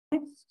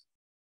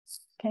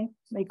Okay,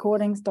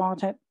 recording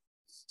started.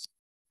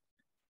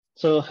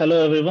 So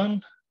hello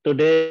everyone.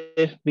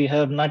 Today we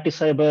have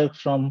Seiberg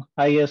from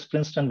IAS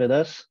Princeton with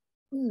us.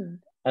 You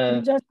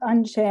just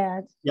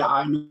unshared. Yeah,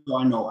 I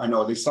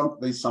know.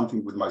 There's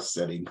something with my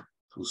setting.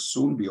 It will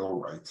soon be all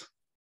right.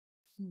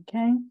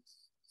 Okay.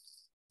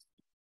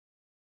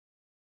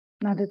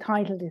 Now the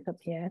title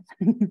disappeared.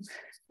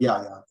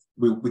 Yeah.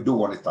 We do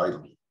want a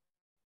title.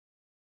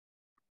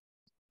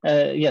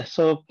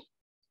 So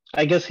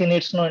I guess he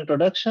needs no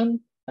introduction,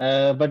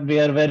 but we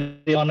are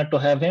very honored to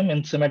have him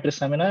in Symmetry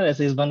seminar, as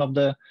he's one of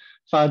the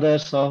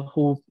fathers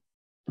who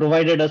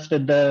provided us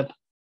with the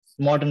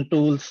modern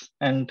tools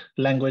and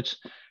language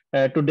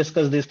to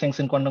discuss these things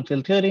in quantum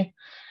field theory.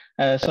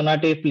 So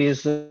Nati,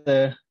 please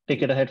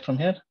take it ahead from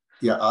here.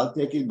 Yeah, I'll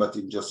take it, but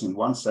just in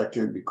 1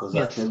 second, because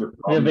yes, I have a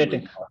problem. We're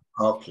waiting.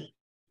 Okay,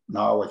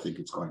 now I think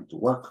it's going to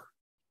work.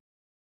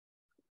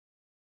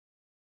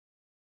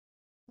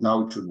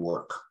 Now it should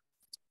work.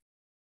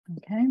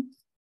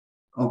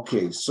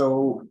 Okay,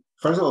 so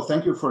first of all,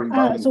 thank you for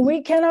inviting so me.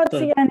 we cannot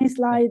see any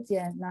slides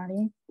yet,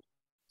 Nati.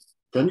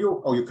 Can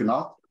you? Oh, you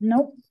cannot?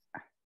 Nope.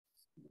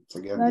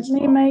 Again, Let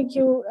me make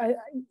you, I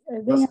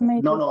think I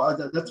made No,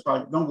 that's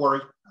fine. Don't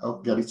worry. I'll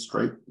get it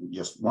straight.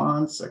 Just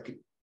 1 second.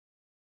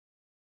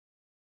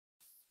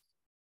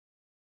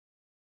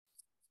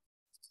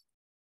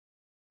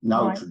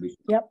 Now it should be.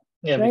 Yep.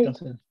 Yeah, great. we can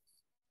see.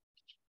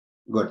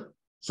 Good.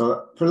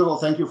 So first of all,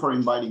 thank you for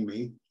inviting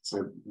me. It's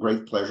a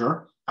great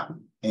pleasure.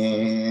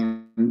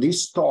 And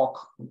this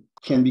talk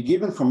can be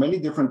given from many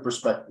different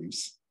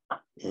perspectives.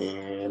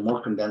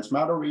 More condensed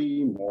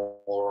mattery,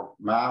 more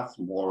math,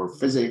 more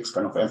physics,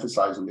 kind of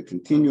emphasize on the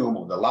continuum,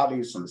 of the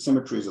lattice, on the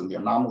symmetries, on the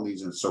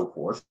anomalies, and so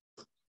forth.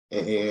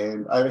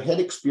 And I've had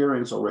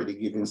experience already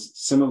giving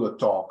similar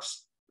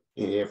talks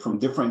from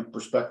different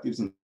perspectives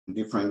and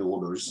different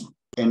orders.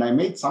 And I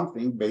made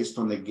something based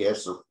on a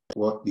guess of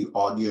what the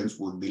audience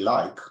would be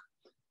like.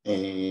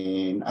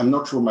 And I'm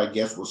not sure my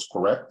guess was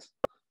correct.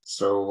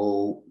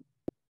 So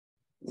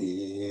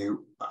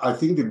I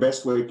think the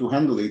best way to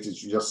handle it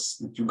is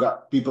you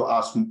got people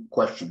ask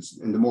questions,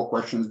 and the more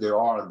questions there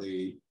are,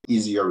 the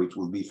easier it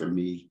will be for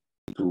me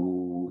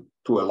to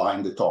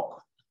align the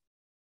talk.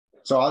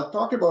 So I'll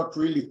talk about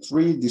really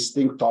 3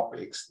 distinct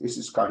topics. This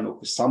is kind of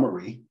a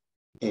summary.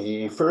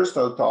 First,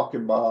 I'll talk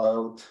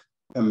about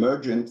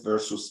emergent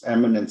versus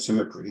eminent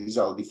symmetries.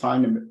 I'll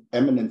define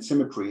eminent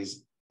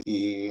symmetries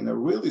in a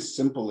really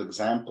simple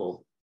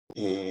example.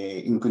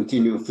 In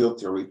continuum field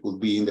theory, it will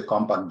be in the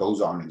compact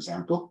boson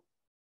example.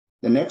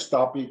 The next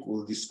topic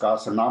will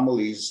discuss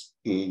anomalies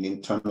in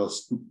internal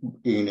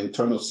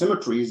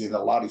symmetries in the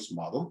lattice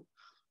model,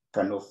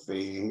 kind of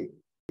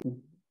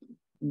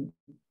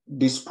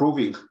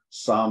disproving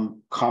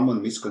some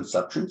common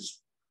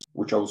misconceptions,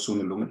 which I will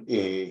soon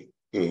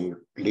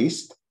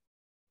list.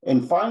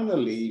 And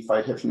finally, if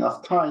I have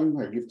enough time,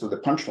 I give to the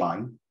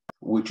punchline,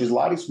 which is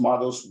lattice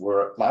models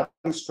where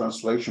lattice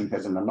translation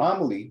has an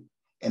anomaly,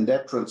 and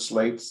that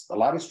translates, the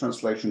lattice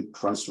translation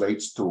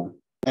translates to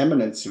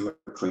eminent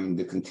symmetry in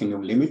the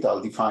continuum limit. I'll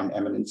define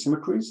eminent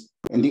symmetries.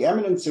 And the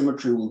eminent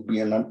symmetry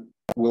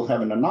will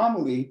have an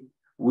anomaly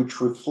which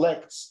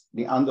reflects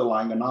the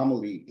underlying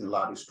anomaly in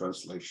lattice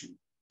translation.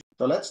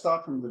 So let's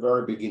start from the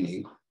very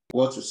beginning.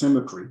 What's a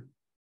symmetry?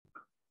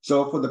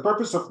 So for the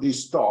purpose of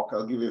this talk,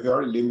 I'll give a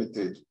very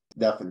limited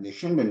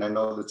definition. And I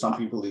know that some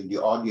people in the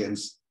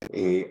audience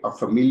are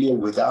familiar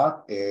with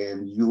that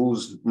and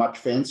use much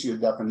fancier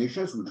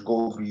definitions which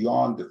go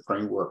beyond the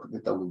framework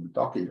that I will be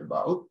talking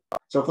about.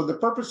 So for the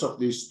purpose of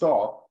this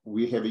talk,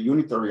 we have a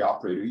unitary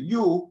operator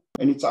U,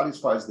 and it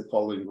satisfies the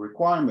following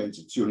requirements.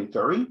 It's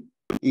unitary,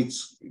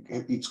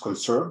 it's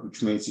conserved,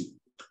 which means it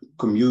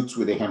commutes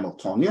with a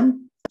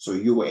Hamiltonian. So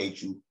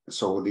UH,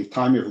 so the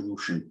time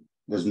evolution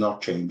does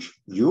not change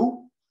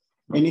U,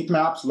 and it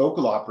maps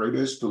local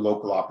operators to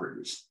local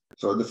operators.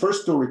 So the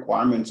first 2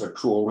 requirements are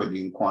true already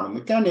in quantum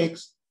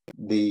mechanics.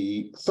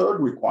 The third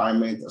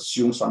requirement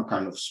assumes some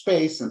kind of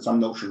space and some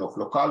notion of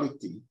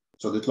locality,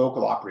 so that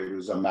local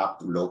operators are mapped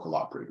to local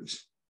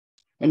operators.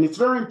 And it's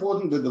very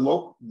important that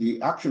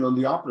the action on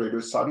the operator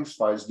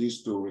satisfies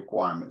these 2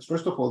 requirements.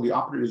 First of all, the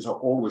operators are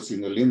always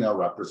in a linear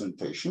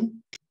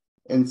representation.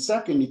 And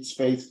second, it's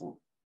faithful,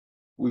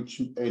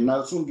 and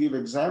I'll soon give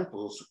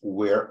examples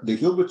where the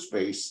Hilbert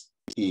space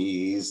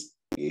is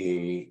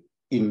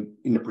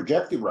in a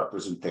projective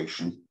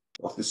representation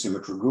of the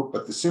symmetry group,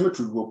 but the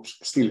symmetry group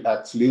still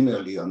acts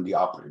linearly on the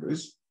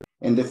operators.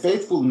 And the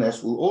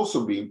faithfulness will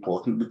also be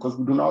important because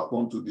we do not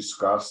want to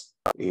discuss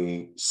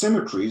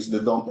symmetries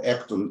that don't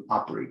act on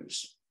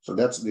operators. So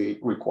that's the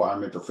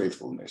requirement of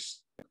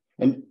faithfulness.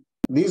 And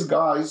these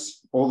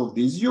guys, all of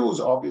these U's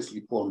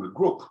obviously form a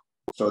group.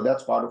 So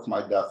that's part of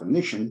my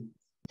definition.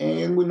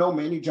 And we know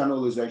many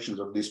generalizations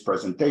of these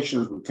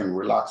presentations. We can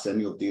relax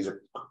any of these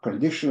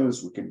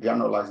conditions. We can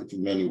generalize it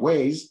in many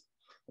ways,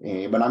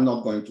 but I'm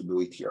not going to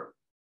do it here.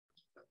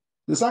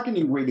 The second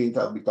ingredient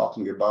I'll be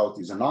talking about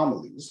is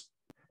anomalies.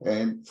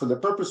 And for the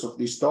purpose of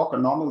this talk,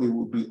 anomaly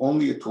will be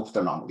only a 't Hooft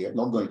anomaly. I'm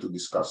not going to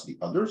discuss the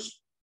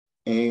others.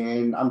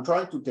 And I'm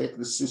trying to take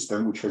the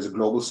system, which has a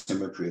global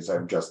symmetry, as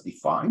I've just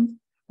defined,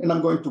 and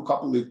I'm going to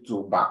couple it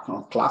to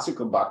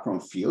classical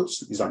background fields.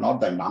 These are not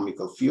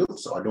dynamical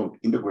fields, so I don't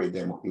integrate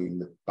them in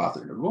the path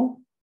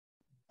interval.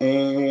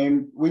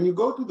 And when you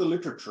go to the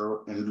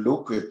literature and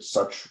look at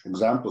such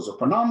examples of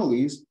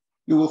anomalies,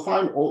 you will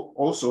find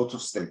all sorts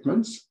of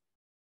statements.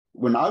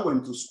 When I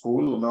went to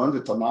school, I learned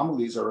that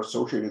anomalies are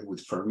associated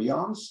with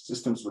fermions.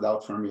 Systems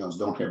without fermions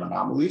don't have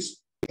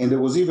anomalies. And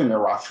there was even a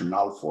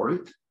rationale for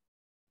it.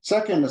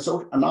 Second,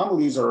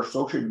 anomalies are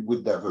associated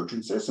with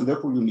divergences, and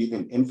therefore you need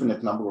an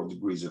infinite number of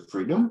degrees of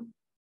freedom.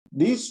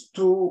 These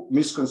two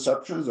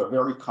misconceptions are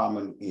very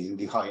common in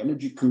the high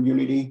energy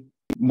community,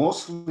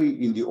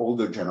 mostly in the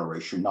older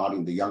generation, not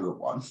in the younger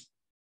ones.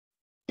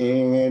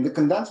 And the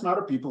condensed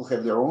matter people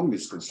have their own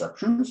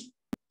misconceptions.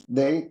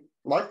 They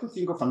like to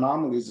think of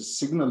anomalies as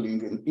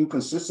signaling an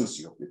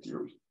inconsistency of the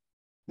theory.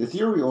 The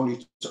theory on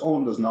its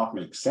own does not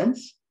make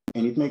sense,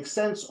 and it makes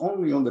sense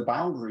only on the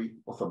boundary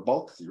of a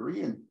bulk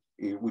theory, and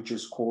which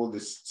is called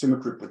this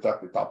symmetry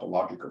protected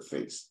topological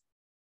phase.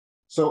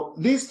 So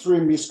these three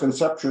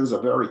misconceptions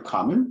are very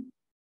common.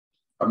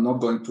 I'm not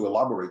going to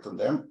elaborate on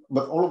them,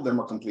 but all of them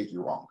are completely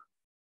wrong.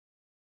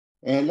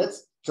 And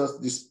let's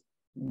just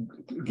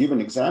give an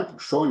example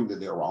showing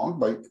that they're wrong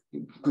by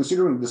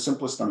considering the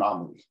simplest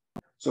anomaly.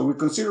 So we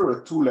consider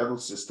a two-level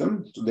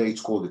system. Today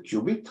it's called a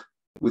qubit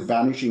with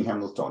vanishing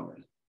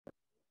Hamiltonian.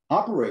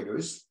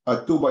 Operators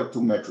are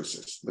 2x2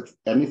 matrices, but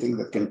anything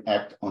that can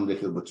act on the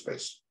Hilbert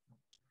space.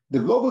 The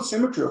global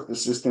symmetry of the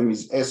system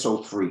is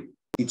SO3.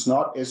 It's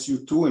not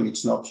SU2 and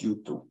it's not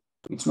U2.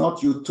 It's not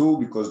U2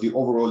 because the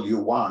overall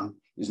U1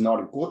 is not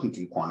important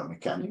in quantum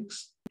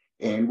mechanics.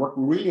 And what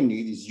we really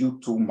need is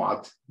U2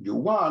 mod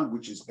U1,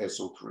 which is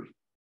SO3.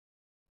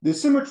 The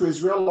symmetry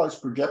is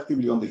realized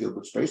projectively on the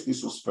Hilbert space.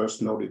 This was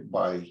first noted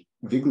by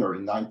Wigner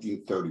in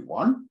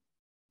 1931.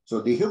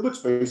 So the Hilbert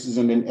space is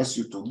in an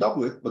SU2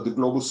 doublet, but the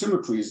global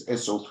symmetry is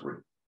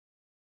SO3.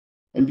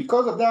 And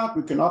because of that,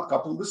 we cannot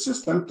couple the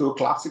system to a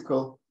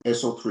classical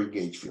SO3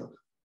 gauge field.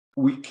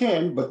 We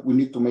can, but we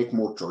need to make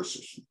more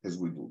choices as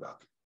we do that.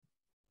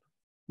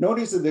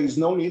 Notice that there is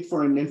no need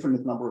for an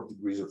infinite number of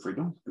degrees of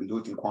freedom. We can do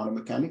it in quantum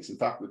mechanics. In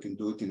fact, we can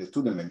do it in a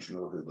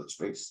two-dimensional Hilbert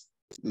space.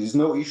 There is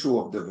no issue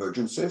of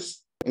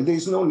divergences, and there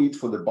is no need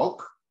for the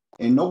bulk.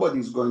 And nobody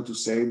is going to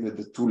say that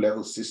the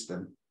two-level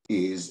system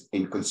is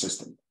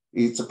inconsistent.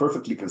 It's a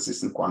perfectly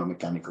consistent quantum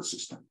mechanical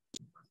system.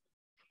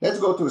 Let's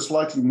go to a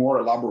slightly more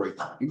elaborate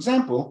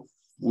example,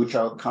 which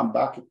I'll come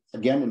back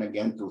again and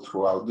again to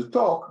throughout the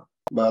talk,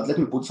 but let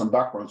me put some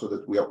background so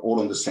that we are all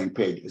on the same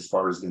page as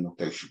far as the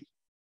notation.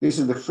 This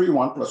is the free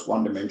 1 plus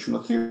 1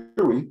 dimensional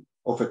theory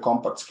of a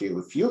compact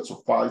scalar field,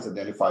 so phi is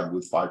identified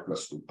with phi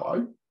plus 2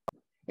 pi,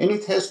 and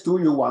it has two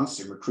U1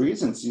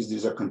 symmetries, and since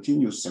these are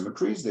continuous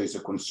symmetries, there's a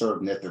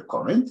conserved netter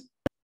current.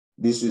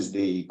 This is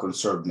the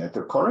conserved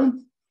netter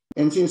current,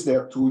 and since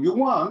there are two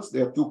U1s,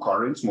 there are two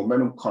currents,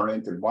 momentum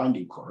current and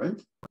winding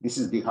current. This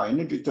is the high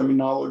energy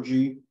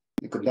terminology.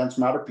 The condensed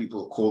matter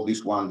people call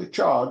this one the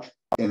charge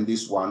and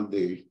this one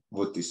the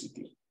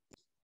vorticity.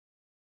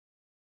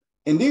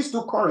 And these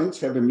two currents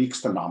have a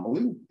mixed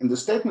anomaly. And the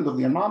statement of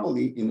the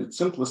anomaly in its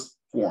simplest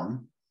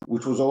form,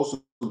 which was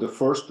also the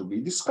first to be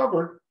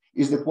discovered,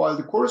 is that while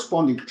the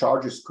corresponding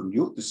charges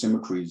commute, the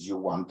symmetry is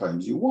U1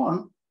 times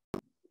U1,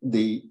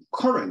 the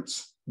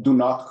currents do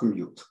not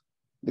commute.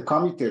 The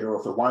commutator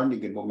of a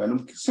winding and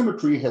momentum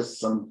symmetry has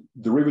some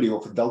derivative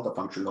of a delta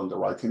function on the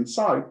right-hand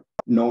side,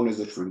 known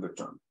as a Schwinger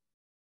term.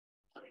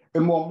 A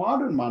more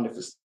modern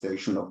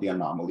manifestation of the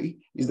anomaly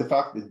is the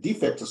fact that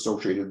defects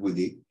associated with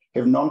it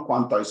have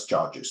non-quantized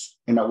charges,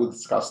 and I will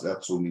discuss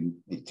that soon in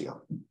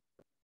detail.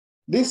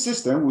 This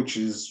system, which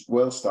is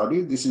well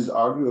studied, this is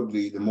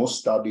arguably the most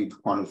studied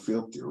quantum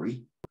field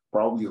theory,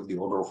 probably of the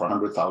order of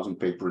 100,000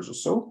 papers or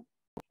so,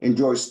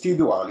 enjoys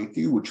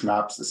T-duality, which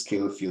maps the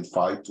scalar field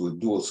phi to a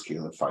dual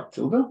scalar phi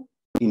tilde,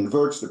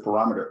 inverts the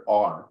parameter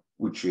R,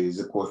 which is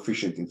a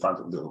coefficient in front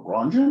of the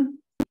Lagrangian,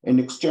 and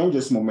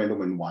exchanges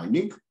momentum and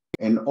winding,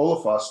 and all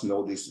of us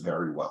know this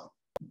very well.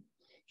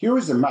 Here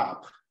is a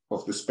map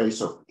of the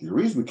space of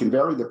theories. We can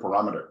vary the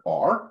parameter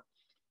R.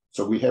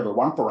 So we have a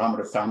one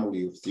parameter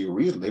family of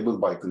theories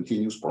labeled by a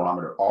continuous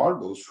parameter R,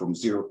 goes from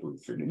 0 to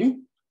infinity.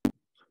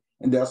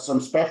 And there are some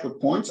special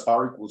points.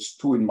 R equals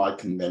 2 in my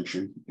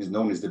convention is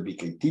known as the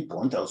BKT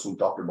point. I'll soon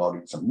talk about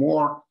it some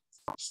more.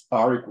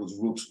 R equals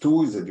roots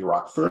 2 is a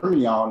Dirac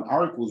fermion.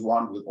 R equals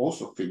 1 will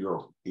also figure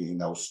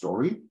in our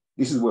story.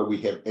 This is where we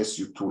have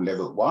SU2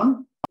 level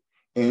 1.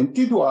 And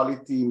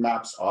T-duality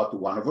maps R to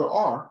 1 over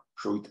R,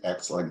 so it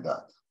acts like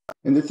that.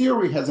 And the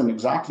theory has an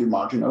exactly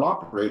marginal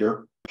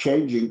operator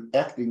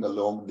acting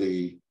along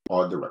the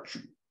R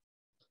direction.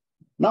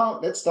 Now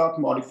let's start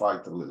modify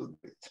it a little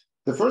bit.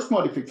 The first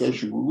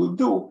modification we will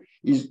do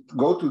is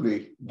go to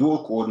the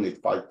dual coordinate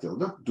phi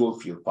tilde, dual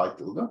field phi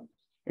tilde,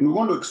 and we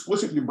want to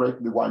explicitly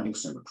break the winding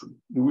symmetry.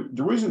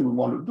 The reason we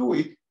want to do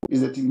it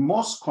is that in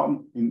most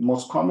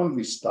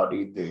commonly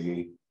studied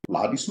the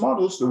Lattice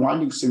models, the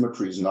winding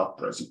symmetry is not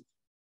present.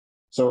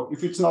 So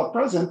if it's not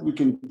present, we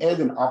can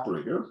add an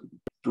operator,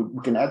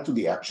 we can add to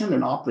the action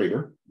an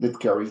operator that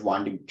carries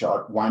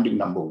winding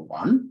number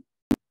 1.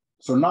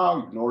 So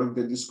now, ignoring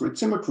the discrete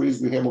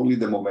symmetries, we have only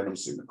the momentum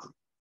symmetry.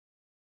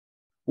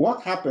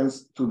 What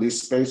happens to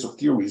this space of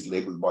theories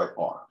labeled by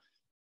R?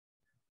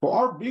 For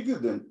R bigger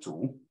than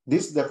 2,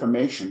 this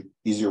deformation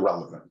is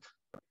irrelevant.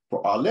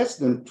 For R less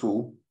than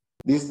 2,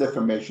 this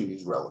deformation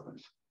is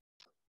relevant.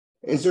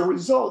 As a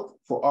result,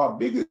 for R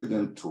bigger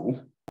than 2,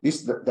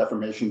 this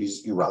deformation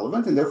is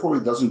irrelevant, and therefore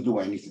it doesn't do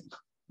anything.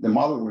 The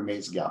model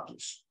remains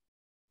gapless.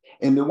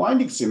 And the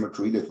winding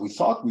symmetry that we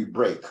thought we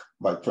break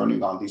by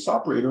turning on this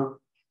operator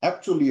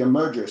actually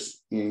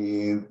emerges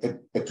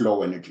at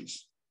low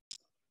energies.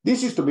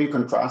 This is to be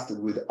contrasted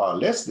with R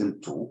less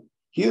than 2.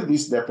 Here,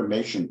 this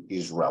deformation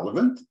is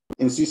relevant,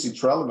 and since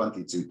it's relevant,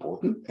 it's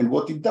important. And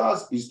what it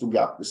does is to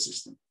gap the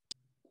system.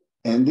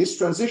 And this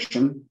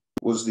transition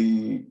was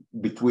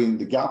between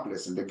the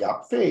gapless and the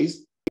gap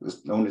phase,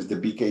 known as the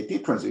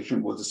BKT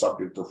transition, was the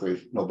subject of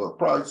a Nobel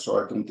Prize, so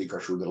I don't think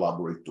I should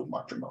elaborate too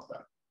much about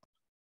that.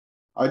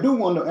 I do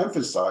want to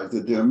emphasize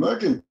that the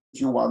emergent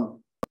Q1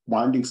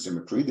 winding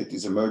symmetry that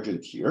is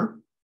emergent here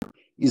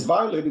is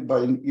violated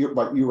by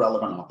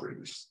irrelevant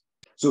operators.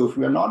 So if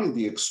we are not in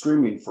the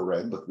extreme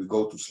infrared, but we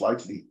go to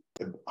slightly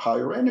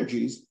higher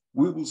energies,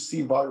 we will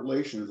see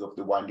violations of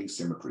the winding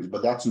symmetries,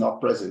 but that's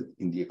not present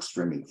in the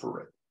extreme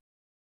infrared.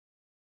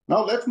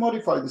 Now let's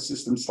modify the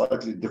system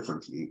slightly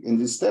differently. And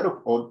instead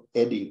of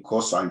adding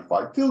cosine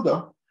phi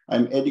tilde,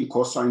 I'm adding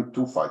cosine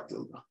 2 phi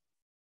tilde.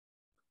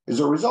 As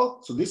a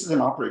result, so this is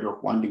an operator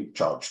of winding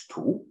charge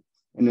 2.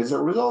 And as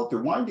a result, the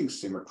winding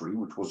symmetry,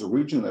 which was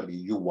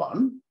originally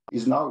U1,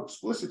 is now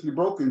explicitly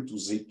broken to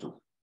Z2.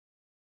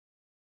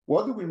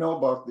 What do we know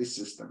about this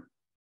system?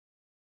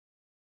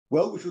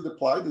 Well, we should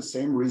apply the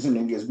same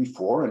reasoning as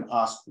before and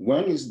ask,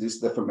 when is this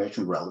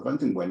deformation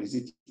relevant and when is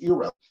it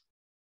irrelevant?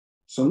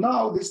 So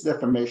now this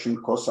deformation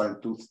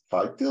cosine 2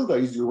 phi tilde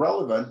is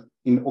irrelevant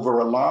over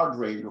a large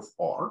range of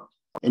R,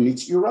 and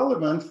it's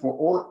irrelevant for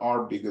all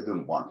R bigger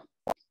than 1.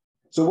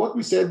 So what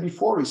we said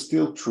before is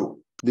still true.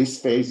 This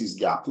phase is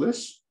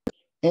gapless,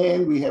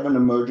 and we have an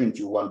emergent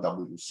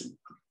U1W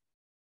symmetry.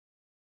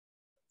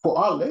 For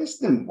R less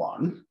than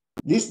 1,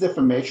 this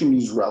deformation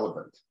is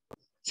relevant.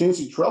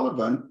 Since it's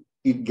relevant,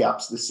 it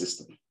gaps the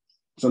system.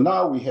 So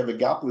now we have a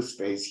gapless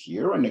phase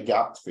here and a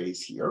gapped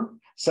phase here,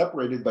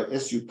 separated by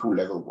SU2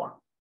 level 1.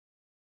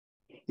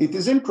 It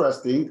is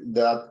interesting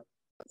that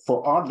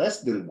for R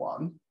less than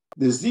 1,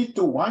 the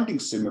Z2 winding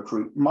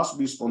symmetry must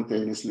be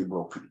spontaneously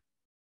broken.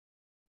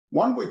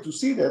 One way to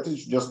see that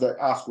is just to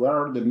ask,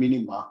 where are the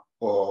minima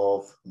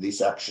of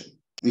this action?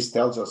 This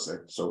tells us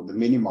that, so the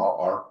minima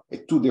are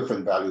at 2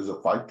 different values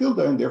of phi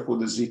tilde, and therefore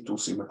the Z2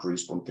 symmetry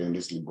is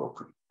spontaneously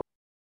broken.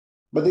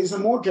 But there's a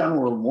more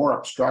general, more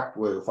abstract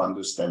way of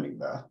understanding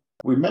that.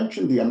 We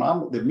mentioned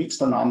the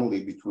mixed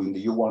anomaly between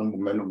the U1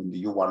 momentum and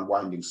the U1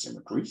 winding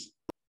symmetries.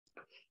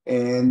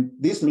 And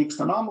this mixed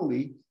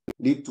anomaly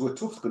leads to a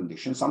tooth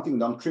condition. Something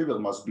non-trivial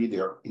must be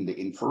there in the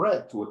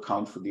infrared to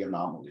account for the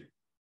anomaly.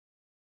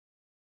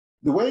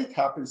 The way it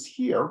happens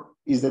here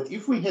is that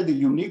if we had a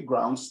unique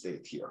ground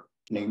state here,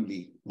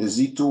 namely the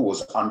Z2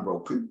 was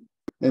unbroken,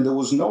 then there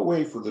was no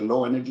way for the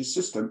low energy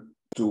system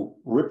to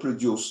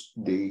reproduce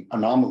the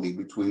anomaly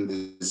between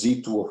the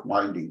Z2 of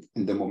winding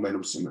and the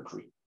momentum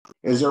symmetry.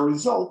 As a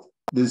result,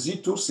 the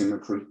Z2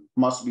 symmetry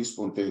must be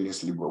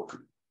spontaneously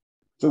broken.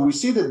 So we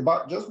see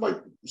that just by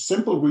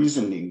simple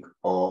reasoning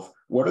of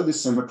what are the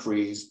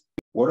symmetries,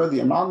 what are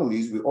the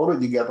anomalies, we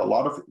already get a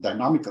lot of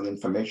dynamical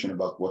information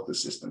about what the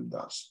system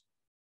does.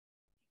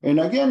 And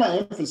again, I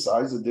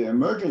emphasize that the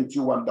emergent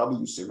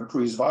U1W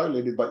symmetry is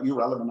violated by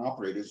irrelevant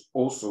operators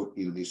also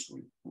in this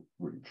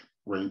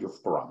range of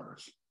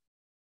parameters.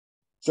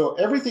 So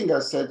everything I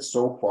said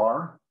so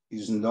far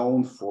is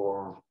known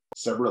for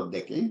several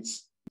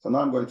decades. So now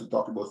I'm going to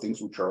talk about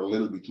things which are a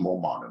little bit more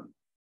modern.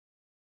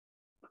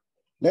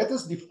 Let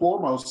us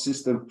deform our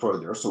system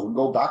further. So we'll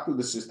go back to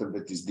the system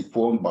that is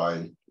deformed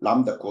by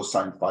lambda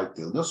cosine phi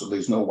tilde, so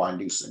there's no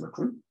winding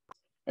symmetry.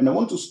 And I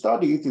want to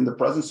study it in the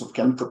presence of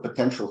chemical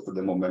potential for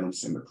the momentum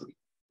symmetry.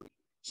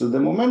 So the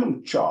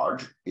momentum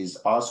charge is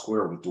R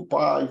squared over 2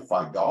 pi,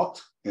 phi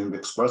dot, and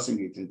expressing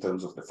it in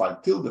terms of the phi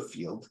tilde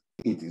field,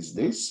 it is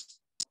this.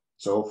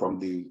 So from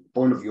the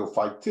point of view of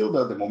phi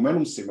tilde, the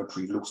momentum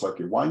symmetry looks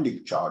like a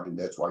winding charge, and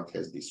that's why it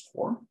has this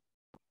form.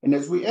 And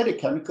as we add a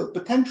chemical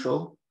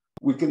potential,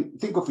 we can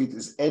think of it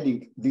as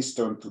adding this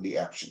term to the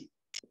action.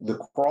 The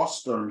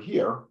cross term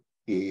here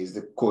is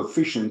the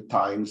coefficient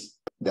times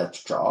that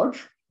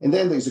charge, and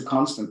then there's a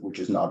constant which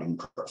is not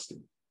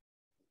interesting.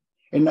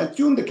 And I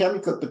tune the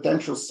chemical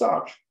potential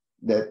such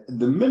that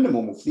the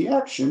minimum of the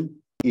action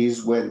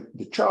is when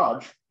the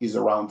charge is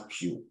around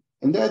Q.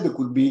 And there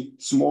could be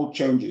small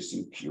changes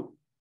in Q.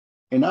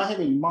 And I have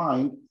in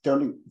mind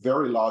turning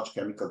very large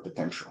chemical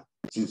potential,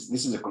 since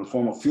this is a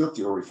conformal field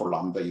theory for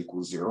lambda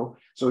equals 0.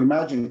 So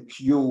imagine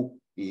Q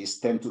is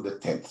 10 to the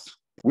 10th,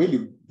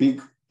 really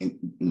big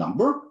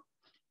number.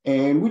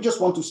 And we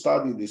just want to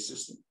study this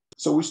system.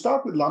 So we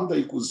start with lambda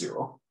equals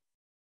 0.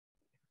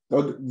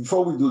 So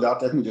before we do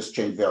that, let me just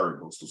change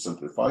variables to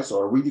simplify. So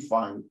I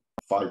redefine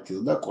phi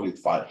tilde, call it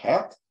phi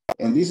hat,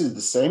 and this is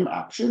the same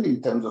action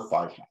in terms of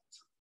phi hat.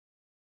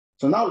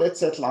 So now let's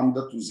set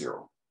lambda to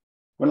 0.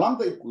 When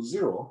lambda equals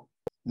 0,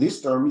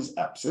 this term is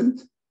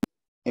absent,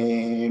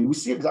 and we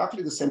see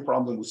exactly the same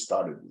problem we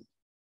started with.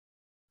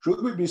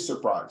 Should we be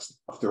surprised?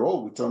 After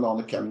all, we turned on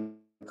the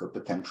chemical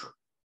potential.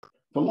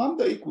 For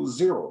lambda equals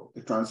 0,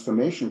 the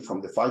transformation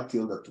from the phi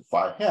tilde to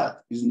phi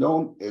hat is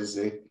known as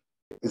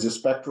a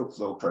spectral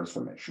flow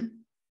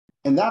transformation,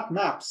 and that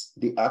maps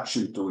the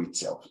action to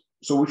itself.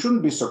 So we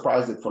shouldn't be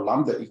surprised that for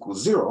lambda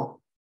equals 0,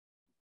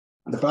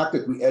 the fact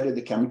that we added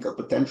the chemical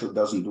potential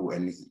doesn't do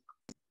anything.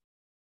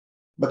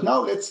 But now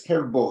let's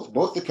have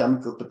both the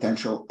chemical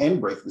potential and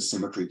break the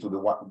symmetry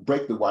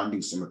break the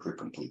winding symmetry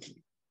completely.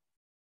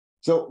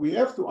 So we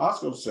have to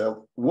ask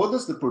ourselves, what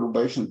does the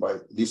perturbation by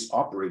this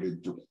operator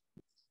do?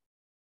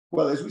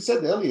 Well, as we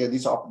said earlier,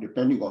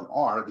 depending on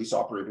R, this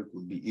operator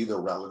could be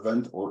either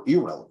relevant or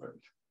irrelevant.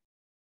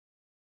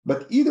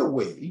 But either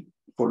way,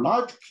 for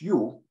large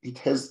Q, it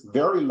has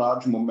very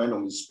large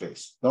momentum in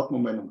space, not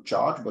momentum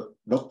charge, but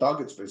not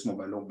target space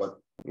momentum, but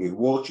a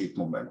worldsheet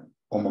momentum,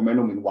 or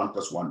momentum in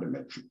 1+1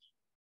 dimensions.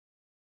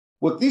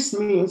 What this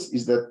means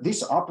is that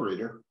this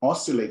operator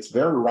oscillates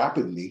very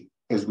rapidly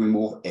as we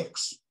move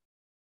X.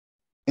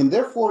 And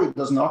therefore, it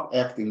does not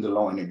act in the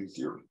low energy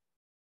theory.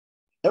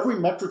 Every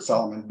matrix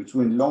element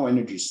between low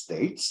energy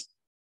states,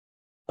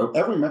 or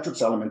every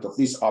matrix element of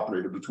this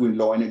operator between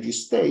low energy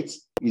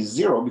states is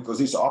 0 because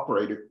this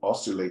operator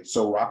oscillates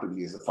so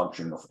rapidly as a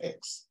function of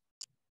X.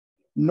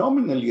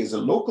 Nominally, as a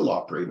local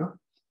operator,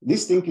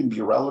 this thing can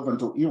be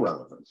relevant or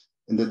irrelevant,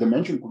 and the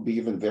dimension could be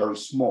even very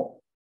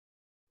small.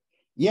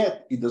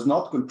 Yet, it does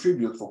not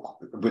contribute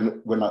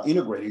when I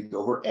integrate it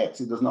over X,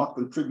 it does not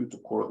contribute to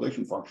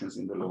correlation functions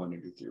in the low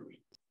energy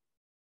theory.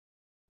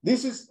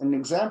 This is an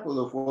example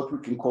of what we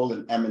can call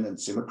an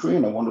eminent symmetry,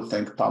 and I want to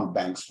thank Tom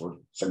Banks for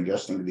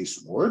suggesting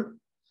this word.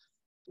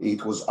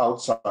 It was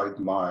outside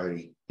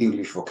my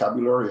English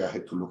vocabulary. I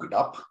had to look it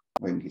up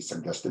when he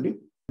suggested it.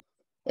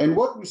 And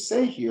what we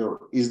say here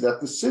is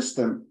that the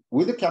system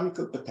with a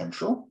chemical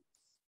potential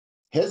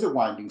has a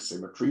winding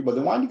symmetry, but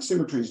the winding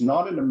symmetry is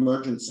not an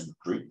emergent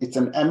symmetry, it's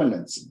an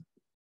eminent symmetry.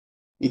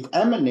 It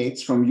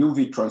emanates from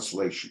UV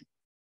translation.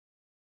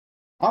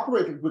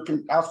 Operators, we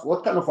can ask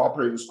what kind of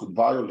operators could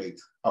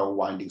violate our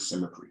winding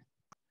symmetry.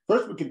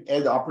 First, we can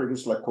add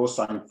operators like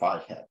cosine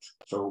phi hat.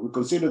 So we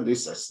consider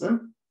this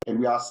system, and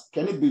we ask,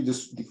 can it be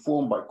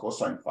deformed by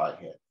cosine phi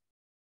hat?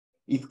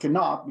 It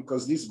cannot,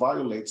 because this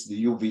violates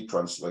the UV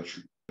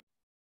translation.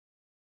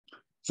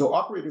 So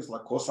operators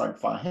like cosine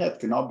phi hat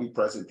cannot be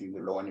present in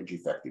the low energy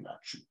effective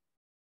action.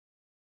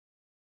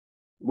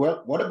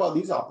 Well, what about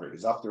these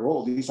operators? After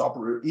all, this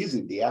operator is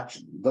in the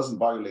action. It doesn't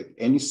violate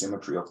any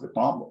symmetry of the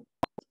problem.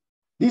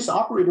 This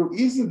operator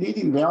is indeed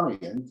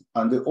invariant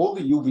under all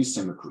the UV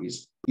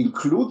symmetries,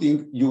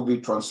 including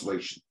UV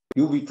translation.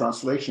 UV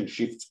translation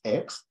shifts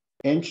X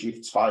and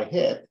shifts phi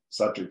hat,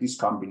 such that this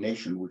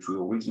combination, which we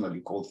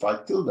originally called phi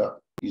tilde,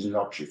 is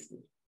not shifted.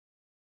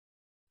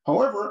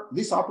 However,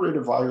 this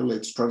operator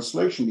violates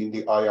translation in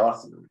the IR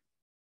theory,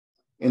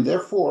 and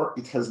therefore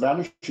it has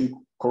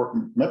vanishing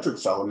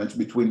matrix elements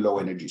between low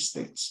energy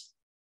states.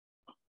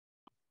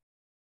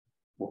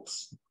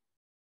 Whoops.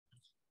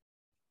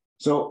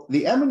 So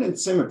the eminent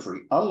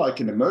symmetry, unlike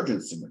an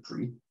emergent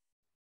symmetry,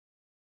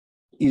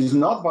 is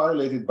not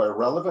violated by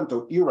relevant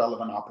or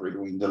irrelevant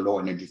operator in the low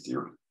energy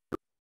theory.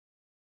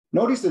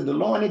 Notice that the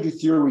low energy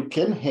theory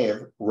can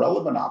have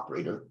relevant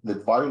operators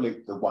that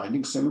violate the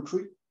winding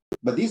symmetry,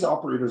 but these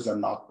operators are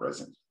not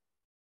present.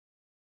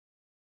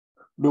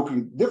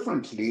 Looking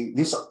differently,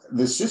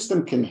 the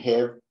system can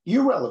have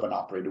irrelevant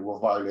operators who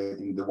are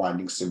violating the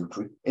winding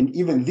symmetry, and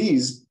even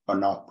these are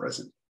not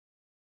present.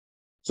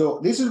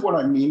 So this is what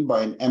I mean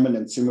by an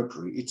eminent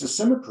symmetry. It's a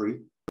symmetry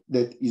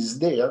that is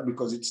there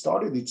because it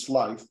started its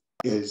life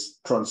as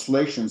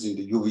translations in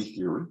the UV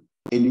theory,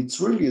 and it's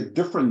really a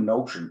different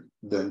notion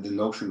than the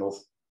notion of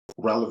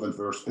relevant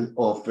versus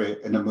of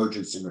an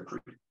emergent symmetry.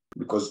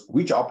 Because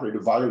which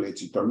operator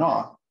violates it or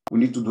not, we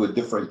need to do a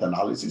different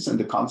analysis, and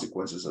the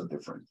consequences are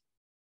different.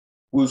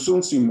 We'll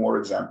soon see more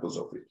examples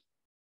of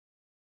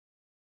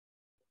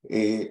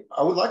it.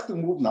 I would like to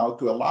move now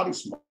to a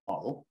lattice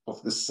model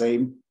of the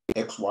same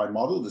XY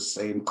model, the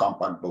same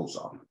compact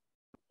boson.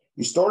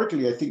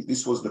 Historically, I think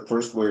this was the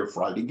first way of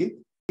writing it.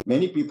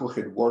 Many people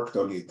had worked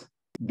on it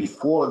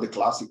before the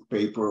classic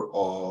paper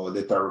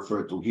that I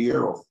refer to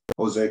here of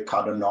Jose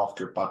Kadanoff,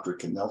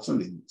 Kirkpatrick, and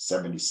Nelson in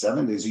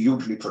 '77. There's a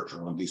huge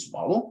literature on this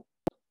model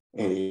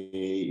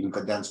in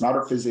condensed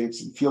matter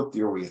physics, in field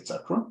theory,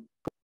 etc.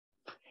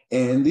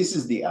 And this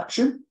is the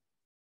action.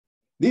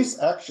 This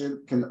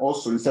action can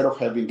also, instead of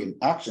having an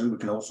action, we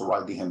can also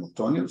write the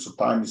Hamiltonian. So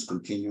time is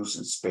continuous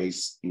and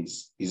space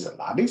is a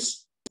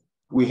lattice.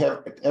 We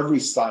have at every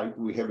site,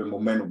 we have a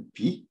momentum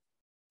P,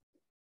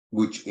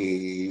 which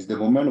is the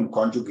momentum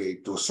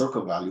conjugate to a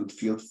circle valued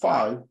field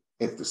phi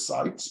at the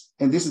sites.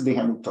 And this is the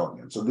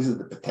Hamiltonian. So this is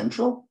the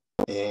potential,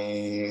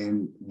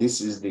 and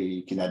this is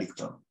the kinetic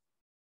term.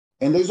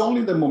 And there's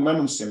only the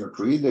momentum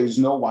symmetry, there is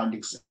no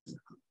winding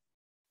symmetry.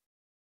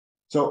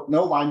 So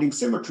no winding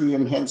symmetry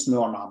and hence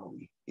no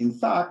anomaly. In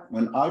fact,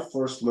 when I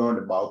first learned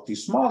about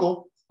this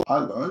model, I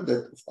learned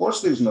that, of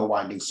course, there's no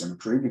winding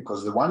symmetry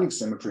because the winding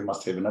symmetry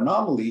must have an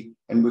anomaly,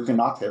 and we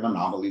cannot have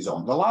anomalies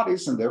on the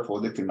lattice, and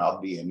therefore there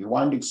cannot be any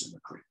winding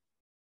symmetry.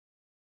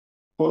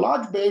 For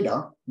large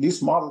beta,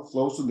 this model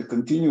flows to the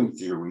continuum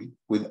theory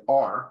with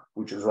R,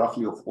 which is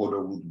roughly of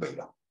order root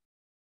beta.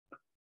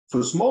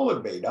 For smaller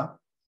beta,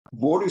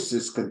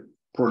 vortices can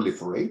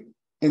proliferate,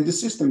 and the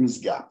system is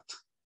gapped.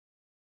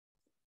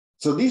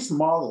 So this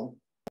model,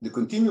 the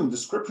continuum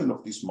description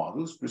of this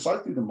model is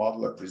precisely the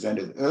model I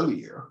presented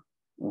earlier,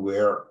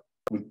 where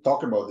we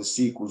talk about the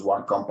C equals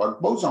 1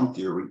 compact boson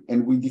theory,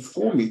 and we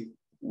deform it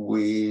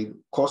with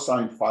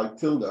cosine phi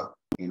tilde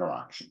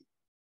interaction.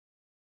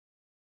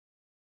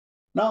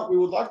 Now, we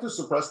would like to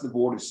suppress the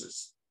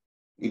vortices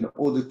in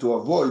order to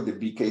avoid the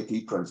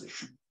BKT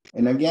transition.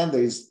 And again,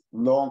 there is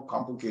long,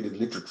 complicated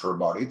literature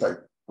about it. I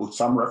put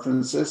some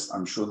references.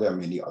 I'm sure there are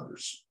many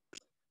others.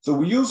 So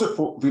we use a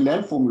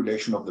Villain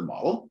formulation of the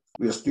model.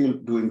 We are still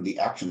doing the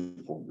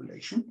action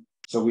formulation.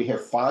 So we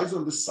have phi's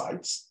on the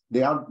sides.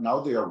 They are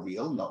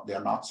real, they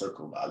are not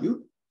circle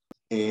valued.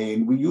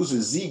 And we use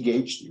a Z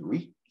gauge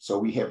theory. So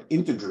we have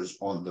integers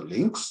on the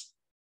links.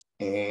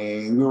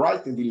 And we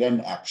write the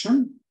Villain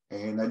action.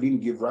 And I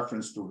didn't give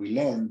reference to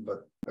Villain,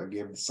 but I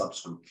gave the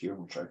subscript here,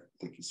 which I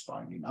think is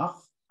fine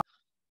enough.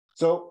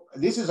 So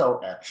this is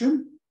our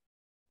action.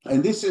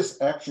 And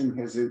action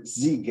has a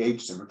Z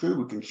gauge symmetry.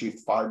 We can shift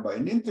phi by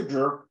an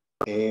integer,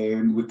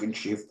 and we can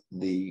shift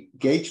the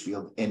gauge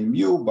field n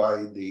mu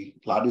by the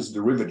lattice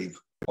derivative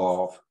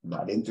of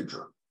that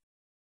integer.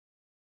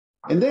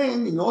 And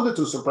then in order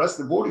to suppress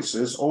the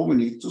vortices, all we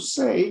need to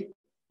say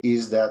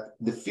is that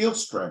the field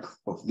strength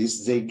of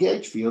this Z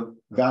gauge field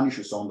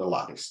vanishes on the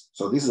lattice.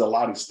 So this is a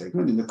lattice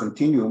statement. In the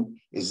continuum,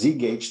 a Z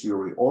gauge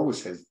theory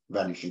always has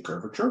vanishing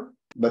curvature.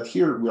 But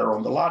here we are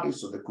on the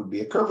lattice, so there could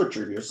be a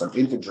curvature here, some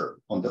integer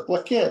on the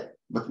plaquette,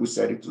 but we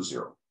set it to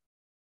 0.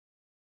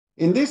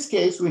 In this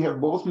case, we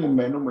have both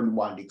momentum and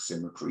winding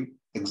symmetry,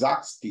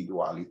 exact T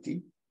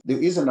duality. There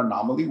is an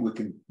anomaly. We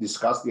can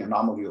discuss the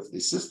anomaly of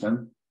this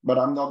system, but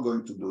I'm not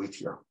going to do it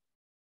here.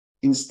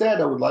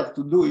 Instead, I would like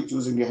to do it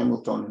using a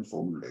Hamiltonian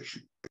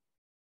formulation.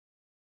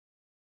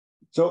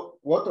 So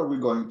what are we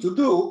going to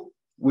do?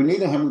 We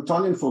need a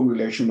Hamiltonian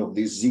formulation of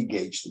this Z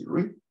gauge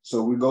theory.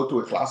 So we go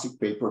to a classic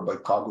paper by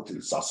Kogut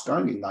and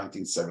Susskind in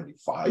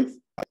 1975.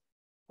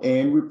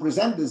 And we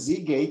present the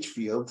Z gauge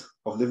field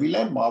of the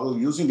Villain model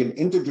using an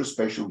integer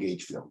spatial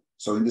gauge field.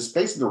 So in the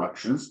space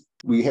directions,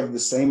 we have the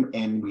same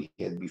n we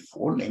had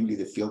before, namely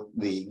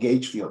the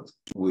gauge field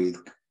with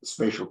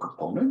spatial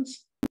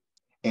components.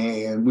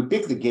 And we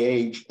pick the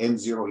gauge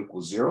n0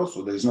 equals 0,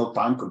 so there's no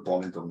time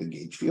component of the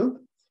gauge field.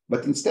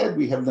 But instead,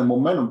 we have the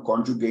momentum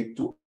conjugate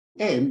to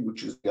n,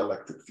 which is the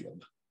electric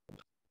field.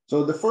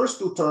 So the first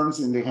two terms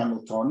in the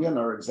Hamiltonian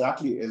are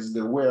exactly as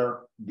they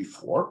were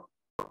before.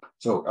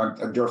 So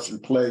I just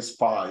replace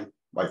phi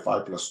by phi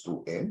plus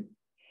 2n.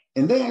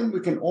 And then we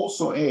can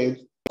also add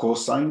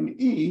cosine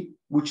E,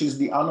 which is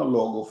the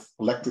analog of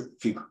electric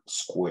field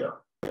square.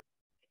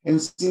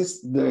 And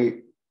since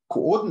the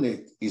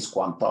coordinate is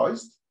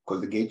quantized,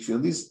 because the gauge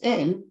field is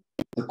n,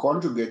 the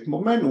conjugate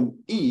momentum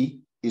E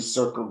is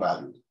circle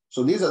valued.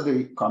 So these are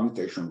the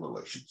commutation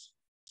relations.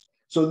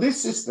 So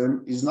this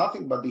system is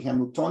nothing but the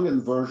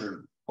Hamiltonian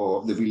version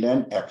of the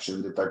Villain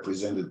action that I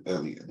presented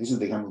earlier. This is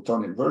the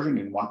Hamiltonian version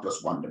in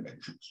 1+1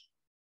 dimensions.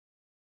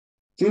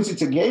 Since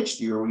it's a gauge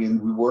theory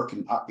and we work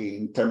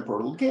in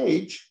temporal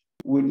gauge,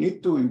 we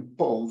need to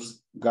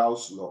impose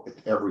Gauss law at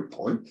every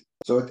point.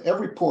 So at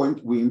every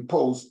point, we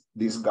impose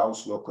this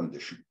Gauss law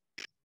condition.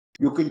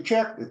 You can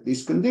check that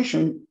this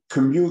condition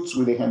commutes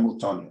with a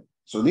Hamiltonian.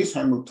 So this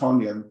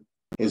Hamiltonian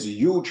has a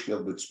huge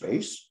Hilbert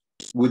space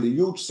with a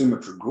huge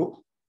symmetry group,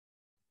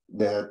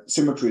 the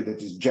symmetry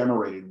that is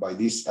generated by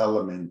this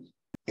element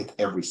at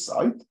every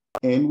site.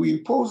 And we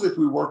impose that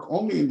we work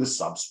only in the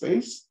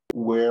subspace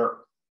where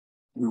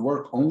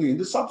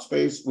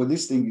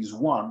this thing is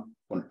 1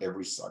 on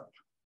every site.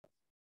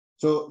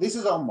 So this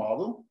is our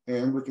model,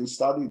 and we can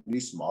study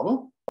this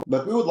model,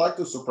 but we would like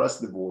to suppress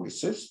the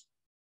vortices.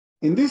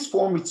 In this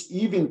form, it's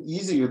even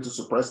easier to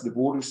suppress the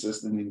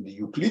vortices than in the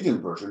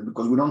Euclidean version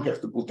because we don't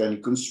have to put any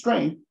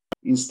constraint.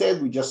 Instead,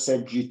 we just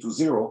set G to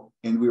 0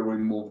 and we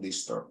remove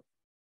this term.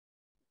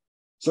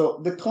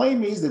 So the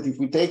claim is that if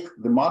we take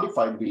the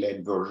modified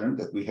Villain version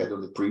that we had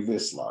on the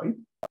previous slide,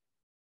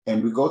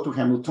 and we go to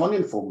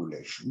Hamiltonian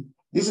formulation,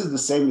 this is the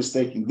same as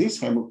taking this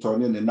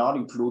Hamiltonian and not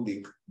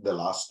including the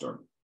last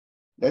term.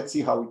 Let's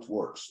see how it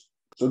works.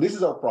 So this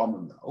is our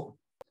problem now.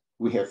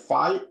 We have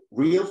phi,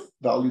 real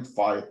valued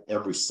phi at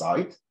every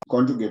site,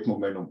 conjugate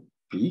momentum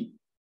P,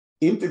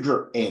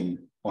 integer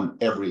n on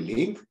every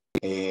link,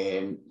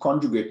 and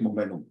conjugate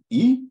momentum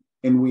E,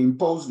 and we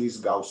impose this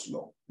Gauss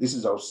law. This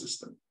is our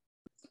system.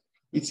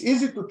 It's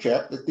easy to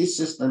check that this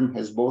system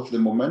has both the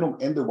momentum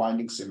and the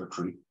winding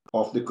symmetry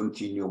of the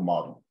continuum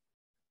model.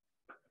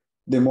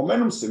 The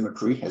momentum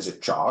symmetry has a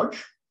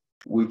charge,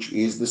 which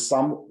is the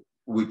sum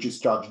which is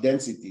charge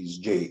density, is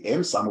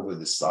Jm, sum over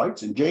the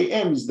sides, and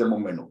Jm is the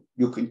momentum.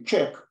 You can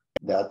check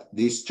that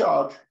this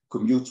charge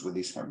commutes with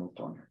this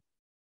Hamiltonian.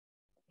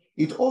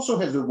 It also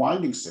has a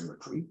winding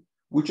symmetry,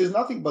 which is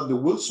nothing but the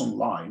Wilson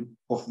line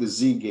of the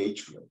Z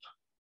gauge field.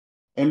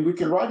 And we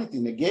can write it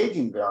in a gauge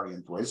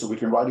invariant way, so we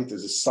can write it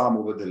as a sum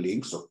over the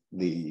links of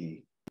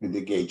the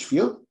gauge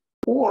field,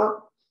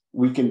 or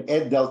we can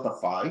add delta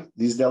phi.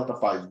 These delta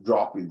phi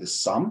drop in the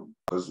sum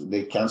because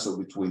they cancel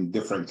between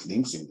different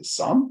links in the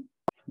sum.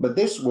 But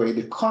this way,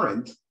 the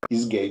current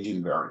is gauge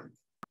invariant.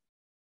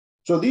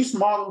 So this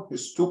model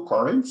has two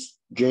currents,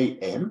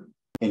 Jm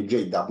and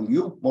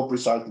Jw. More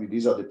precisely,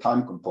 these are the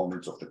time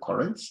components of the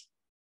currents.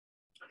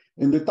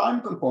 And the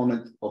time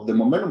component of the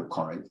momentum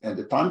current and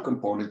the time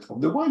component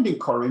of the winding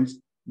currents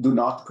do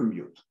not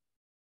commute.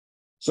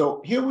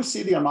 So here we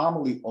see the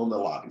anomaly on the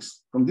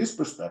lattice. From this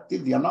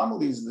perspective, the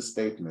anomaly is the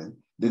statement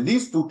that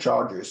these two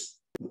charges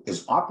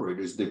as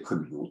operators, they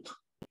commute.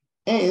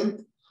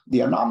 And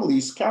the anomaly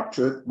is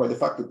captured by the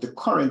fact that the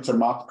currents are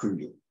not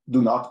commute,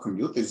 do not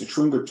commute. There's a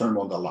Schwinger term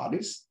on the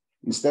lattice.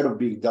 Instead of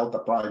being delta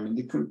prime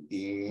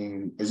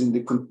as in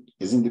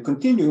the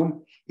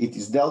continuum, it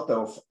is delta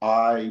of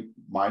I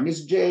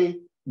minus j,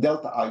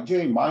 delta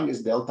ij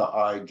minus delta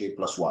ij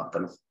plus 1,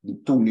 kind of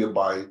two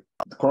nearby,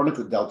 the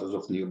canonical deltas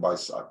of nearby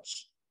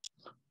sites.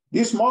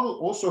 This model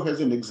also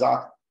has an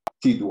exact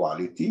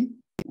T-duality.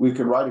 We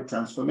can write a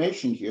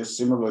transformation here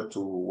similar to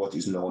what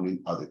is known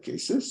in other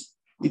cases.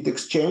 It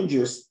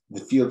exchanges the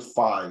field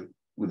phi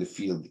with the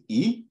field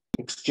E,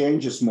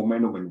 exchanges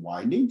momentum and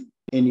winding,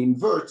 and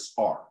inverts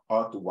R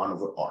to 1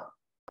 over R.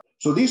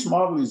 So this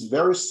model is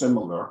very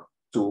similar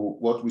to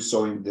what we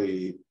saw in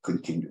the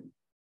continuum.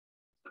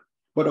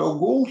 But our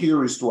goal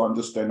here is to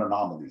understand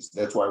anomalies.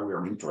 That's why we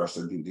are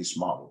interested in this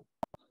model.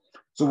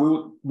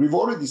 So we've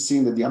already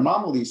seen that the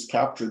anomaly is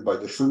captured by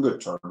the Schwinger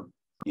term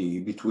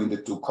between the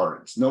two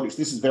currents. Notice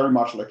this is very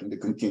much like in the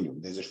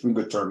continuum. There's a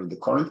Schwinger term in the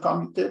current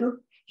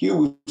commutator. Here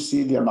we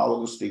see the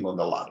analogous thing on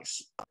the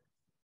lattice.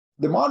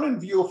 The modern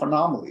view of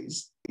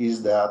anomalies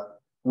is that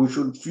we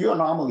should view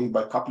anomaly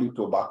by coupling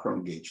to a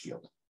background gauge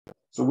field.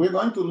 So we're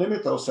going to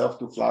limit ourselves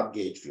to flat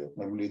gauge field,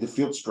 namely the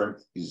field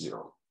strength is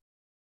 0.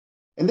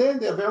 And then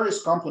there are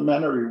various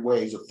complementary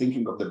ways of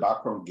thinking of the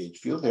background gauge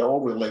field. They're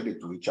all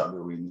related to each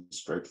other in a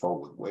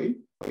straightforward way.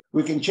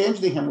 We can change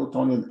the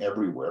Hamiltonian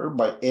everywhere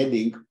by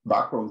adding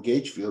background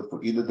gauge field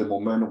for either the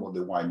momentum or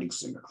the winding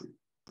symmetry.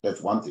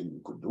 That's one thing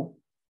we could do.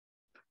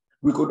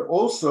 We could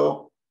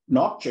also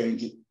not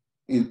change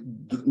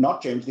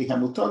the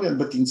Hamiltonian,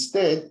 but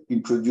instead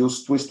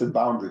introduce twisted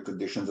boundary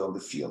conditions on the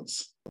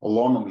fields,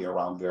 holonomy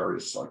around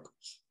various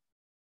cycles.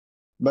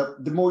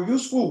 But the more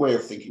useful way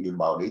of thinking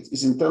about it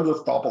is in terms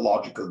of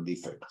topological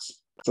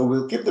defects. So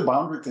we'll keep the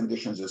boundary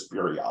conditions as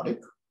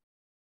periodic,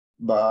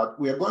 but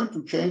we are going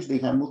to change the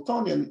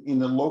Hamiltonian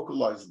in a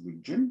localized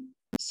region,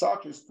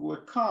 such as to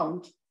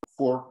account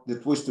for the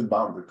twisted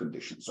boundary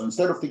conditions. So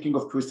instead of thinking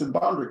of twisted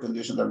boundary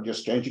conditions, I'm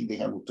just changing the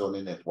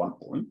Hamiltonian at one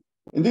point.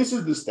 And this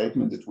is the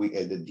statement that we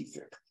add a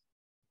defect.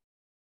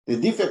 The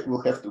defect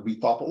will have to be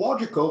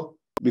topological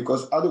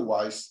because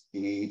otherwise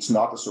it's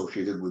not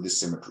associated with the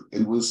symmetry.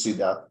 And we'll see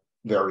that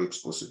very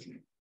explicitly.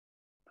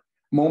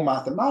 More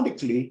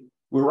mathematically,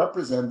 we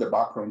represent the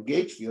background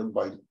gauge field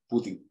by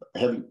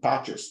having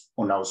patches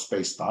on our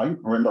space-time.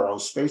 Remember, our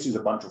space is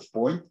a bunch of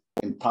points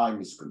and time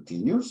is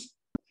continuous.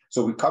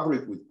 So we cover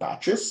it with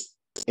patches,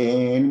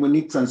 and we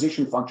need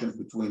transition functions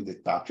between the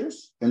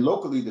patches. And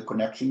locally, the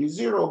connection is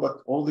 0,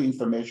 but all the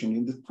information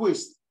in the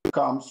twist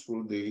comes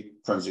through the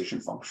transition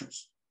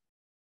functions.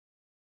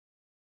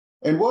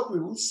 And what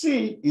we will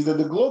see is that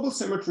the global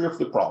symmetry of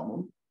the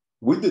problem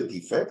with the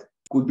defect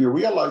could be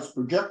realized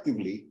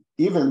projectively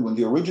even when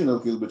the original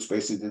Hilbert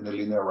space is in a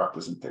linear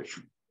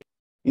representation.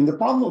 In the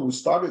problem we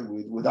started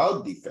with,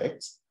 without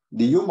defects,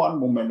 the U1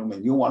 momentum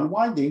and U1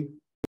 winding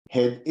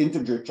had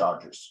integer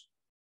charges.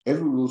 As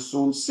we will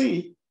soon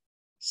see,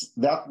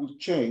 that would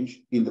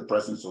change in the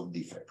presence of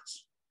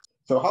defects.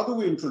 So how do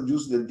we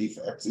introduce the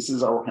defects? This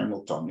is our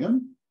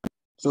Hamiltonian.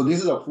 So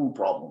this is a full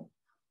problem.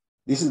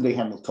 This is the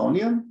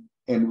Hamiltonian,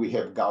 and we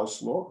have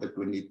Gauss law that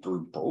we need to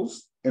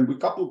impose, and we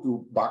couple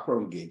to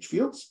background gauge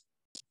fields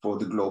for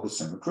the global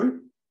symmetry.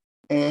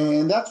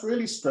 And that's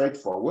really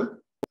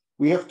straightforward.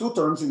 We have two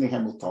terms in the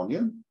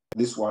Hamiltonian,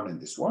 this one and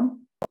this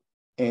one.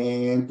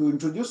 And to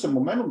introduce a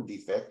momentum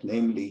defect,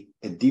 namely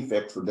a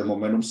defect for the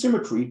momentum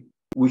symmetry,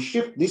 we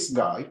shift this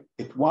guy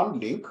at one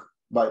link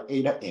by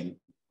eta n,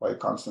 by a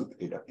constant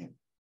eta n.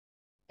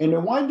 And a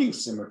winding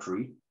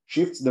symmetry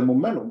shifts the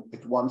momentum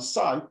at one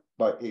side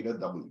by eta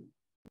w.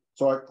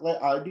 So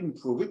I didn't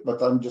prove it,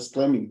 but I'm just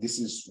claiming this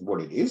is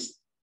what it is.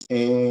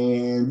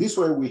 And this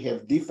way we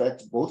have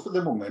defects both for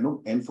the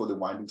momentum and for the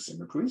winding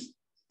symmetries.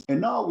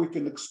 And now we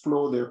can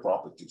explore their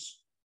properties.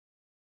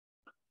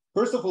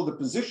 First of all, the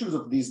positions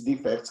of these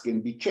defects can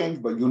be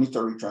changed by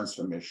unitary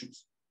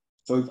transformations.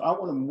 So if I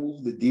want to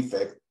move the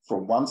defect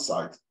from one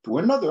side to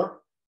another,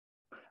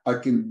 I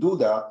can do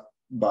that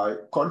by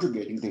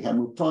conjugating the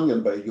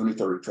Hamiltonian by a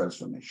unitary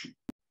transformation.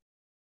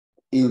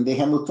 in the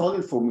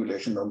Hamiltonian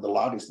formulation on the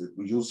lattice that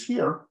we use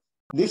here,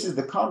 this is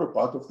the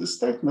counterpart of the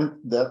statement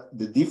that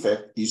the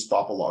defect is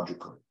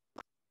topological.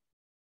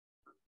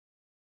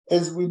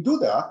 As we do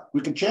that,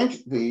 we can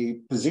change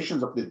the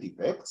positions of the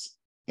defects,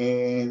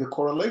 and the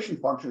correlation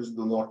functions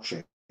do not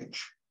change.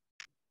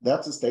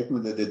 That's a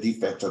statement that the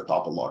defects are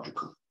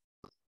topological.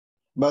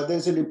 But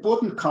there's an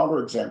important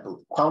counter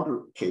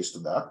case to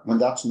that when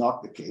that's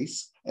not the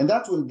case, and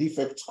that's when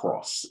defects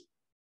cross.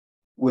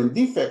 When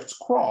defects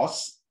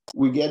cross,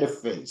 we get a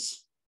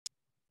phase.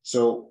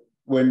 So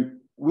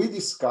when we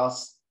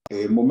discuss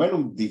a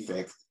momentum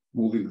defect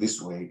moving this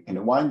way and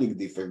a winding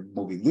defect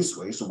moving this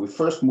way, so we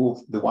first move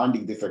the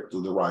winding defect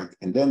to the right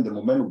and then the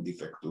momentum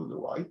defect to the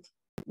right,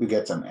 we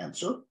get an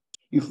answer.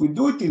 If we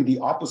do it in the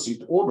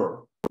opposite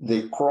order,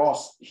 they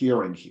cross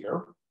here and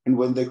here. And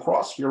when they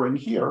cross here and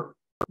here,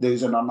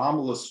 there's an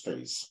anomalous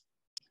phase.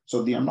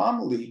 So the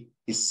anomaly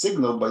is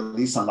signaled by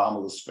this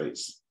anomalous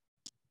phase.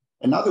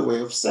 Another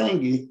way of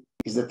saying it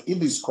is that in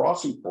these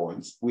crossing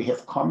points, we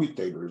have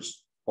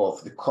commutators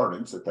of the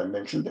currents that I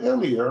mentioned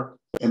earlier,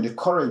 and the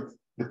current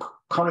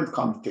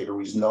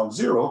commutator is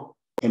non-zero,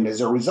 and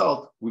as a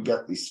result, we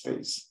get this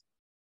phase.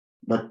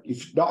 But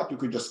if not, you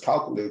could just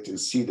calculate and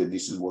see that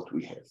this is what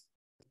we have.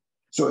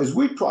 So as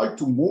we try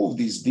to move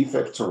these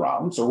defects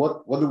around, so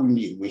what do we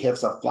need? We have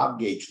some flat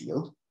gauge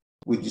field.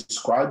 We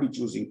describe it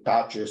using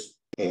patches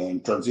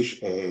and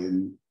transition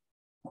and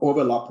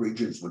overlap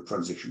regions with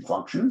transition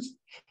functions.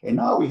 And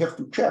now we have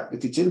to check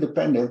that it's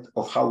independent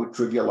of how we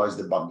trivialize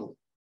the bundle.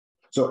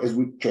 So as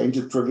we change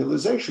the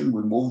trivialization,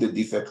 we move the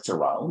defects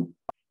around.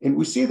 And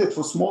we see that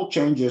for small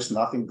changes,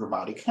 nothing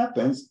dramatic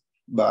happens.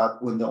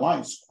 But when the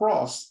lines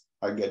cross,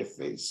 I get a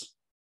phase.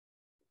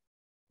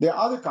 There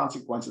are other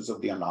consequences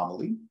of the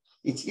anomaly.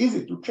 It's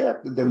easy to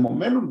check that the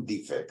momentum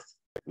defect,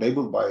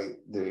 labeled by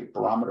the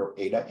parameter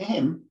eta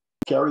m,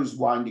 carries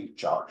winding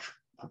charge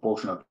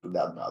proportional to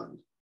that value.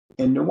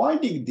 And the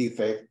winding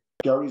defect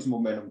carries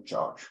momentum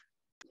charge.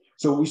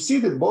 So we see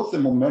that both the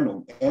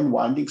momentum and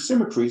winding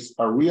symmetries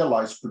are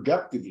realized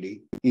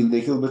projectively in the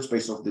Hilbert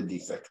space of the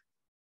defect.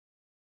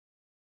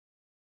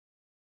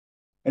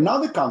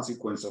 Another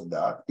consequence of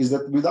that is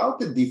that without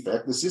the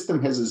defect, the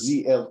system has a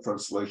ZL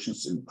translation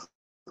symmetry.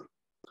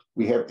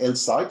 We have L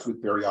sites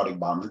with periodic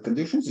boundary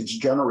conditions. It's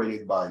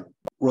generated by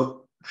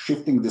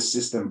shifting the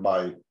system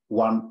by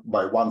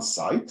one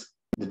site.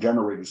 The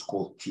generator is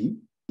called T.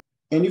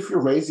 And if you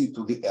raise it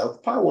to the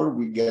Lth power,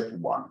 we get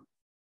 1.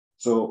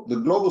 So the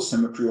global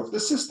symmetry of the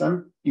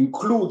system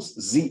includes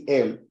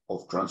ZL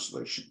of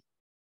translation.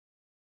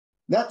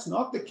 That's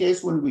not the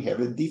case when we have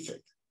a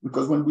defect,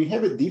 because when we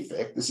have a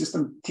defect, the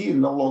system T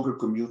no longer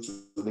commutes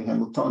to the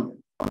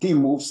Hamiltonian. T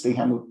moves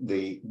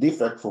the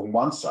defect from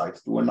one side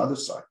to another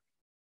side.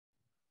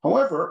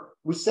 However,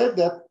 we said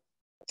that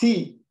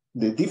T,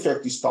 the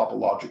defect, is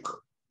topological.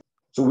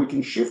 So we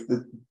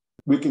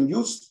can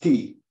use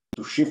T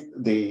to shift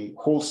the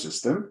whole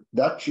system.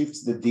 That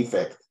shifts the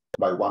defect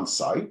by one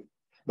side.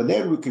 But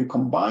then we can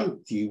combine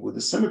T with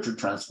a symmetry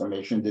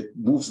transformation that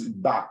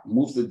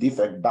moves the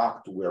defect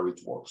back to where it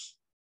was.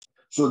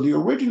 So the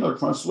original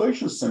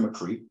translation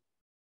symmetry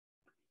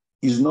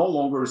is no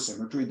longer a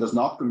symmetry. It does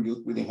not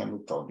commute with the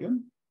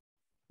Hamiltonian,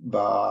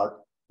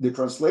 but the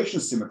translation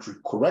symmetry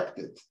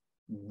corrected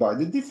by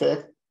the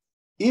defect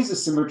is a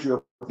symmetry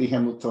of the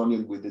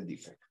Hamiltonian with the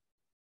defect.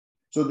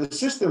 So the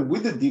system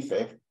with the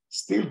defect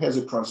still has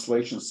a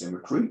translation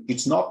symmetry.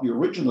 It's not the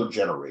original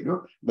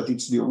generator, but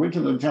it's the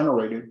original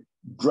generator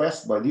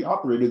dressed by the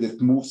operator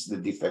that moves the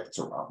defects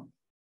around.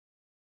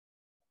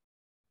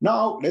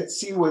 Now, let's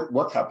see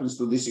what happens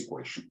to this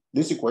equation.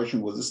 This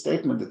equation was a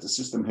statement that the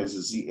system has a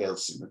ZL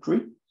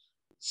symmetry,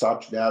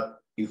 such that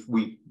if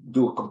we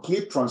do a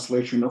complete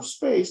translation of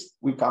space,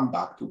 we come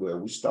back to where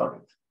we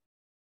started.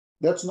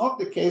 That's not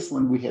the case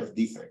when we have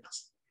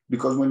defects,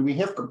 because when we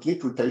have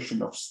complete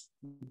rotation of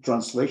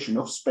translation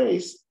of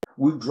space,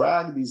 we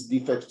drag these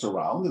defects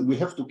around and we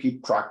have to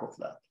keep track of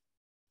that.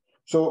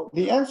 So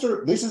the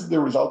answer, this is the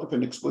result of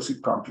an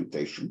explicit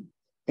computation,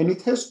 and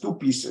it has two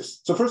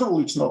pieces. So first of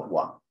all, it's not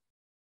one.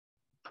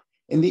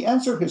 And the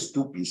answer has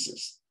two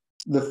pieces.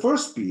 The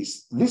first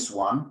piece, this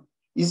one,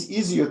 is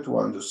easier to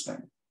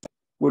understand.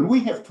 When we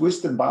have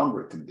twisted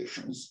boundary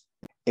conditions,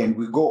 and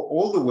we go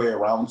all the way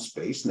around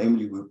space,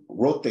 namely we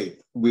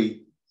rotate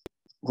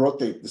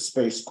the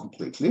space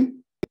completely,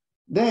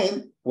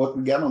 then what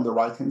we get on the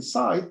right-hand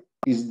side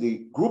is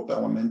the group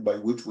element by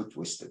which we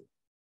twist it,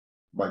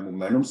 by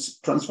momentum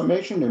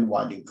transformation and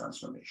winding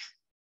transformation.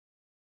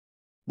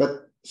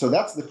 So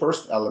that's the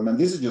first element.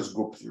 This is just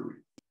group theory.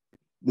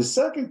 The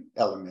second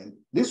element,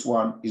 this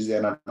one, is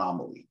an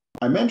anomaly.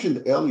 I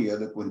mentioned earlier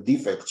that when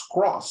defects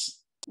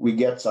cross, we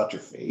get such a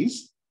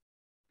phase.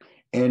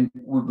 And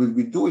when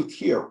we do it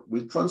here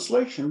with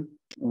translation,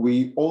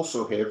 we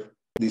also have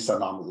this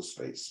anomalous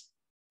phase.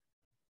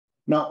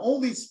 Now, all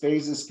these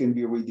phases can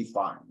be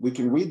redefined. We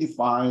can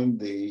redefine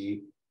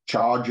the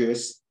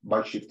charges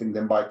by shifting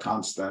them by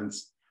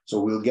constants. So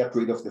we'll get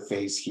rid of the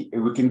phase here.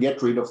 We can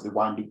get rid of the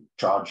winding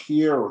charge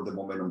here or the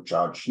momentum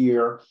charge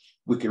here.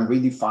 We can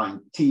redefine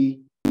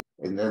T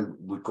and then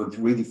we could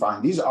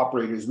redefine these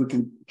operators. We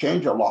can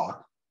change a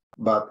lot,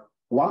 but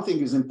one thing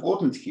is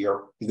important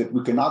here is that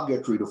we cannot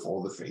get rid of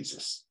all the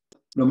phases.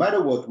 No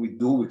matter what we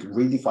do, we can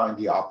redefine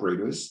the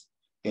operators,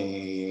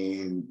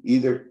 and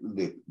either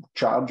the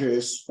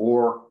charges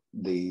or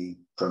the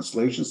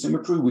translation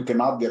symmetry, we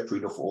cannot get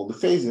rid of all the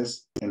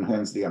phases, and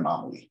hence the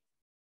anomaly.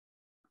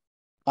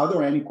 Are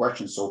there any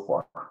questions so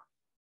far?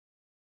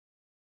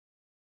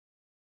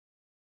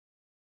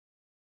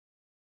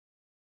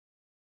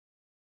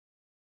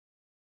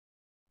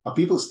 Are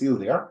people still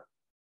there?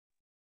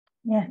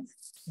 Yes.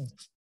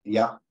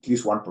 Yeah, at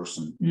least one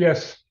person.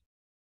 Yes.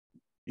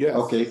 Yes.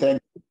 Okay,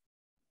 thank you.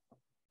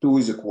 2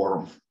 is a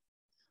quorum.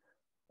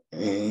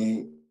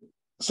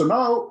 So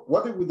now,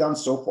 what have we done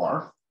so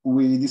far?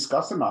 We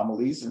discussed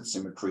anomalies and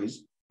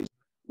symmetries.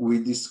 We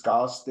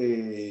discussed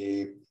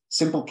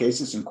simple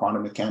cases in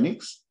quantum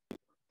mechanics.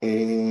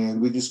 And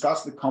we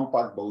discussed the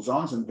compact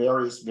bosons and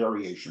various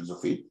variations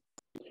of it.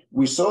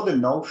 We saw the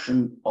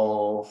notion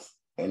of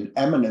an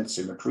eminent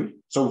symmetry.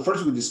 So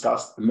first we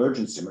discussed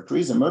emergent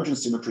symmetries. Emergent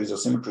symmetries are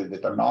symmetries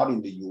that are not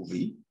in the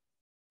UV.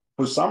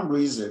 For some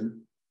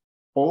reason,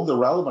 all the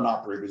relevant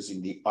operators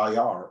in the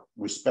IR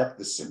respect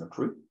the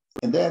symmetry.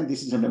 And then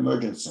this is an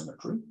emergent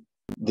symmetry.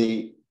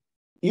 The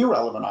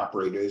irrelevant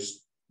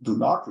operators do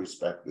not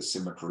respect the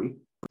symmetry.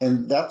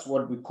 And that's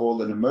what we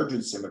call an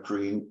emergent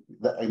symmetry.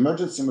 The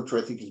emergent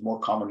symmetry, I think, is more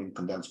common in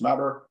condensed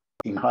matter.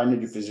 In high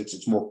energy physics,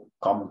 it's more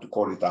common to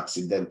call it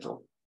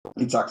accidental.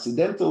 It's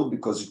accidental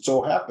because it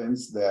so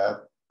happens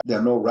that there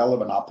are no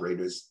relevant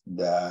operators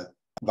that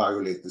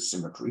violate the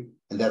symmetry.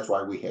 And that's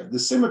why we have the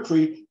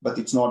symmetry, but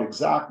it's not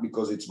exact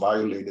because it's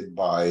violated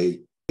by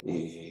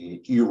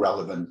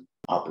irrelevant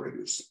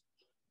operators.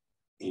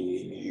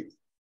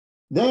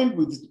 Then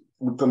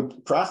we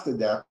contrasted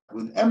that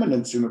with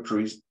eminent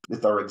symmetries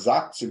that are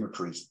exact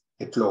symmetries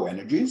at low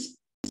energies.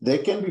 They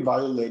can be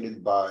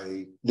violated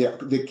by,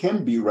 there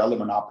can be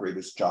relevant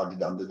operators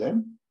charged under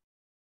them,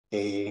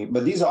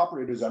 but these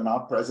operators are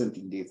not present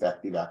in the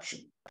effective action.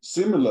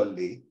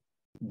 Similarly,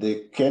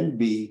 there can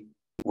be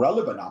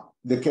relevant,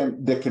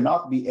 there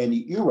cannot be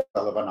any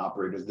irrelevant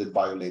operators that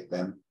violate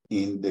them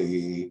in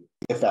the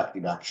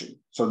effective action.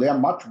 So they are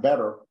much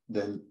better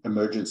than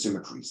emergent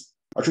symmetries.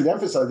 I should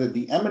emphasize that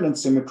the eminent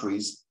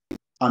symmetries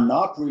are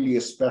not really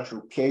a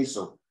special case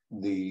of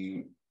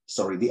the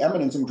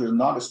eminent symmetry is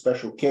not a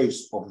special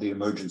case of the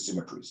emergent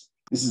symmetries.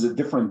 This is a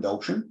different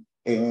notion,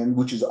 and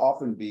which is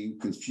often being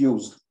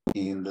confused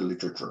in the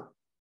literature.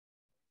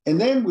 And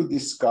then we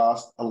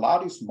discussed a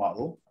lattice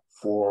model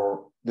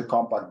for the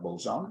compact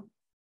boson,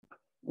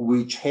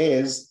 which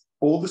has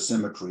all the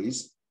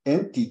symmetries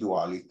and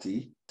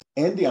T-duality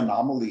and the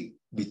anomaly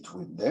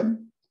between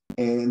them.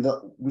 And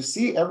we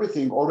see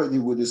everything already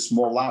with a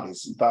small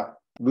lattice. In fact,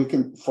 we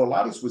can, for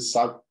lattice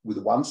with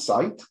one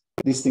site,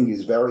 this thing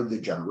is very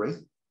degenerate.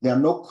 There are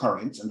no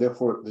currents, and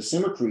therefore the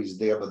symmetry is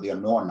there, but there are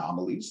no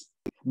anomalies.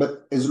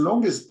 But as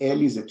long as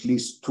L is at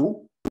least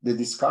 2, the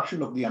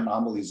discussion of the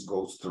anomalies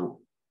goes through.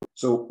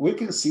 So we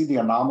can see the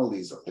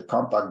anomalies of the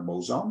compact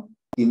boson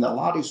in a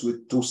lattice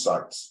with 2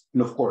 sites.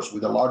 And of course,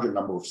 with a larger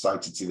number of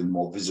sites, it's even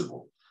more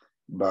visible.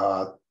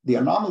 But the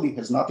anomaly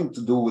has nothing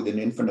to do with an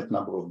infinite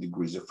number of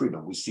degrees of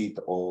freedom. We see it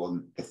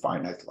on a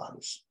finite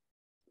lattice.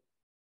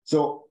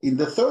 So in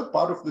the third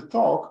part of the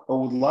talk, I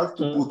would like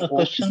to put a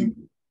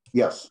question.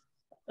 Yes.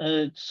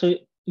 So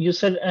you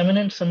said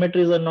eminent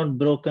symmetries are not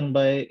broken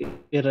by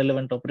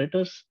irrelevant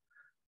operators.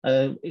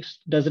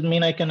 Does it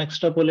mean I can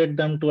extrapolate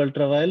them to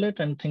ultraviolet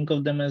and think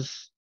of them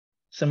as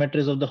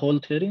symmetries of the whole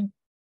theory?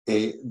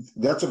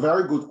 That's a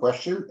very good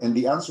question. And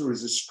the answer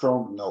is a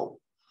strong no.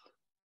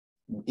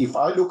 If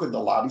I look at the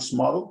lattice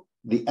model,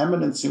 the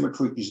eminent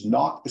symmetry is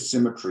not a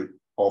symmetry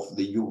of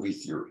the UV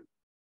theory.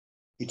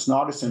 It's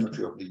not a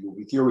symmetry of the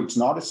UV theory. It's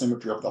not a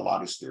symmetry of the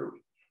lattice theory.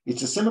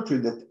 It's a symmetry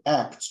that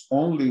acts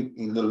only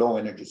in the low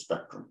energy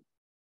spectrum.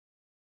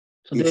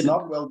 So it's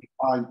not well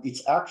defined.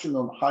 Its action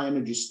on high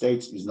energy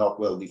states is not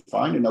well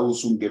defined. And I will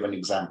soon give an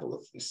example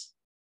of this.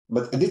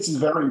 But this is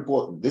very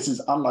important. This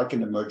is unlike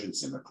an emergent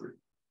symmetry.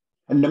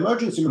 An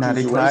emergent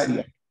symmetry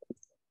is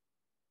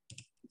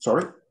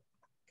Sorry?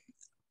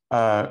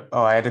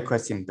 I had a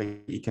question, but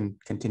you can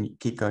continue,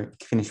 keep going,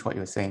 finish what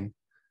you were saying.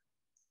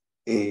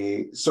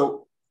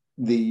 So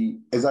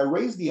as I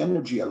raise the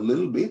energy a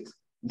little bit,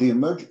 the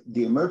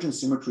emergent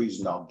symmetry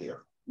is not there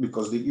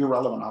because the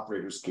irrelevant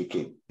operators kick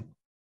in.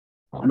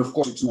 And of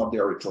course, it's not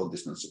there at short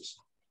distances.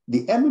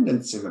 The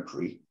eminent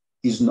symmetry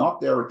is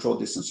not there at short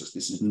distances.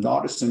 This is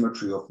not a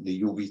symmetry of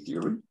the UV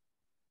theory,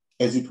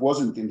 as it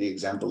wasn't in the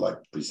example I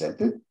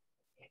presented.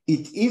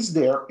 It is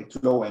there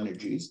at low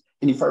energies.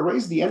 And if I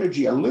raise the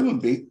energy a little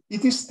bit,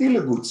 it is still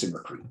a good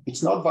symmetry.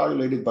 It's not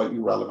violated by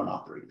irrelevant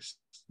operators,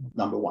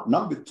 number one.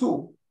 Number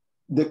two,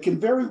 there can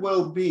very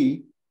well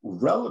be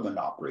relevant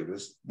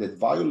operators that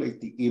violate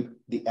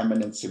the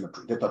eminent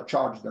symmetry, that are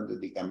charged under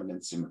the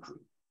eminent symmetry.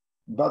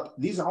 But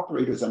these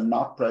operators are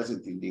not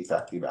present in the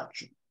effective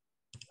action.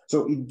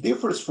 So it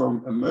differs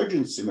from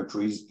emergent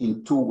symmetries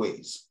in 2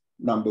 ways.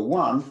 Number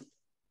one,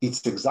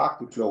 its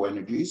exact flow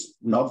energies,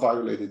 not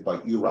violated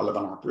by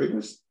irrelevant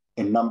operators.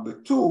 And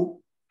number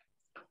two,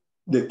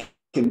 there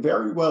can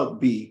very well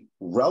be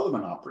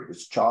relevant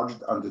operators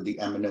charged under the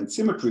eminent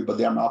symmetry, but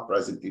they are not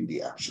present in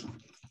the action.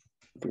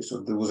 Okay, so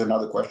there was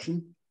another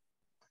question.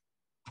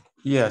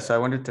 Yeah, so I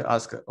wanted to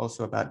ask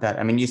also about that.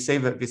 I mean, you say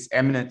that this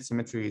eminent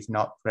symmetry is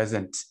not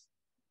present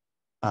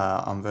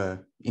in the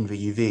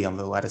UV on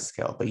the lattice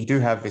scale, but you do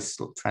have this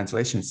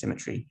translation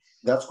symmetry.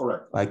 That's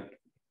correct. Like,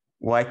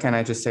 why can't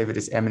I just say that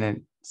this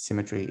eminent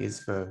symmetry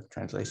is the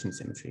translation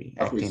symmetry?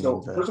 Okay,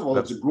 so first of all,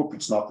 it's a group,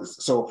 it's not this.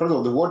 So first of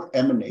all, the word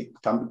emanate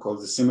comes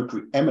because the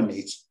symmetry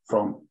emanates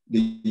from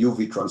the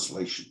UV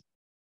translation.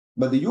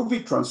 But the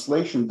UV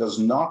translation does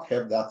not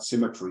have that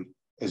symmetry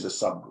as a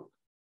subgroup.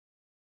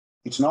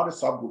 It's not a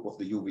subgroup of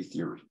the UV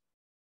theory.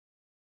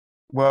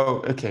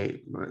 Well,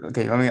 okay,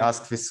 let me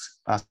ask it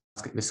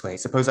this way.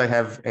 Suppose I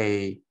have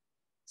a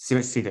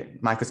symmetry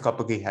that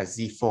microscopically has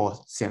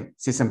Z4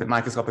 system, but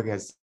microscopically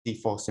has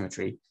Z4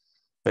 symmetry,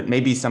 but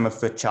maybe some of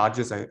the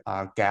charges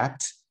are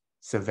gapped.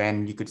 So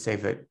then you could say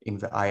that in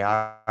the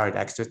IR it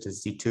acts just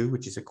as Z2,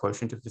 which is a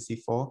quotient of the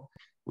Z4.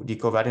 Would you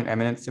call that an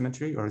eminent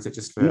symmetry, or is it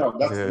just the? No,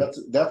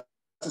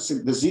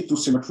 the Z2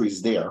 symmetry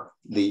is there.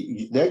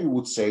 There you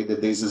would say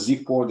that there's a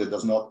Z4 that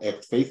does not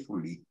act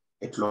faithfully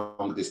at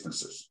long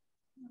distances.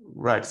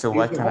 Right. So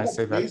why can't I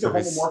say that?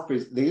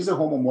 There is a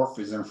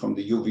homomorphism from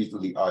the UV to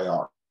the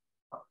IR.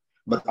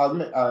 But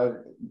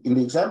in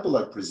the example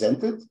I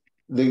presented,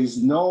 there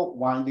is no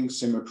winding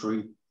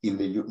symmetry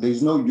there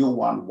is no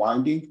U1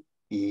 winding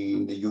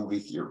in the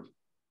UV theory.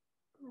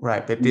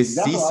 Right, but this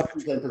Z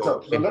symmetry.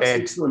 So let's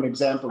take to an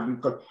example,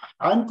 because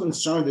I'm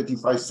concerned that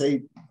if I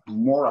say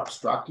more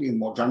abstractly and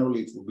more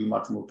generally, it will be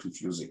much more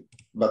confusing.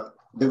 But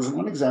there was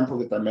one example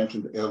that I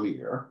mentioned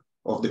earlier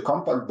of the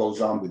compact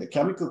boson with a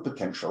chemical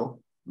potential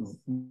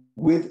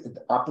with an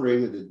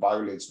operator that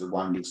violates the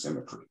winding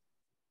symmetry.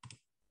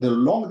 The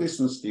long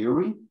distance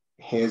theory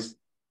has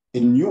a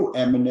new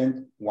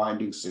eminent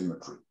winding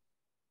symmetry,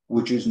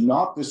 which is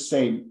not the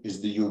same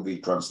as the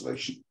UV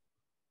translation.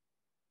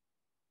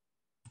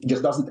 It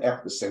just doesn't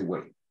act the same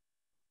way.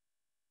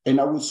 And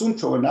I will soon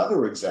show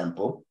another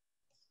example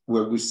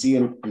where we see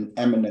an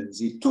eminent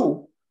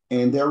Z2,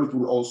 and there it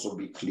will also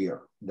be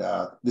clear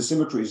that the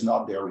symmetry is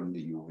not there in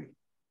the UV.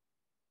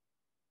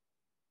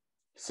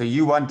 So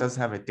U1 does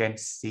have a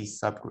dense Z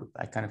subgroup.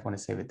 I kind of want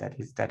to say that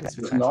is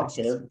the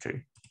translation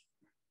symmetry.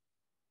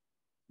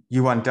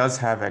 U1 does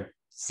have a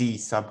Z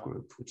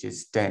subgroup, which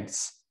is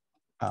dense.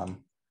 I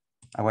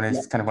want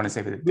to kind of want to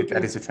say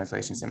that is a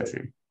translation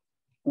symmetry.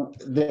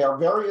 There are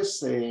various.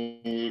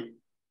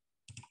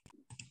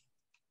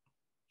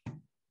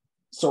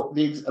 So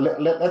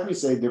let me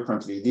say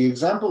differently. The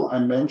example I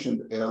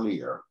mentioned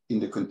earlier in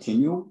the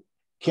continuum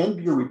can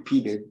be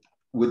repeated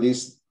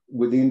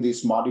within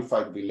this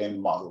modified Villain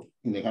model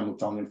in the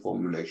Hamiltonian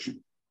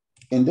formulation.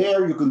 And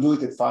there you can do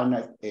it at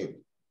finite L.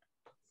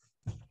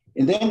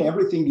 And then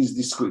everything is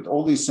discrete.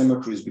 All these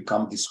symmetries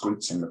become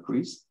discrete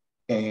symmetries.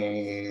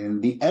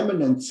 And the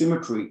eminent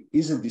symmetry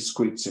is a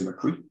discrete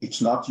symmetry.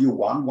 It's not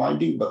U1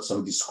 winding, but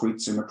some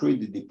discrete symmetry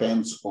that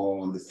depends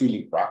on the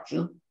filling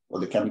fraction or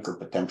the chemical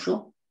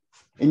potential.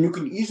 And you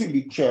can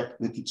easily check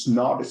that it's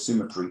not a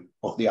symmetry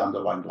of the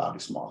underlying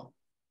lattice model.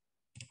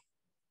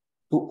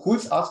 Who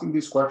is asking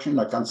this question?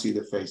 I can't see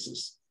the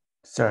faces.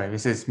 Sorry,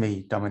 this is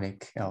me,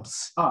 Dominic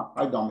Else.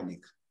 Hi,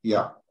 Dominic.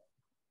 Yeah,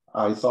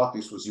 I thought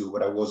this was you,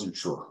 but I wasn't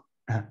sure.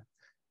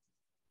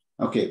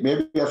 Okay,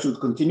 maybe I should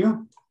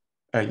continue?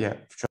 Yeah,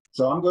 sure.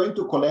 So I'm going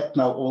to collect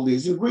now all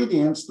these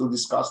ingredients to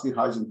discuss the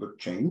Heisenberg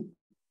chain.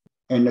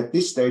 And at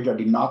this stage, I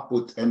did not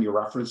put any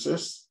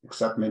references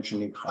except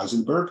mentioning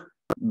Heisenberg,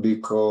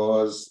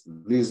 because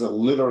these are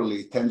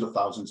literally tens of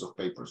thousands of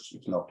papers,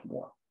 if not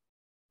more.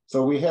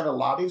 So we have a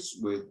lattice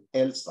with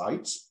L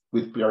sites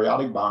with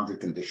periodic boundary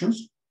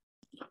conditions.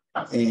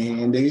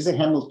 And there is a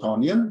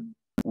Hamiltonian,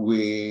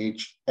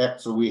 which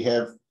so we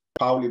have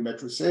Pauli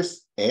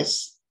matrices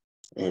S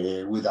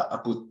with I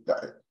put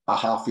a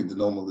half in the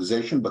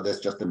normalization, but that's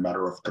just a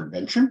matter of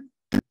convention.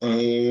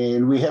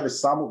 And we have a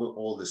sum of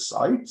all the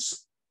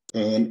sites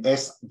and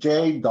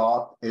Sj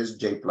dot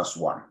Sj plus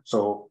 1.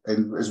 So,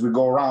 and as we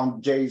go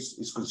around, J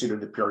is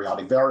considered a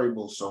periodic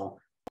variable. So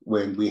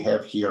when we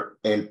have here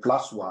L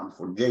plus 1,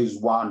 for J is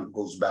 1, it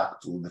goes back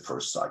to the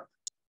first site.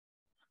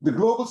 The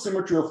global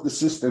symmetry of the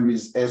system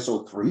is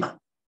SO3.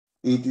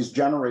 It is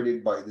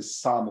generated by the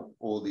sum of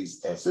all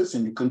these S's,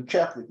 and you can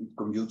check that it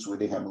commutes with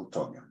the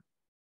Hamiltonian.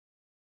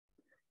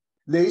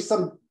 There is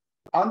some,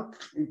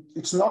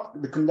 it's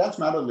not, the condensed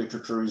matter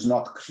literature is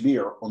not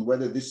clear on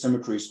whether this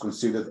symmetry is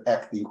considered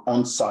acting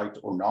on site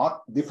or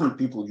not. Different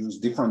people use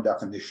different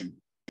definition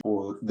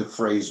for the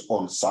phrase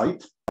on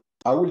site.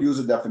 I will use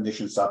a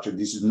definition such that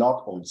this is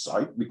not on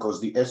site because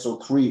the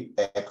SO3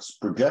 acts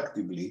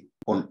projectively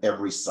on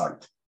every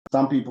site.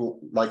 Some people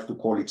like to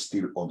call it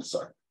still on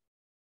site.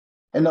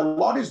 And a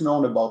lot is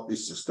known about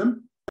this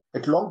system.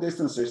 At long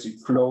distances, it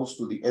flows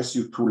to the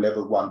SU2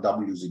 level 1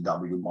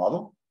 WZW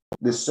model,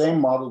 the same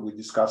model we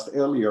discussed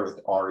earlier at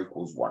R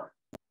equals 1.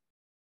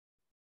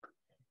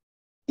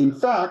 In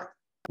fact,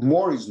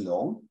 more is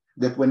known,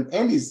 that when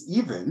L is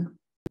even,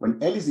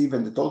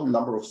 the total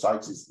number of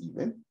sites is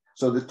even.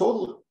 So the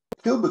total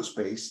Hilbert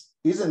space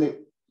is a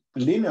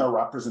linear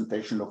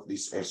representation of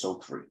this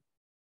SO3.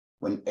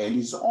 When L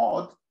is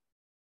odd,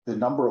 the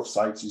number of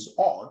sites is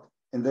odd,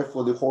 and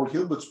therefore the whole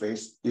Hilbert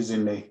space is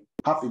in a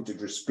half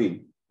integer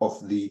spin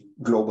of the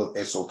global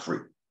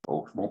SO3,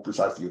 or more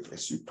precisely of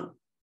SU2.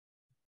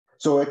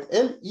 So at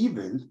L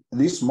even,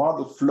 this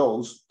model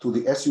flows to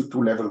the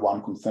SU2 level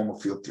 1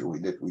 conformal field theory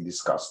that we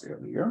discussed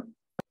earlier.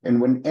 And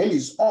when L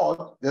is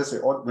odd,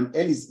 when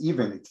L is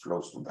even, it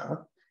flows to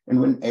that. And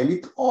when L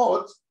is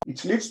odd,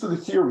 it leads to the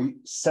theory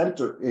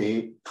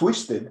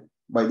twisted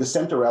by the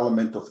center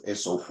element of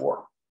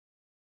SO4.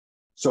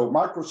 So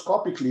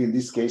microscopically, in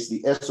this case,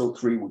 the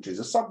SO3, which is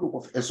a subgroup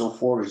of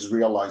SO4, is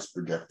realized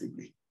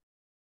projectively.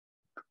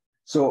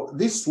 So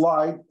this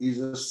slide is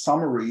a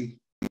summary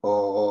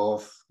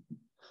of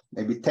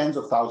maybe tens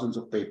of thousands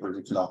of papers,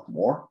 if not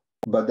more,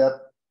 but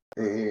that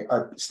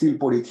I still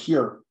put it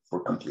here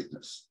for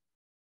completeness.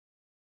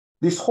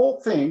 This whole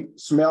thing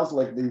smells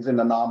like there's an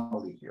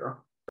anomaly here.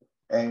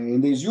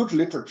 And there's huge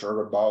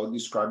literature about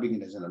describing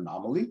it as an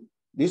anomaly.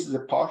 This is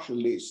a partial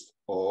list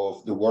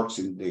of the works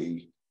in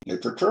the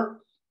literature,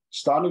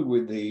 starting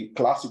with the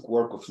classic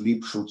work of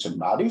Lieb, Schutz, and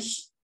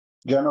Lattice,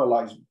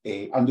 generalized,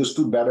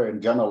 understood better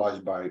and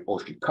generalized by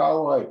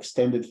Oshikawa,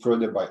 extended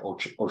further by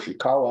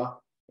Oshikawa,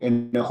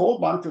 and a whole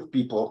bunch of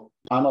people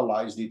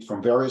analyzed it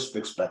from various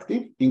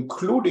perspectives,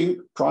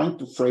 including trying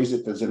to phrase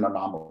it as an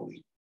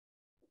anomaly.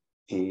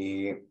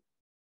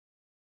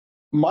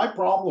 My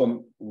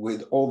problem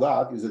with all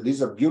that is that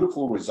these are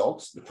beautiful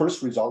results. The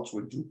first results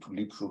were due to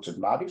Lieb, Schutz, and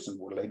Lattice and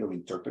were later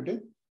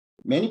interpreted.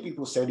 Many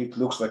people said it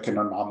looks like an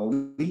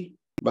anomaly,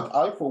 but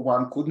I, for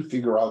one, couldn't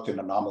figure out an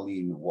anomaly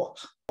in what.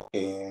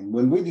 And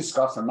when we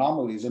discuss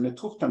anomalies, and a 't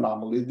Hooft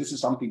anomaly, this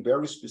is something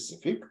very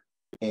specific.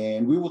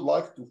 And we would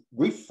like to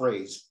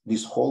rephrase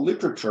this whole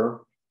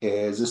literature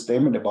as a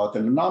statement about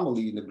an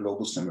anomaly in the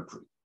global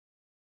symmetry.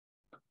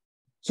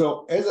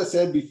 So as I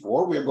said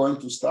before, we are going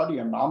to study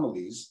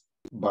anomalies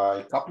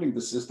by coupling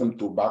the system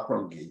to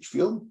background gauge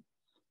field.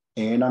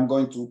 And I'm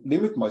going to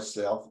limit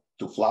myself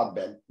to flat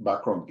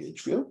background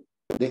gauge field.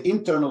 The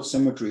internal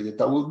symmetry that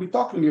I will be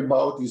talking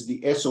about is the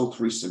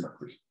SO3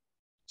 symmetry.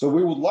 So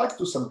we would like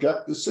to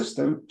subject the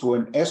system to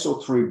an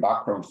SO3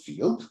 background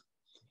field.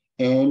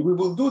 And we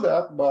will do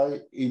that by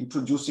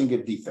introducing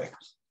a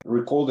defect.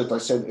 Recall that I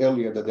said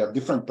earlier that there are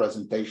different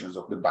presentations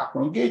of the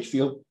background gauge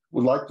field.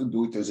 We'd like to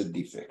do it as a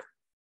defect.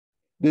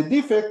 The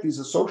defect is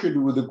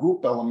associated with the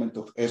group element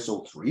of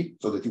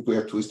SO3, so that if we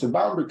have twisted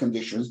boundary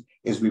conditions,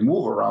 as we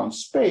move around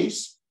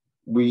space,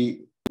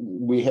 we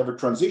have a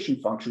transition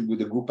function with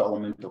the group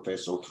element of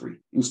SO3.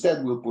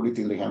 Instead, we'll put it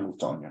in the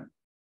Hamiltonian.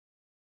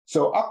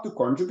 So up to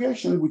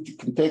conjugation, we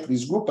can take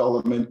this group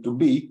element to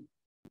be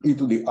e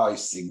to the I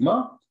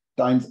sigma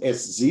times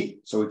SZ,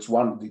 so it's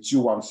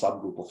U1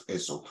 subgroup of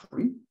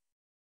SO3.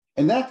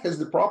 And that has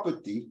the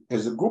property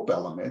as a group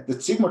element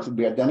that sigma should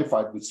be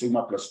identified with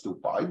sigma plus 2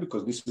 pi,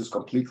 because this is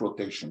complete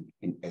rotation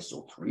in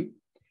SO3.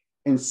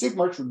 And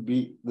sigma should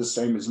be the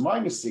same as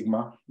minus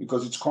sigma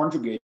because it's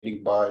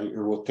conjugating by a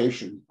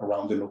rotation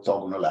around an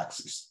orthogonal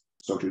axis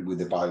associated with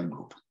the Weyl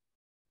group.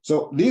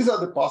 So these are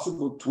the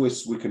possible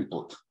twists we can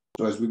put.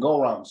 So as we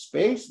go around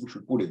space, we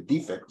should put a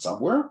defect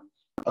somewhere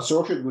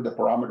associated with the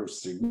parameter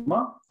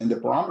sigma, and the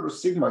parameter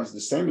sigma is the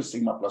same as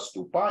sigma plus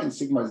 2 pi, and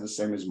sigma is the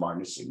same as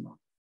minus sigma.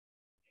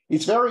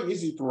 It's very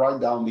easy to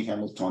write down the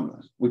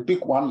Hamiltonian. We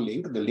pick one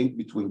link, the link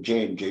between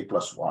j and j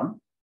plus 1.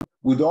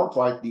 We don't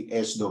write the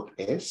s dot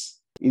s.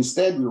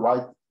 Instead, we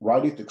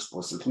write it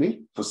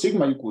explicitly. For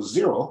sigma equals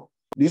 0,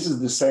 this is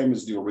the same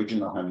as the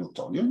original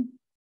Hamiltonian.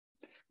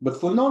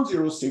 But for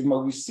non-zero sigma,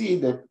 we see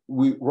that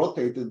we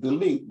rotated the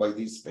link by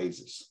these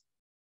phases.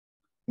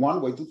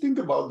 One way to think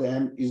about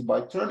them is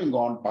by turning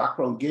on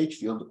background gauge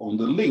field on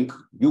the link,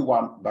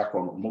 U1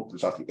 background, or more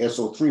precisely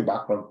SO3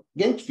 background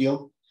gauge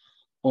field,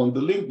 on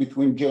the link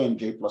between j and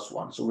j plus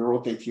 1. So we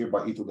rotate here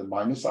by e to the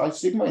minus I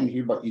sigma and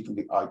here by e to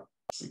the I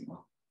sigma.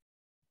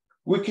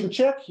 We can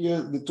check here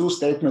the two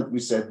statements we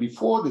said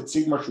before, that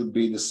sigma should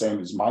be the same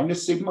as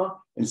minus sigma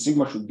and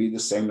sigma should be the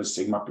same as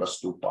sigma plus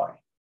 2 pi.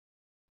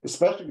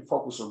 Especially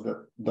focus on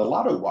the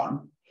latter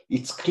one,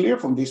 it's clear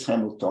from this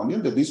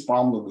Hamiltonian that this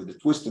problem with the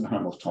twisted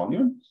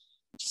Hamiltonian,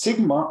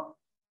 sigma,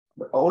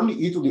 only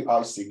e to the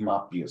I sigma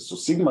appears. So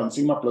sigma and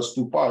sigma plus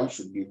 2 pi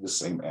should give the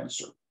same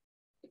answer.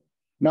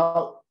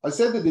 Now, I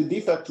said that the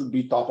defect should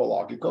be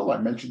topological. I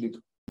mentioned it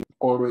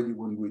already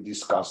when we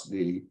discussed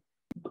the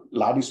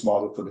Lattice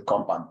model for the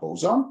compound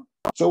boson.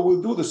 So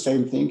we'll do the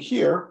same thing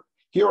here.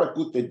 Here I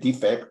put the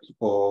defect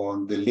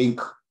on the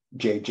link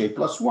j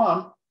plus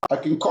 1. I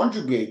can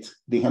conjugate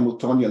the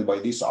Hamiltonian by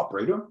this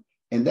operator,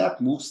 and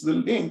that moves the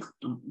link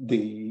to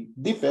the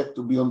defect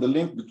to be on the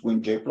link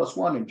between j plus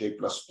 1 and j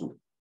plus 2.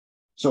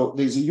 So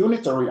there's a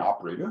unitary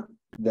operator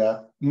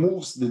that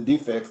moves the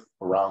defect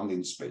around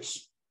in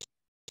space.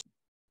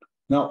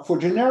 Now, for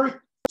generic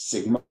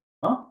sigma,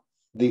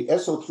 the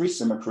SO3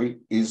 symmetry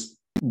is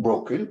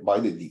broken by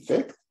the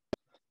defect,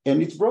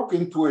 and it's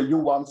broken to a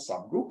U1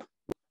 subgroup.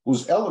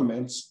 whose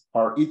elements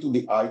are e to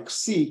the I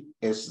xc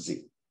sz.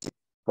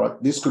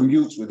 Right? This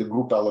commutes with the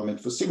group element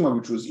for sigma,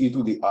 which was e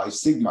to the I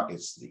sigma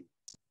sz.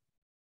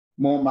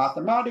 More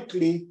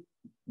mathematically,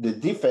 the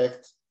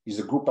defect is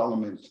a group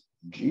element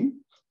G,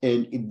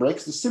 and it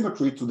breaks the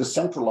symmetry to the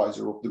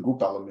centralizer of the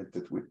group element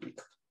that we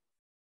picked.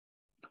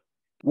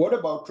 What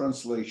about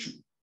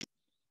translation?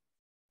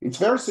 It's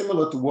very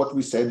similar to what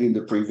we said in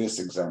the previous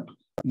example.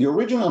 The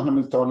original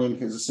Hamiltonian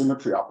has a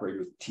symmetry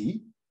operator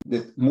T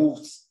that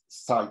moves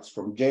sites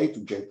from J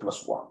to J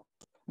plus 1.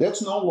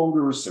 That's no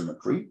longer a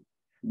symmetry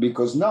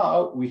because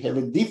now we have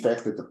a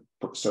defect at a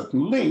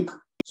certain link.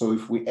 So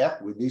if we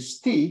act with this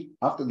T,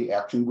 after the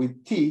action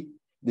with T,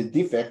 the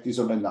defect is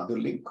on another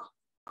link.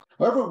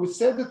 However, we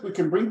said that we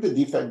can bring the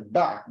defect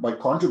back by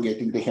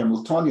conjugating the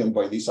Hamiltonian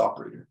by this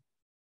operator.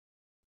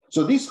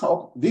 So this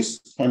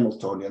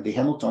Hamiltonian, the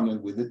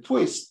Hamiltonian with the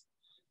twist,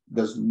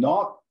 does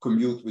not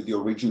commute with the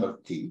original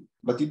T,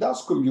 but it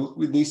does commute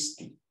with this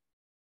T.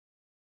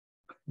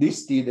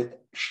 This T that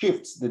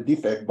shifts the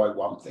defect by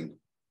one thing,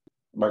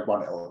 by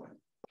one element.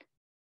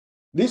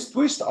 This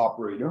twist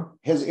operator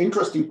has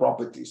interesting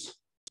properties.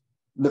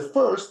 The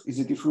first is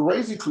that if we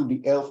raise it to the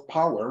Lth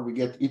power, we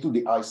get e to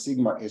the I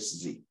sigma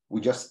sz.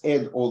 We just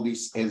add all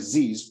these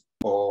sz's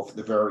of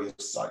the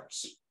various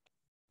sites.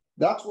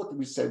 That's what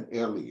we said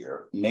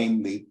earlier,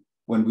 namely,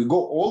 when we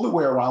go all the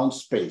way around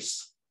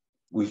space,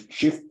 we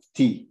shift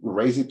T, we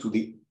raise it to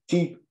the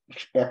T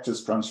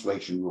axis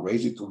translation, we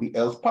raise it to the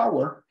Lth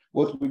power.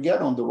 What we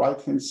get on the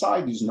right-hand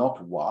side is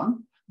not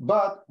 1,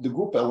 but the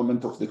group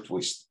element of the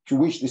twist, to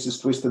which this is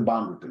twisted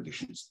boundary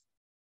conditions.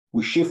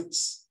 We shift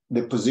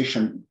the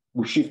position,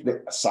 we shift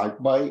the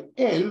site by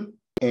L,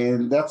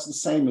 and that's the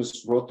same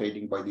as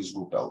rotating by this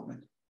group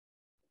element.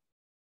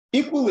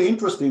 Equally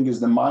interesting is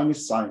the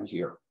minus sign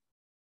here.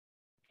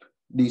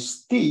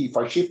 This T, if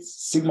I shift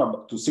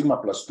sigma to sigma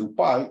plus 2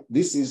 pi,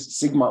 this is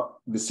sigma,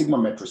 the sigma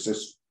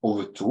matrices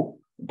over 2,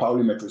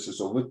 Pauli matrices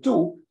over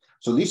 2.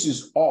 So this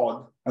is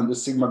odd, and the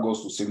sigma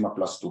goes to sigma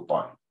plus 2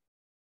 pi.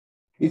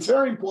 It's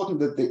very important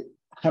that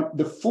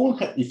the full,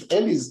 if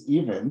L is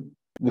even,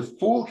 the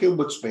full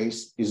Hilbert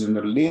space is in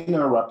a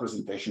linear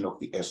representation of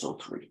the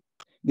SO3.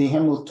 The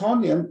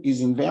Hamiltonian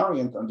is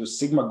invariant under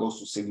sigma goes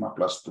to sigma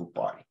plus 2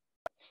 pi.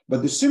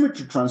 But the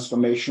symmetry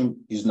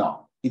transformation is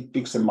not. It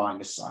picks a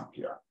minus sign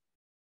here.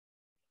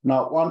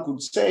 Now, one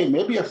could say,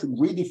 maybe I should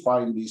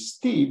redefine this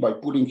T by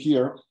putting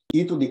here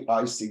e to the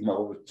I sigma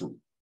over 2.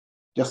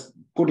 Just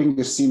putting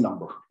the C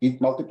number, it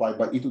multiplied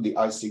by e to the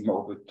I sigma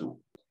over 2.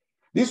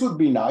 This would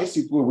be nice.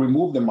 It will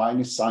remove the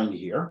minus sign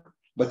here,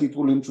 but it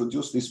will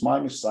introduce this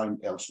minus sign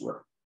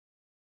elsewhere.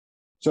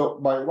 So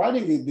by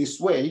writing it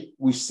this way,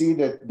 we see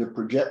that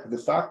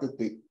the fact that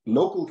the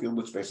local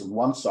Hilbert space on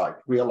one side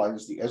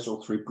realizes the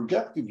SO3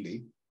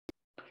 projectively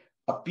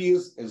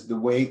appears as the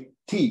way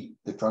T,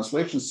 the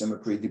translation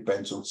symmetry,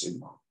 depends on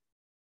sigma.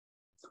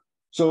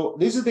 So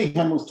this is the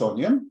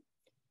Hamiltonian,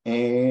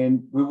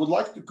 and we would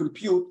like to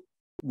compute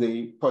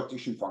the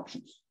partition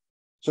functions.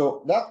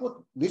 So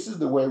this is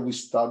the way we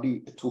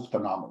study toothed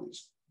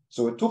anomalies.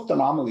 So toothed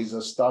anomalies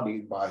are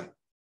studied by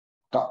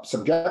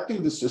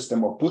subjecting the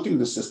system or putting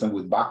the system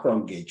with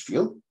background gauge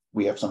field.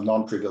 We have some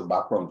non-trivial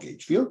background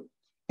gauge field,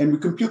 and we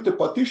compute the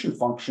partition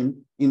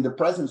function in the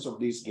presence of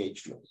these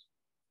gauge fields.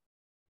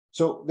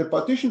 So the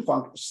partition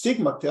function,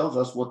 sigma, tells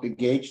us what the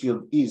gauge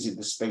field is in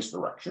the space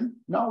direction.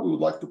 Now we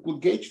would like to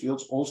put gauge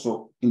fields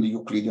also in the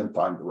Euclidean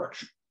time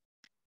direction.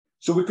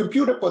 So we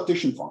compute a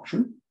partition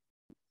function,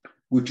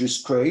 which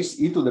is trace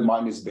e to the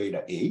minus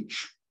beta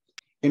h.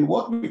 And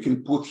what we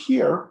can put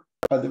here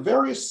are the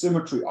various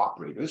symmetry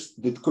operators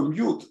that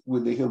commute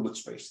with the Hilbert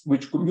space,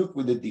 which commute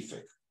with the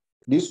defect.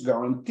 This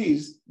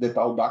guarantees that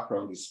our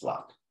background is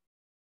flat.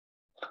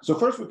 So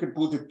first we can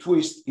put a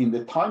twist in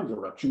the time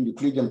direction,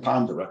 Euclidean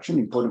time direction,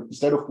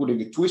 instead of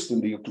putting a twist in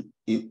the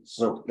Euclidean.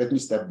 So let me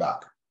step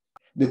back.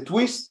 The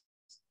twist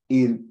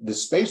in the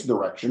space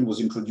direction was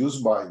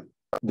introduced by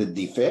the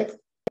defect,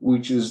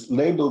 which is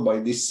labeled by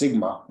this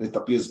sigma that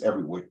appears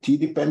everywhere. T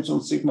depends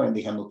on sigma and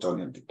the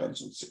Hamiltonian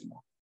depends on sigma.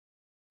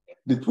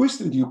 The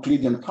twist in the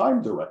Euclidean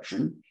time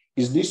direction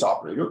is this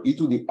operator, e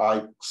to the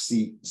I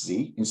c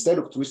z. Instead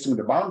of twisting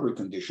the boundary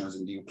conditions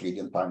in the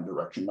Euclidean time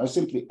direction, I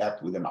simply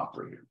act with an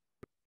operator.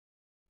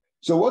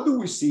 So what do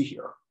we see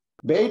here?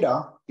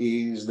 Beta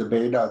is the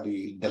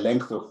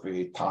length of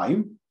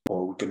time,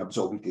 or we can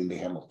observe it in the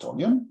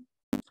Hamiltonian.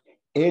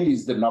 L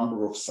is the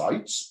number of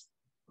sites.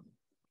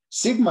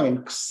 Sigma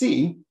and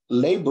Xi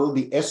label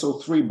the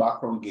SO3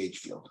 background gauge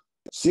field.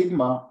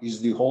 Sigma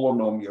is the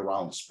holonomy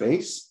around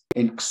space,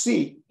 and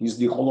Xi is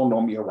the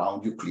holonomy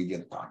around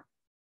Euclidean time.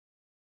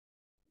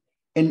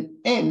 And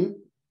N,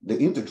 the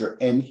integer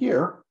N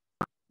here,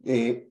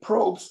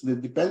 probes the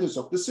dependence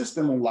of the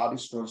system on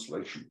lattice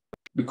translation,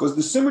 because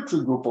the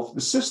symmetry group of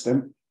the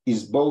system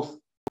is both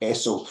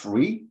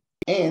SO3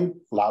 and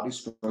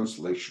lattice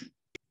translation.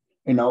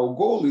 And our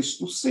goal is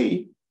to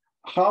see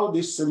how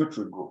this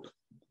symmetry group,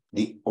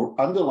 the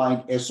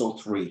underlying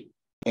SO3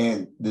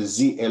 and the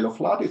ZL of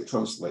lattice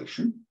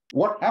translation,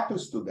 what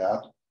happens to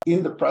that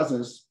in the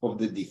presence of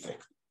the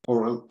defect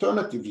or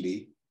alternatively,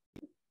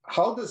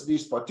 how does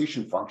this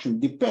partition function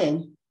depend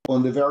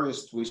on the various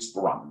twist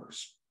parameters?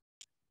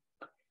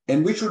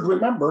 And we should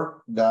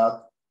remember that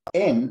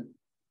n,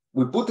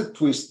 we put a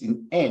twist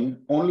in n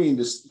only in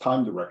this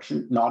time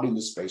direction, not in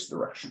the space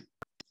direction.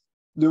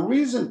 The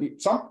reason,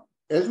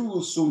 as we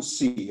will soon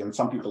see, and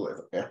some people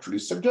have actually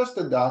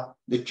suggested that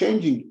the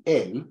changing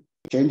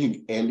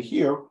L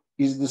here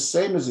is the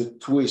same as a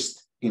twist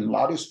in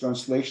lattice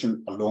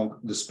translation along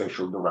the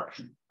spatial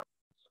direction.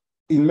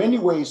 In many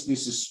ways,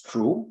 this is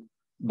true,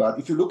 but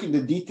if you look in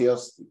the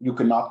details, you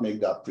cannot make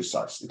that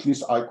precise. At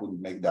least I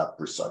couldn't make that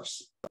precise.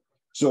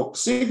 So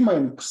sigma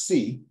and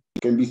xi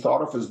can be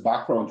thought of as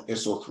background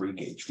SO3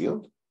 gauge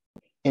field,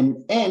 and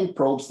n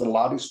probes the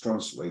lattice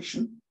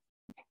translation,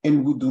 and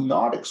we do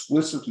not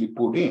explicitly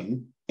put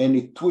in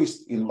any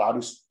twist in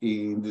lattice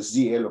in the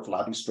ZL of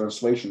lattice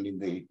translation in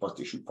the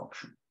partition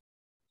function.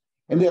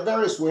 And there are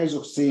various ways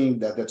of seeing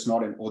that that's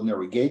not an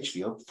ordinary gauge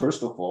field.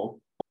 First of all,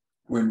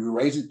 when we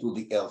raise it to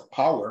the Lth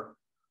power,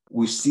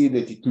 we see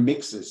that it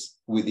mixes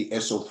with the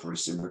SO3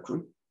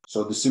 symmetry.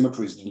 So the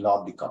symmetries do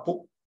not decouple.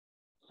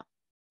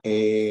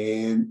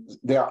 And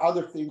there are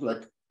other things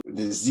like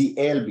the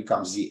ZL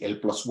becomes ZL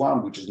plus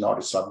 1, which is not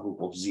a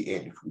subgroup of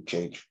ZL if we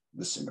change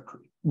the symmetry.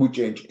 We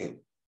change L.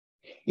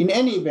 In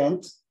any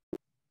event,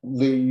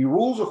 the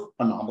rules of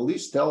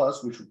anomalies tell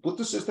us we should put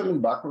the system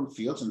in background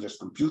fields and just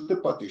compute the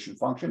partition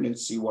function and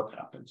see what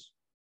happens.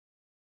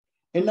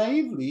 And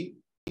naively,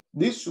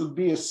 this should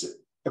be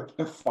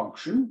a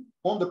function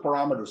on the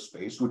parameter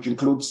space, which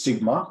includes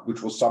sigma,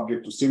 which was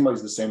subject to sigma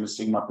is the same as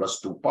sigma plus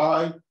 2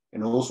 pi,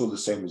 and also the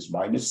same as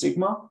minus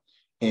sigma.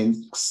 And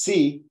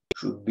xi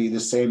should be the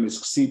same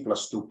as xi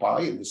plus 2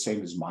 pi and the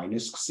same as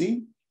minus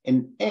xi.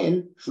 And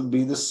n should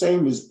be the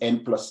same as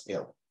n plus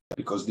L,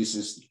 because this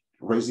is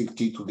raising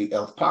t to the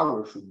Lth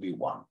power should be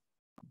 1.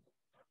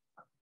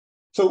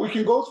 So we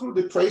can go through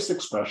the trace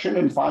expression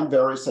and find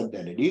various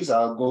identities.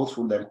 I'll go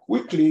through them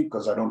quickly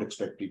because I don't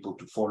expect people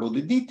to follow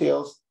the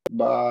details.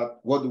 But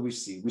what do we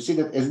see? We see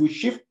that as we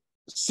shift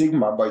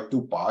sigma by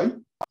 2 pi,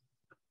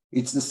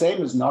 it's the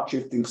same as not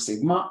shifting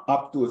sigma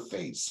up to a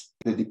phase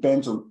that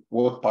depends on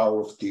what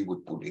power of t we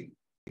put in.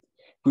 If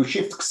we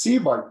shift xi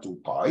by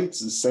 2 pi, it's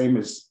the same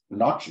as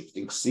not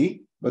shifting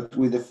xi, but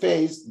with a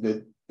phase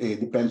that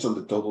depends on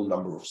the total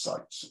number of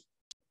sites.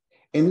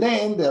 And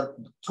then there are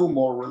two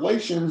more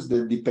relations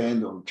that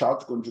depend on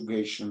charge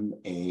conjugation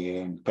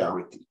and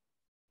parity.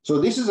 So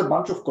this is a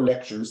bunch of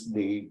collections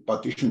the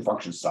partition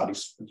function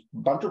satisfies, a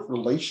bunch of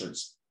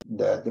relations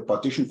that the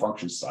partition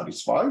function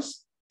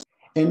satisfies.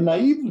 And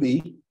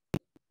naively,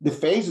 the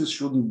phases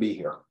shouldn't be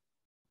here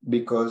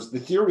because the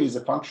theory is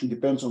a function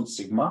depends on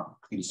sigma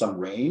in some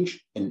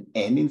range and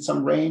n in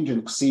some range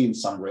and xi in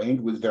some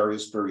range with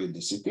various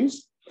periodicities.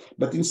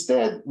 But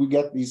instead, we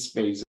get these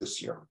phases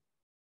here.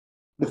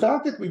 The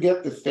fact that we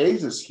get the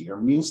phases here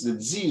means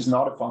that z is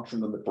not a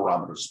function of the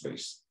parameter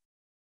space.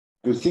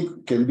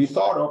 It can be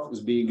thought of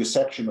as being a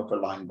section of a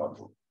line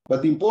bundle.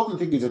 But the important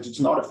thing is that it's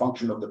not a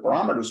function of the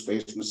parameter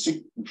space.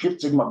 We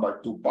shift sigma by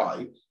 2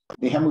 pi.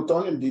 The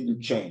Hamiltonian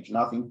didn't change.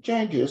 Nothing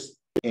changes.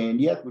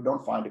 And yet we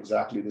don't find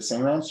exactly the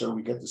same answer.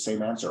 We get the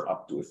same answer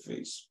up to a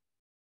phase.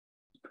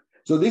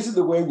 So this is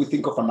the way we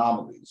think of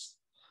anomalies.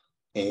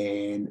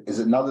 And as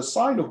another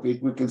side of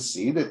it, we can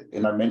see that,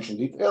 and I mentioned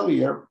it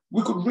earlier,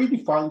 we could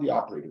redefine the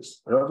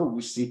operators. Wherever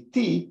we see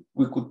t,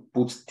 we could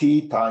put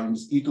t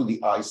times e to the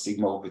I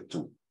sigma over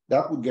 2.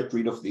 That would get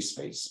rid of this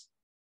phase.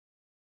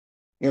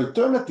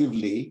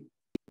 Alternatively,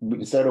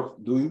 instead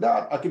of doing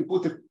that, I can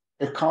put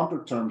a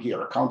counter term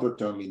here, a counter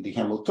term in the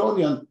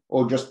Hamiltonian,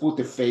 or just put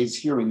a phase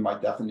here in my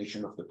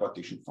definition of the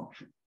partition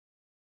function.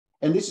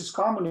 And this is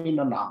common in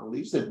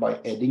anomalies that by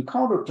adding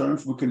counter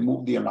terms, we can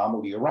move the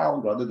anomaly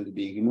around rather than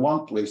being in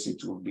one place,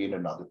 it will be in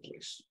another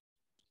place.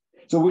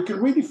 So we can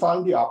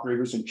redefine the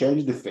operators and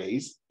change the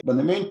phase, but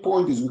the main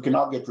point is we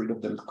cannot get rid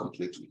of them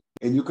completely.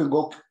 And you can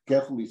go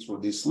carefully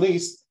through this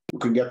list. You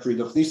can get rid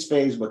of this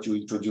phase, but you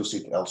introduce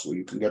it elsewhere.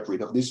 You can get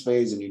rid of this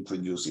phase and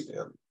introduce it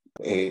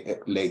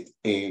late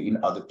in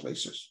other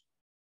places.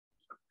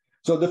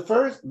 So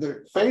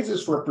the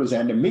phases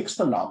represent a mixed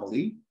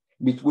anomaly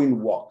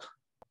between what?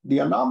 The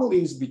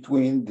anomaly is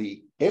between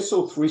the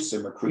SO3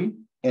 symmetry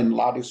and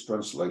lattice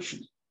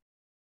translation.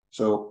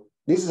 So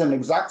this is an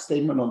exact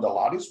statement on the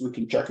lattice. We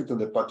can check it on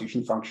the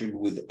partition function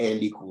with L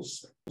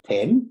equals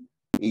 10.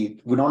 We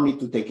don't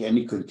need to take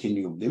any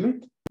continuum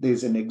limit.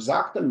 There's an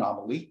exact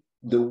anomaly.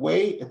 The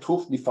way a 't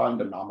Hooft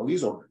defined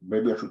anomalies, or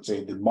maybe I should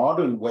say the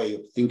modern way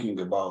of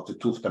thinking about the 't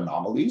Hooft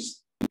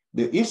anomalies,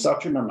 there is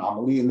such an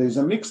anomaly, and there's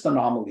a mixed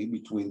anomaly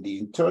between the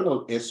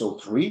internal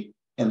SO3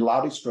 and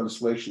lattice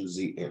translation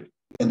ZL.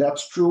 And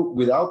that's true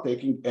without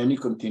taking any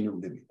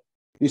continuum limit.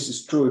 This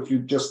is true if you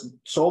just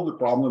solve the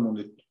problem on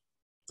the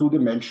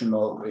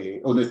two-dimensional,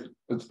 on the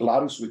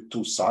lattice with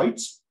two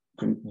sides. You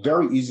can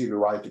very easily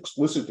write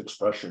explicit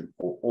expression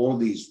for all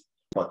these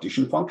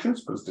partition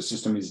functions because the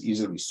system is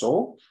easily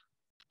solved.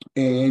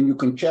 And you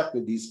can check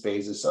that these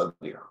phases are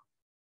there.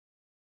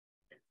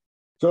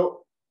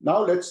 So now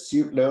let's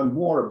learn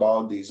more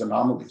about these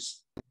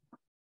anomalies.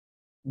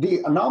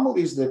 The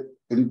anomalies that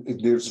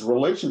there's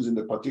relations in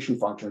the partition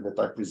function that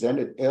I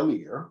presented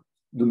earlier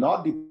do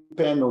not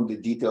depend on the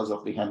details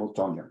of the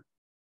Hamiltonian.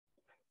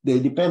 They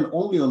depend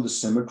only on the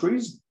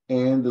symmetries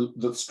and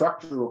the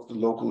structure of the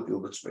local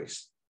Hilbert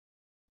space.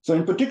 So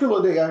in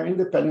particular, they are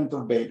independent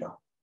of beta.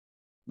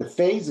 The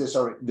phases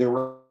are,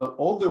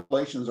 all the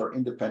relations are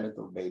independent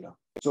of beta.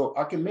 So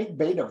I can make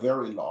beta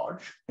very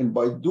large. And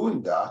by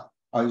doing that,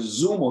 I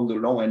zoom on the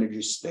low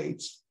energy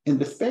states and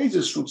the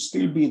phases should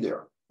still be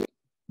there.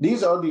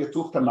 These are the 't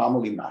Hooft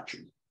anomaly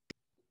matching.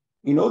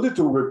 In order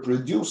to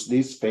reproduce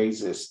these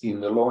phases in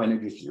the low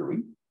energy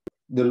theory,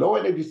 the low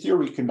energy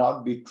theory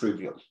cannot be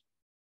trivial.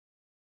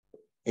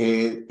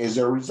 As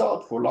a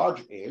result, for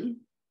large L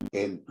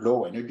and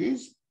low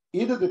energies,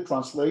 either the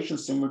translation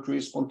symmetry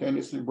is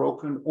spontaneously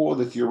broken or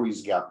the theory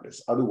is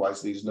gapless.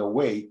 Otherwise, there's no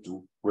way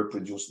to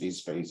reproduce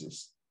these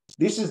phases.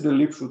 This is the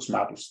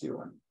Lipschutz-Mattis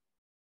theorem.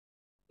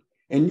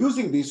 And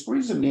using this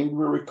reasoning,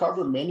 we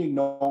recover many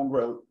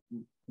known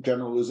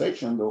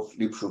generalizations of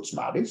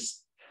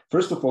Lipschutz-Mattis.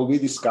 First of all, we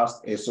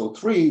discussed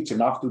SO3. It's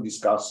enough to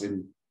discuss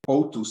in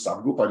O2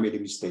 subgroup. I made a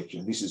mistake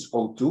here. This is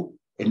O2,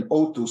 an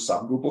O2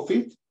 subgroup of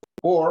it.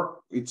 Or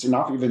it's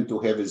enough even to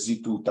have a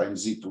Z2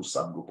 times Z2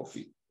 subgroup of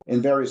it.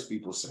 And various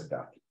people said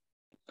that.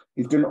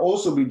 It can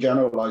also be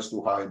generalized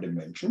to higher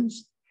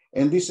dimensions.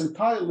 And this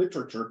entire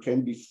literature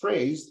can be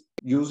phrased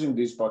using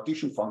these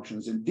partition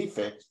functions and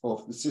defects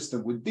of the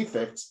system with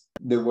defects,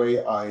 the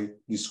way I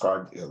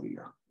described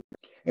earlier.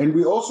 And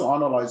we also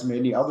analyze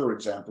many other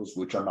examples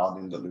which are not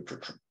in the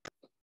literature.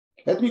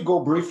 Let me go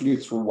briefly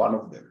through one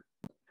of them.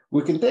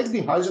 We can take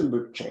the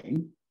Heisenberg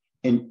chain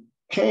and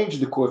change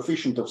the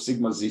coefficient of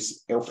sigma z,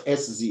 of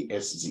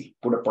sz,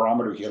 put a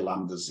parameter here,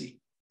 lambda z.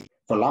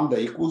 For lambda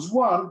equals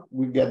 1,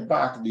 we get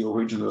back the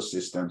original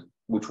system,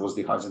 which was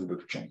the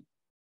Heisenberg chain.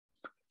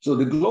 So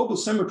the global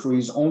symmetry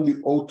is only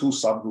O2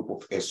 subgroup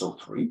of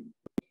SO3.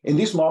 And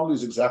this model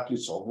is exactly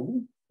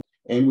solvable.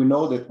 And we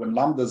know that when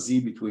lambda z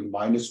between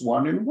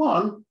 -1 and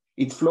 1,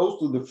 it flows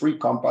to the free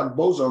compact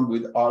boson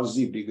with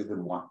Rz bigger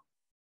than 1.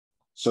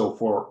 So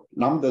for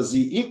lambda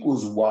z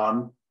equals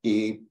 1,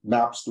 it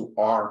maps to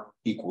R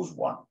equals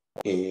 1.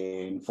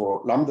 And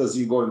for lambda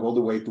z going all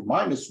the way to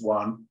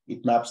 -1,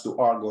 it maps to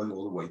R going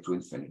all the way to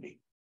infinity.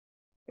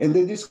 And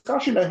the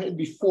discussion I had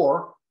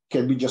before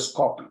can be just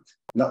copied.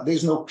 Now,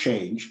 there's no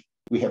change.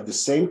 We have the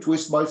same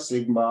twist by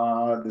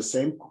sigma, the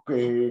same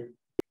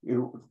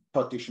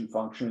partition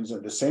functions,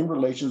 and the same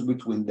relations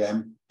between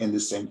them, and the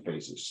same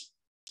phases.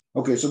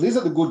 Okay, so these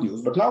are the good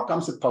news, but now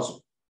comes the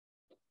puzzle.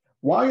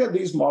 Why are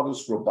these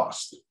models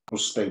robust or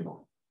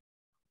stable?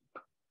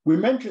 We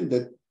mentioned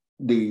that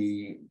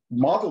the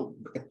model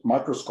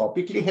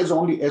microscopically has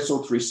only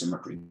SO3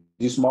 symmetry.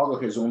 This model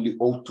has only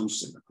O2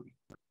 symmetry.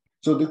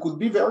 So there could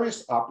be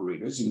various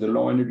operators in the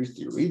low energy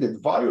theory that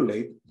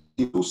violate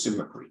the O2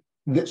 symmetry,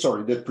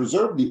 that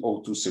preserve the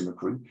O2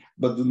 symmetry,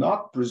 but do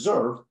not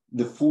preserve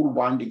the full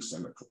winding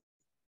symmetry.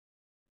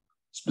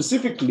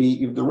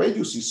 Specifically, if the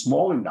radius is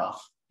small enough,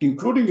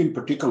 including in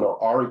particular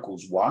R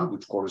equals 1,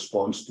 which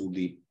corresponds to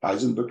the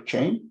Heisenberg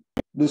chain,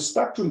 the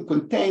spectrum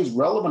contains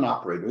relevant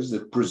operators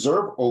that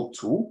preserve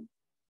O2,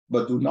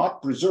 but do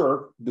not preserve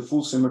the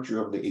full symmetry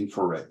of the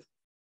infrared.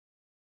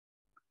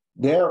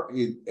 There,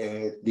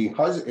 at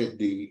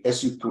the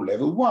SU2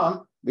 level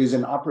 1, there's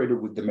an operator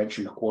with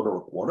dimension a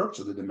quarter,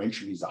 so the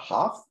dimension is a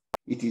half.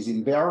 It is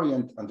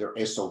invariant under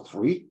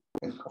SO3,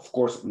 and of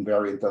course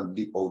invariant under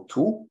the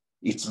O2.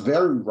 It's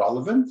very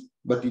relevant,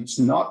 but it's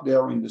not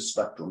there in the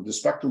spectrum. The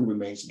spectrum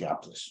remains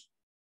gapless.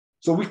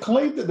 So we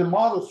claim that the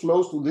model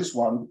flows to this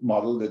one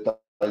model that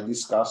I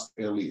discussed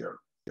earlier,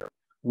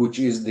 which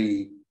is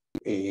the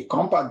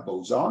compact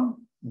boson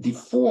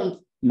deformed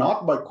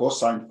not by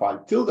cosine phi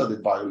tilde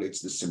that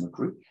violates the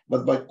symmetry,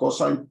 but by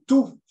cosine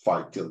 2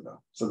 phi tilde.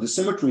 So the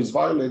symmetry is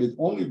violated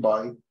only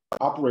by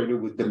operator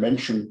with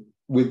dimension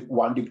with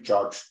winding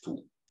charge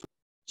 2.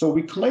 So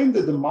we claim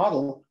that the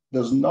model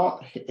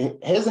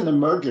has an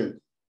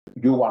emergent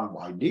U1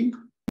 winding,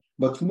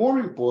 but more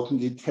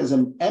importantly, it has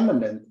an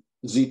eminent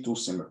Z2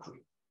 symmetry.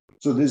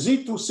 So the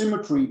Z2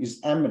 symmetry is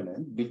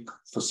eminent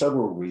for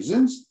several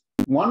reasons.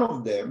 One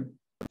of them,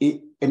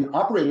 an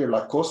operator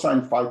like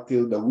cosine phi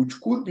tilde, which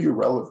could be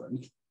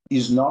relevant,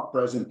 is not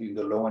present in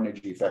the low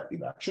energy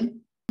effective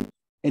action.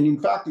 And in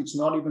fact, it's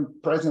not even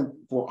present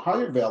for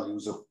higher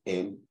values of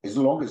n. As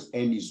long as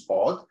n is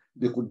odd,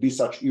 there could be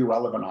such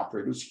irrelevant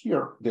operators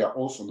here. They are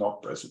also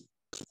not present.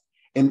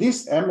 And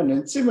this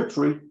eminent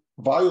symmetry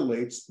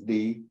violates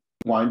the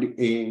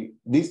winding,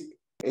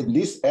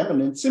 this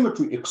eminent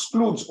symmetry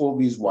excludes all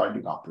these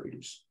winding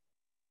operators.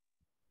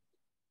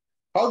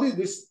 How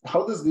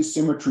does this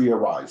symmetry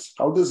arise?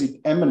 How does it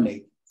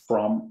emanate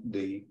from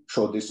the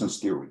short distance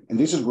theory? And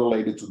this is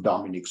related to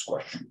Dominique's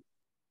question.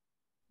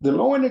 The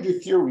low energy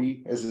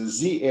theory has a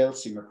ZL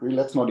symmetry,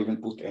 let's not even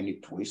put any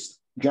twist,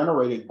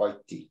 generated by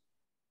T.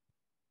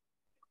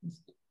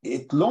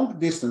 At long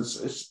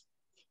distances,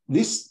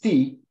 this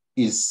T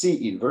is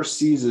C inverse.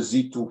 C is a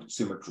Z2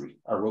 symmetry.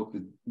 I wrote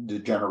the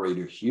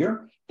generator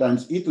here,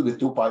 times e to the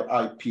 2 pi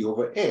I P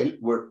over L,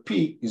 where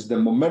P is the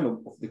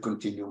momentum of the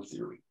continuum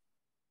theory.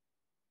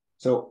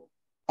 So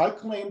I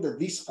claim that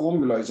this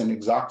formula is an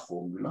exact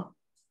formula,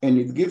 and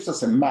it gives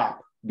us a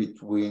map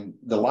between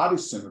the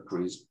lattice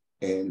symmetries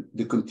and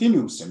the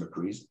continuum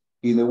symmetries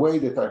in a way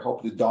that I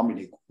hope that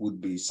Dominic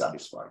would be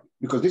satisfied,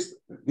 because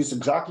this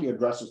exactly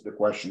addresses the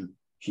question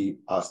he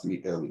asked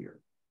me earlier.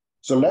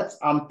 So let's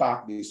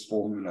unpack this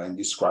formula and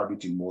describe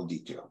it in more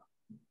detail.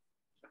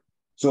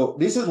 So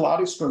this is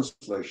lattice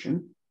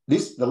translation.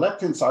 The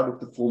left-hand side of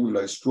the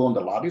formula is true on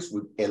the lattice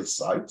with L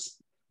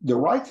sides. The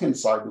right-hand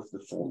side of the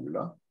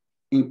formula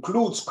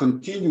includes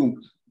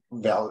continuum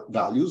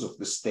values of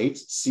the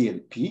states C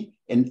and P,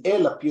 and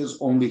L appears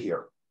only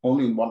here,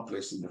 only in one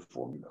place in the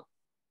formula.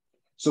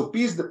 So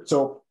P is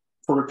so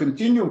for a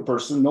continuum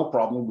person, no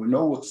problem. We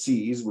know what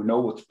C is, we know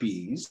what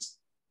P is,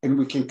 and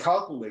we can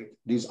calculate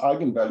these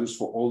eigenvalues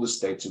for all the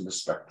states in the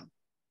spectrum.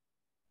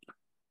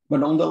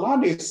 But on the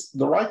lattice,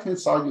 the right-hand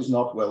side is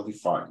not well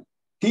defined.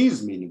 T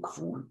is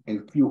meaningful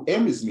and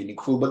QM is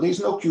meaningful, but there's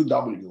no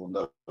QW on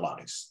the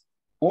lattice.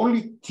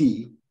 Only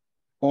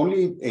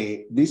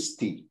this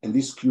T and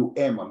this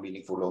QM are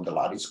meaningful on the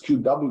lattice.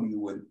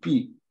 QW and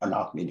P are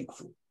not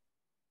meaningful.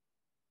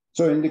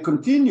 So in the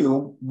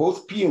continuum,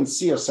 both P and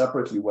C are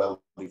separately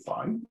well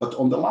defined, but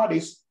on the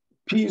lattice,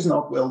 P is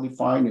not well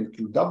defined and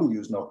QW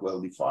is not well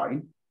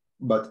defined,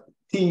 but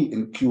T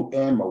and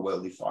QM are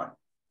well defined.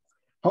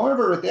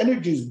 However, at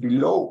energies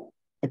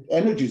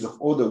of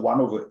order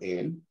 1 over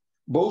L,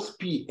 both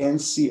P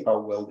and C are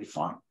well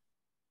defined,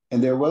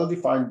 and they're well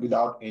defined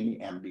without any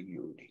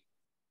ambiguity.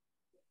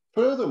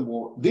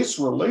 Furthermore, this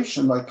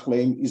relation, I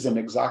claim, is an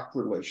exact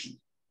relation.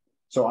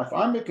 So if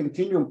I'm a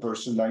continuum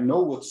person, I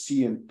know what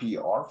C and P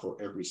are for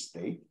every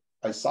state.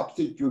 I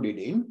substitute it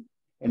in,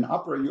 and a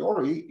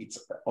priori, it's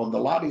on the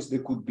lattice, there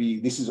could be,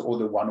 this is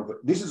order 1 over,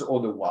 this is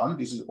order 1,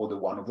 this is order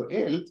 1 over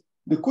L.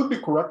 There could be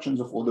corrections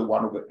of order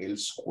 1 over L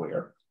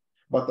squared,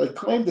 but I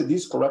claim that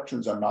these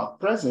corrections are not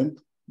present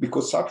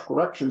because such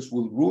corrections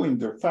will ruin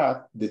the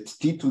fact that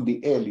T to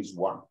the L is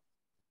 1.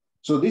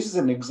 So this is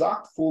an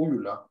exact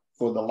formula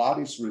for the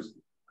lattice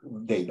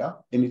data,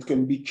 and it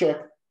can be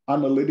checked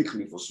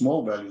analytically for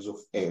small values of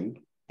L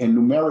and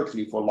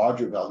numerically for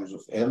larger values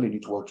of L, and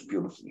it works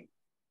beautifully.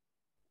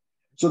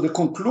 So the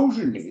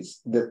conclusion is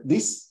that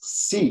this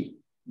C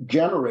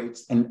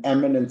generates an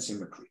eminent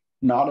symmetry,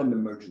 not an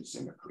emergent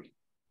symmetry.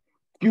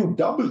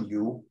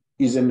 QW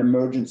is an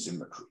emergent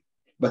symmetry,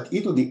 but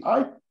e to the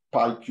I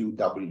pi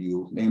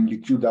QW, namely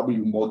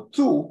QW mod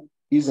 2,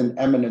 is an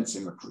eminent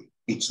symmetry.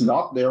 It's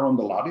not there on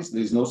the lattice.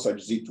 There is no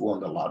such Z2 on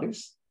the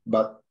lattice,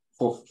 but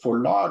for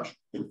large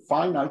and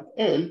finite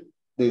L,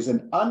 there's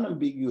an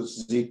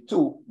unambiguous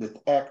Z2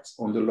 that acts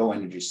on the low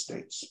energy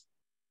states.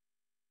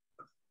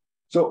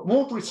 So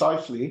more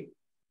precisely,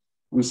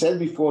 we said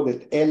before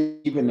that L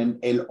even and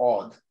L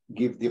odd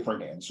give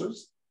different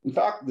answers. In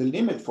fact, the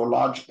limit for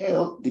large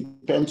L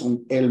depends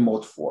on L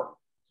mod 4.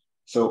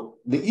 So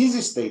the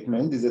easy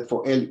statement is that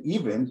for L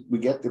even, we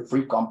get the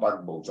free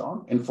compact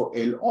boson, and for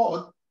L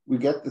odd, we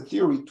get the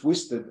theory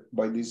twisted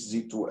by these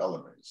Z2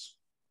 elements.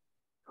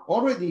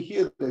 Already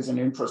here, there's an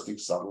interesting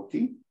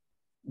subtlety.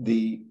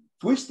 The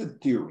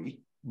twisted theory,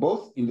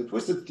 both the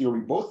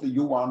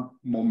U1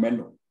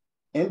 momentum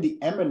and the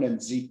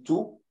eminent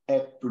Z2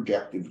 act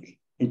projectively.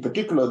 In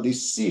particular,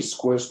 this C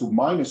squares to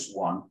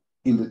 -1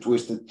 in the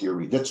twisted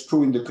theory. That's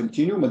true in the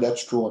continuum, and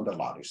that's true on the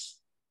lattice.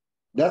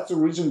 That's the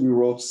reason we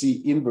wrote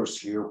C inverse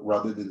here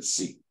rather than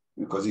C,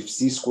 because if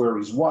C square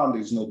is 1,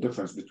 there's no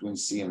difference between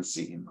C and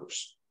C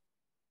inverse.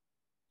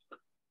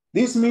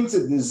 This means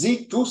that the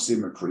Z2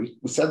 symmetry,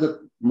 we said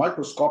that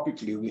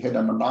microscopically we had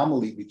an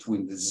anomaly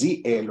between the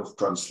ZL of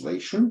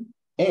translation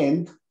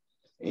and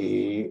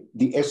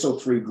the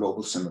SO3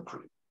 global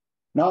symmetry.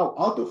 Now,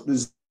 out of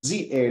the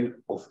ZL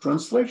of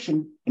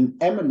translation, an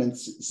eminent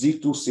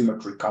Z2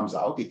 symmetry comes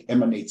out. It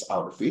emanates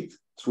out of it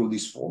through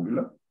this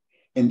formula.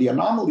 And the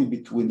anomaly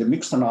between the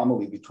mixed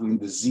anomaly between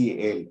the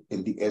ZL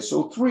and the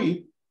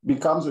SO3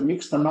 becomes a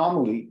mixed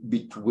anomaly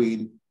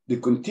between the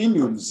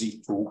continuum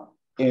Z2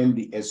 and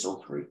the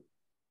SO3.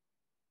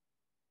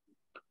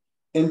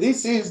 And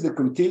this is the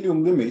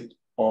continuum limit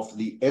of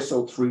the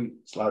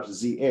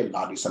SO3/ZL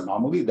lattice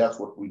anomaly. That's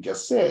what we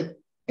just said.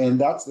 And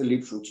that's the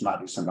Lipschutz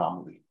lattice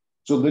anomaly.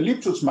 So the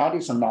Lipschutz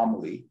lattice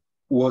anomaly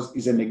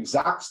is an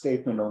exact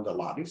statement on the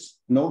lattice,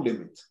 no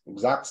limit,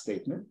 exact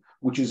statement,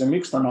 which is a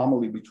mixed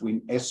anomaly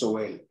between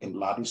SOL and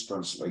lattice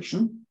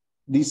translation.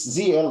 This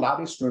ZL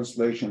lattice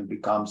translation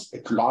becomes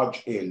a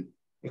large L,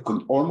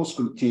 almost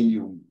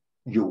continuum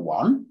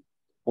U1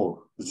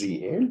 or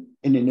ZL.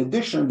 And in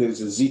addition,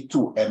 there's a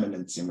Z2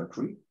 eminent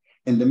symmetry.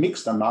 And the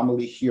mixed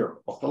anomaly here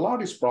of the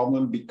lattice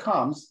problem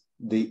becomes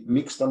the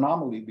mixed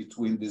anomaly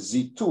between the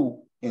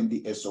Z2 and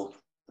the SO3.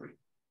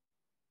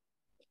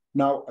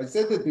 Now, I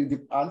said that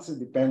the answer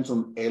depends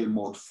on L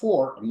mod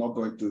 4. I'm not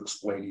going to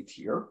explain it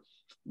here,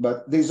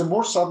 but there's a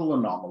more subtle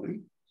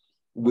anomaly,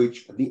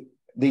 which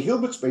the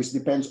Hilbert space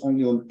depends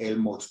only on L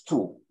mod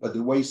 2, but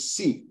the way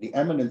C, the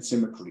eminent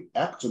symmetry,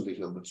 acts on the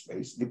Hilbert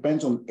space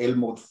depends on L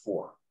mod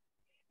 4.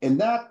 And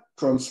that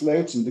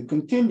translates in the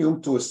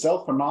continuum to a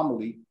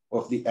self-anomaly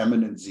of the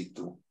eminent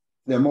Z2.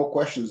 There are more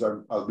questions,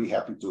 I'll be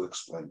happy to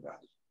explain that.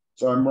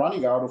 So I'm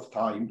running out of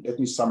time. Let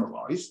me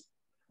summarize.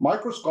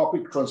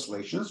 Microscopic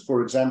translations,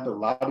 for example,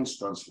 lattice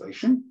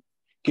translation,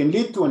 can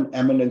lead to an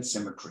eminent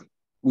symmetry.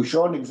 We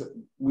saw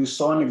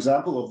an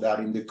example of that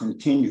in the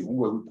continuum,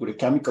 where we put a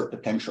chemical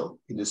potential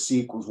in the C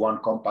equals 1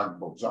 compact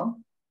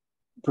boson,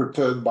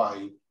 perturbed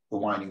by the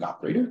winding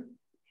operator.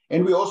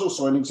 And we also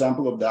saw an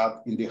example of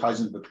that in the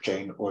Heisenberg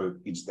chain or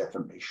its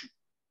deformation.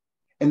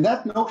 And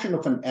that notion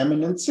of an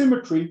eminent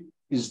symmetry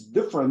is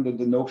different than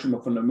the notion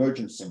of an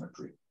emergent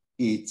symmetry.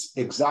 It's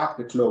exact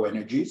at low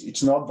energies.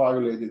 It's not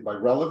violated by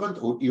relevant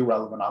or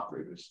irrelevant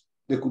operators.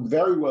 There could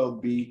very well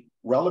be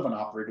relevant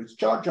operators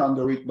charged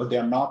under it, but they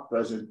are not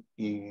present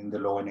in the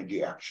low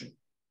energy action.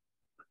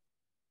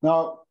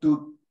 Now,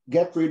 to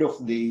get rid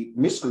of the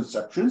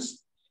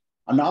misconceptions,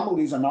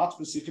 anomalies are not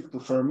specific to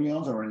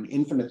fermions or an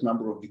infinite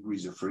number of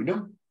degrees of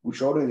freedom. We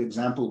showed an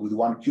example with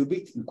 1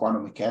 qubit in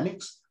quantum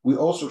mechanics. We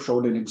also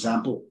showed an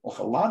example of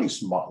a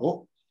lattice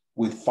model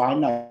with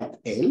finite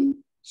L.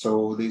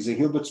 So there's a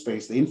Hilbert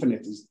space, the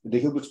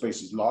Hilbert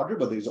space is larger,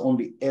 but there's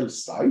only L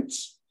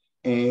sites.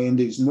 And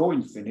there's no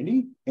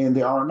infinity, and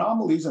there are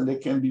anomalies, and they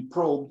can be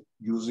probed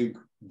using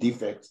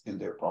defects in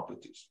their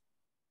properties.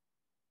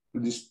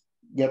 To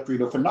get rid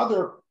of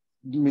another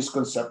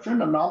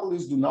misconception,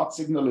 anomalies do not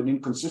signal an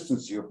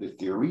inconsistency of the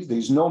theory.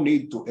 There's no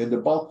need to add a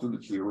bulk to the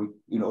theory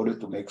in order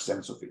to make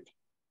sense of it.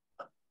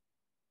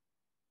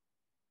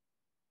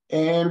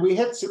 And we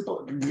had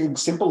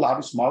simple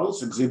lattice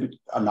models exhibit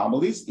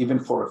anomalies, even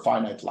for a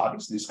finite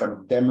lattice. This kind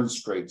of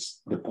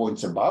demonstrates the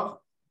points above.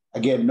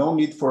 Again, no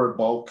need for a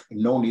bulk,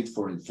 no need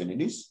for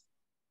infinities.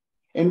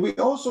 And we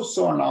also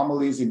saw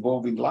anomalies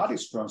involving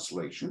lattice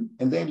translation,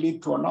 and they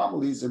lead to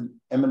anomalies in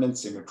eminent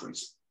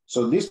symmetries.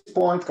 So this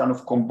point kind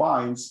of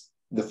combines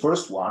the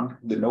first one,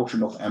 the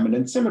notion of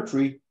eminent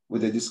symmetry,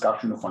 with a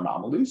discussion of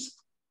anomalies.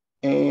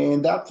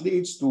 And that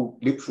leads to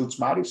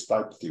Lipschutz-Mattis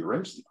type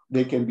theorems.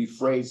 They can be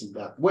phrased in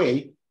that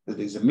way, that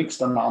there's a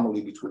mixed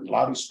anomaly between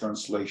lattice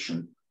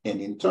translation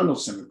and internal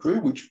symmetry,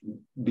 which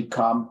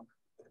become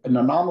an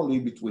anomaly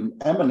between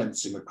eminent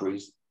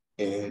symmetries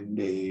and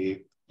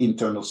the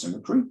internal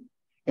symmetry.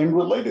 And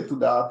related to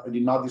that, I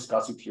did not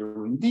discuss it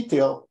here in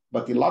detail,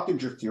 but the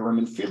Lattinger theorem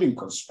and filling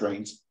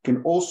constraints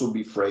can also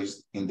be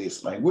phrased in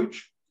this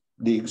language.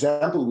 The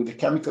example with the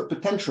chemical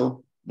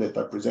potential that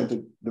I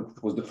presented,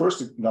 that was the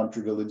first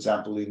non-trivial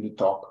example in the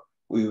talk,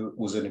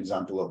 was an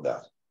example of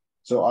that.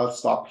 So I'll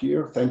stop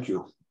here. Thank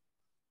you.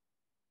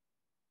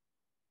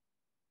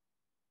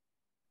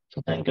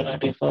 So thank you,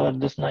 Nati, for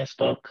this nice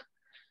talk.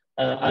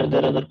 Are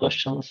there other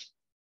questions?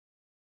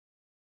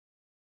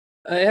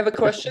 I have a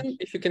question,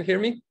 if you can hear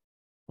me.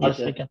 Yes,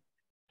 I can.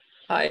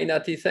 Hi,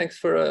 Nati. Thanks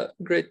for a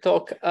great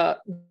talk.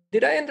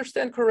 Did I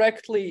understand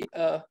correctly?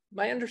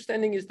 My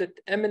understanding is that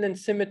eminent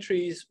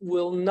symmetries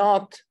will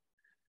not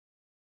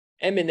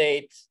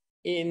emanate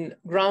in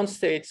ground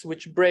states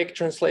which break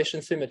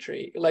translation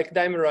symmetry, like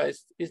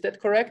dimerized. Is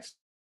that correct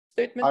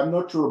statement? I'm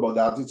not sure about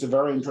that. It's a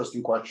very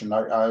interesting question.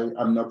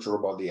 I'm not sure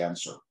about the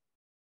answer.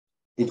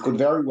 It could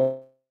very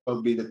well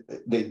be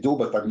that they do,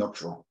 but I'm not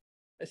sure.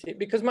 I see.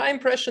 Because my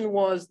impression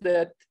was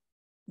that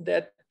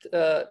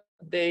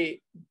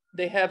they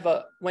have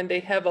a when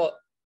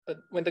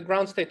the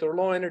ground state or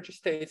low energy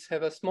states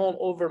have a small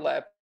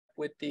overlap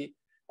with the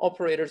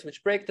operators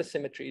which break the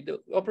symmetry. The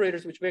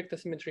operators which break the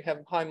symmetry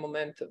have high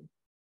momentum.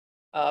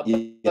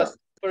 But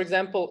for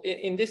example,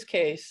 in this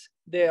case,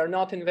 they are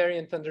not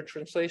invariant under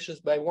translations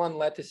by one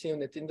lattice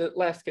unit. In the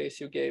last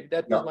case you gave,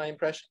 that was my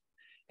impression.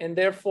 And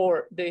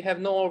therefore, they have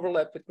no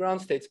overlap with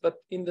ground states. But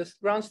in the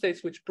ground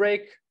states which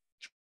break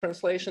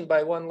translation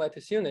by one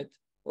lattice unit,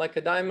 like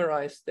a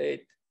dimerized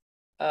state,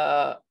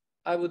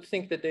 I would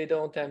think that they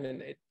don't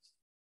emanate.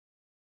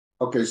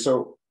 Okay,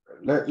 so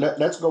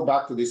let's go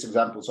back to this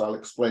example. So I'll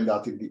explain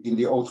that in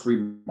the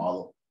O3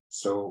 model.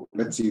 So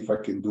let's see if I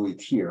can do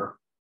it here.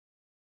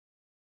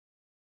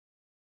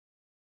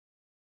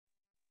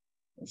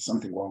 There's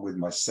something wrong with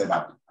my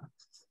setup.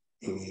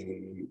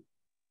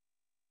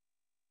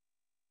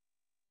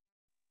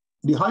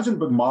 The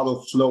Heisenberg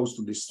model flows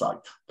to this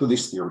site, to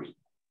this theory,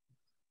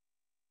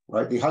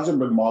 right? The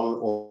Heisenberg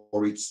model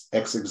or its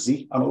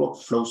XXZ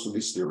analog flows to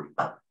this theory.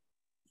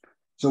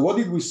 So what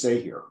did we say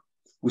here?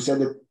 We said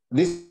that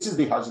this is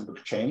the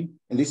Heisenberg chain,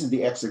 and this is the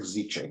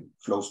XXZ chain,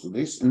 flows to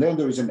this. And then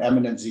there is an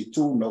eminent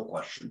Z2, no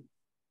question.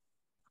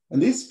 In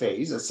this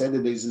phase, I said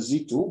that there's a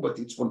Z2, but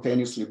it's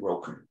spontaneously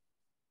broken,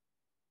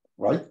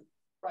 right?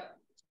 Right.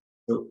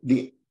 So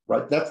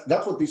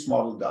that's what this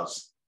model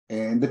does.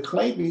 And the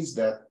claim is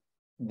that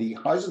the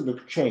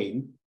Heisenberg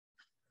chain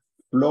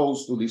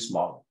flows to this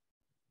model.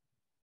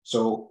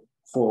 So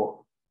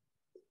for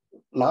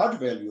large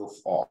value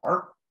of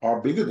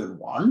R bigger than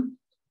 1,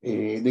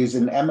 there's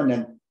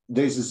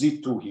a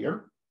Z2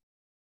 here,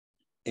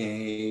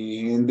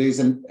 and there's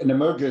an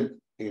emergent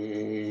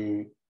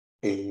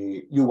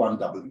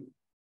U1W.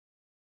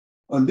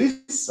 On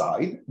this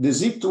side, the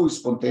Z2 is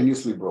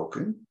spontaneously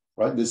broken,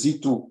 right?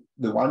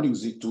 The winding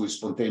Z2 is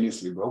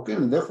spontaneously broken,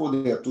 and therefore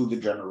there are two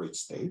degenerate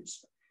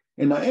states.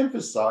 And I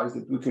emphasize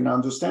that we can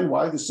understand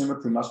why the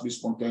symmetry must be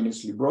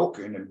spontaneously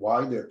broken and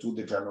why there are two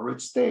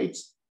degenerate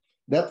states.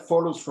 That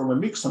follows from a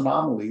mixed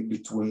anomaly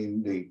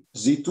between the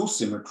Z2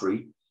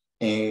 symmetry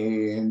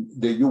and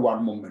the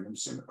U1 momentum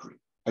symmetry.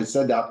 I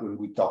said that when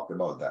we talked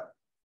about that.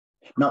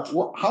 Now,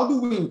 how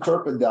do we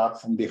interpret that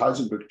from the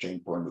Heisenberg chain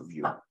point of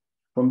view?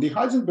 From the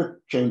Heisenberg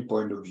chain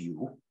point of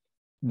view,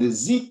 the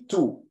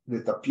Z2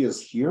 that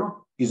appears here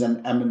is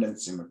an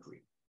eminent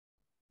symmetry.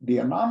 The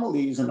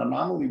anomaly is an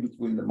anomaly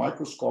between the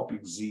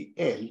microscopic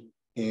ZL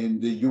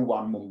and the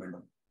U1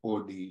 momentum,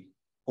 or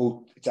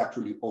it's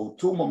actually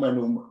O2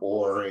 momentum,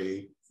 or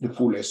the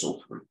full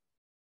SO3.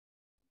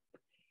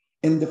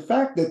 And the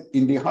fact that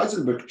in the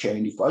Heisenberg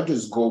chain, if I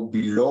just go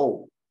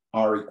below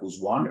R equals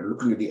 1 and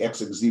looking at the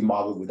XXZ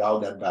model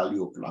without that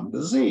value of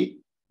lambda Z,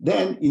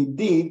 then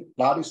indeed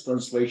lattice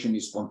translation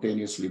is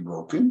spontaneously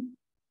broken.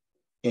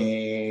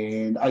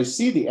 And I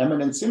see the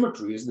eminent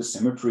symmetry is the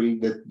symmetry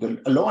that the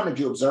low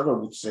energy observer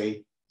would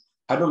say,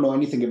 I don't know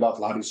anything about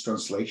lattice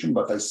translation,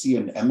 but I see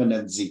an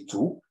eminent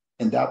Z2,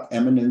 and that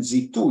eminent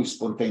Z2 is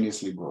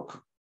spontaneously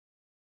broken.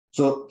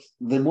 So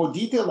the more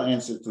detailed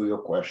answer to your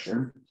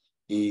question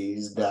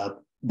is that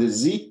the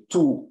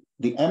Z2,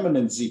 the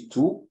eminent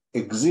Z2,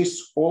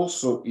 exists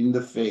also in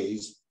the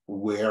phase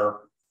where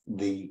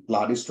the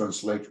lattice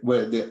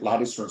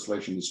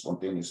translation is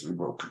spontaneously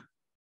broken.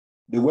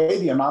 The way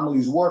the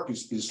anomalies work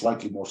is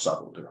slightly more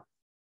subtle there.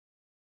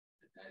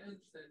 I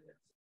understand.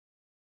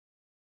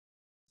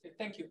 Okay,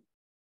 thank you.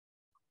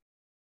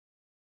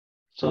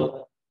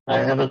 So I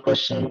have a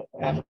question.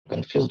 I'm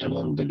confused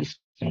about the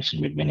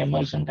distinction between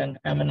emergent and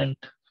eminent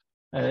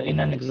in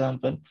an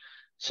example.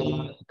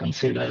 So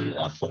consider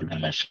a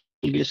four-dimensional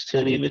gauge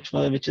theory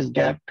which is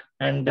gapped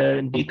and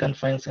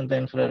deconfines in the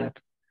infrared.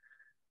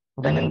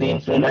 Then in the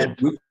infrared,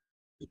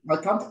 I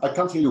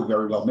can't hear you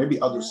very well.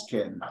 Maybe others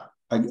can.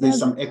 There's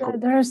some echo.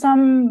 There's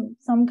some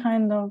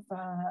kind of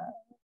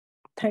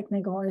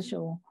technical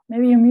issue.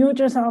 Maybe you mute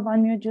yourself,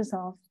 unmute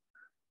yourself.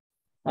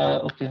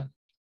 okay.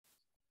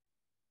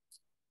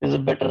 Is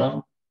it better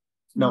now?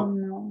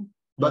 No.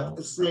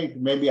 But say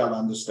it, maybe I'll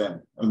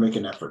understand. I'll make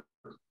an effort.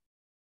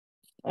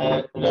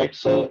 Right,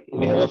 so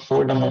we have a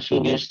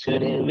four-dimensional gauge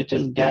theory which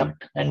is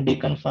gapped and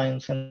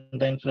deconfines in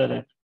the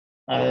infrared.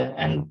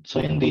 And so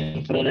in the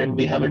infrared,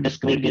 we have a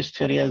discrete gauge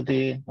theory as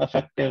the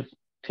effective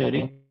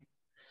theory.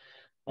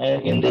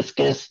 In this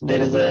case, there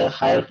is a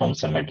higher form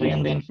symmetry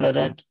in the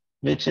infrared,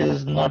 which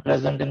is not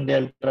present in the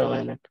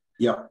ultraviolet.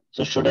 Yeah.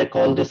 So should I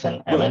call this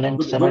an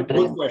eminent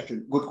symmetry?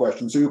 Good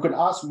question. So you can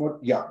ask more.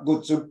 Yeah,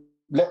 good. So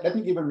let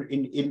me give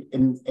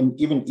an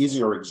even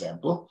easier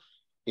example.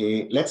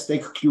 Let's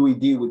take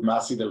QED with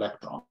massive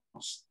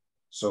electrons.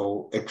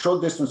 So at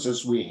short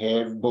distances, we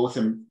have both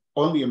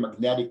only a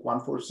magnetic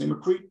one-fourth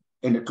symmetry,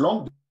 and at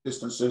long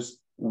distances,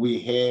 we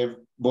have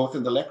both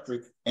an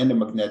electric and a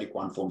magnetic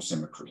one-form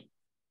symmetry.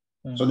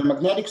 So the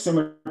magnetic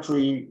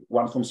symmetry,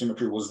 one-form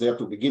symmetry was there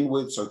to begin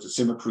with, so it's a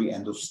symmetry,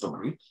 end of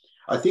story.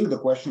 I think the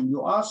question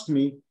you asked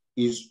me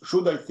is,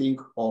 should I think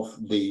of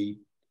the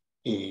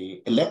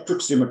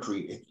electric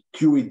symmetry at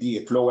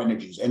QED at low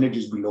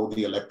energies below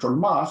the electron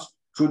mass,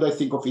 should I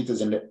think of it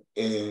as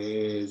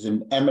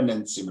an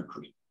eminent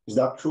symmetry? Is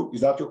that true?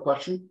 Is that your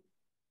question?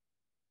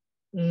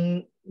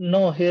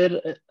 No,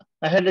 here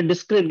I had a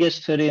discrete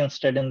gauge theory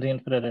instead in the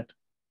infrared.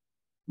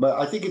 But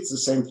I think it's the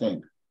same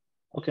thing.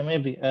 Okay,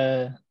 maybe.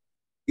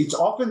 It's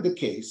often the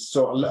case,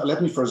 so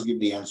let me first give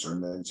the answer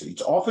and then say,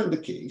 it's often the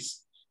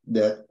case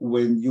that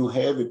when you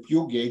have a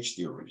pure gauge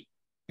theory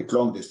at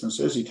long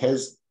distances, it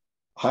has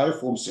higher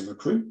form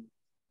symmetry,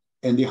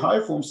 and the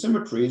higher form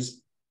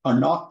symmetries are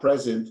not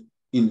present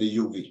in the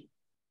UV.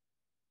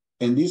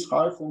 And these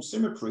higher form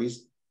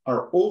symmetries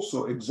are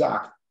also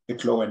exact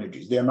at low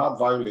energies. They are not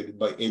violated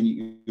by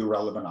any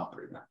irrelevant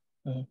operator.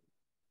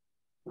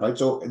 Right,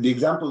 so the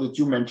example that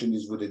you mentioned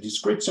is with a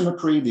discrete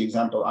symmetry. The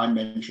example I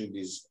mentioned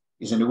is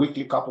in a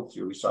weakly coupled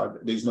theory, so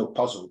there's no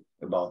puzzle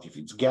about if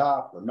it's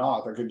gapped or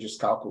not. I can just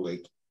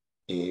calculate,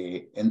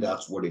 and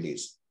that's what it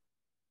is.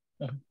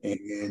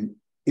 And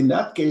in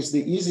that case,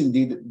 there is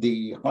indeed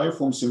the higher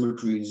form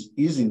symmetry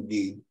is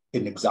indeed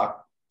an exact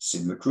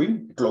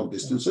symmetry at long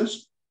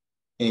distances.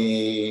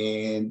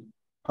 And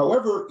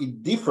however,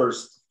 it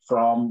differs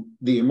from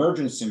the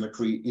emergent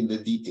symmetry in the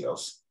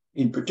details.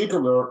 In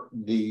particular,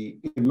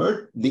 it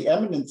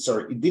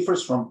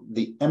differs from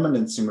the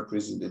eminent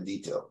symmetries in the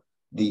detail.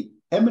 The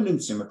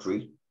eminent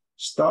symmetry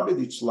started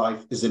its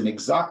life as an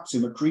exact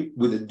symmetry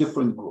with a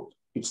different group.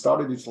 It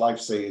started its life,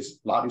 say, as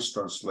lattice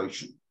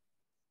translation.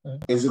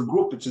 As a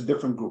group, it's a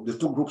different group. The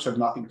two groups have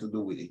nothing to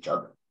do with each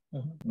other.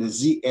 The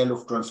ZL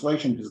of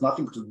translation has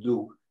nothing to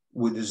do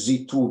with the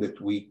Z2 that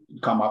we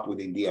come up with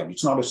in the end.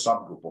 It's not a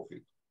subgroup of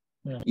it.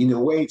 In a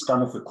way, it's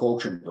kind of a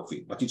quotient of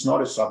it, but it's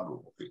not a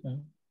subgroup of it.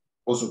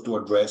 Also to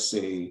address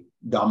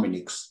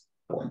Dominic's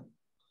point.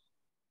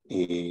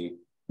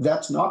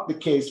 That's not the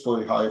case for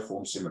the higher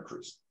form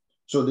symmetries.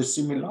 So the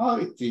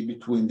similarity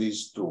between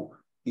these two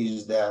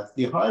is that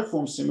the higher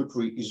form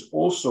symmetry is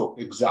also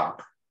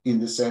exact in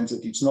the sense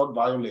that it's not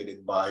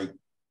violated by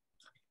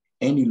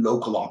any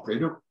local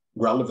operator,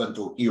 relevant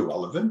or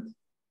irrelevant,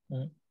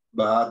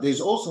 but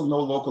there's also no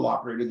local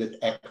operator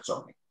that acts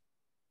on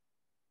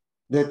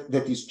it,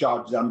 that is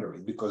charged under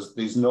it, because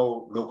there's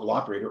no local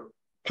operator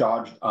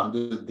charged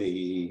under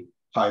the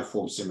higher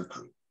form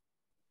symmetry.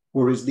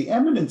 Whereas the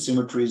eminent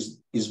symmetry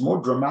is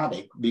more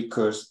dramatic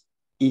because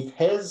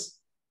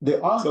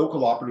there are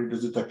local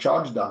operators that are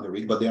charged under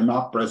it, but they're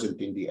not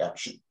present in the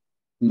action.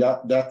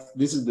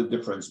 This is the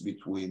difference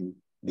between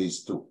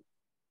these two.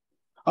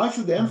 I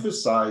should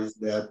emphasize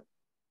that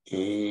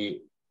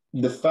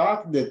the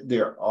fact that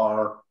there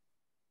are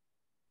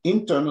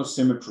internal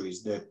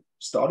symmetries that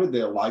started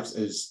their lives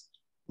as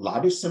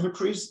lattice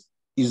symmetries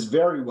is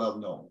very well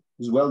known.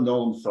 It's well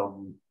known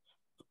from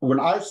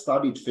when I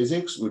studied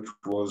physics, which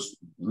was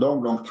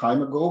long, long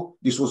time ago.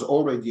 This was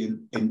already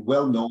a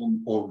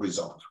well-known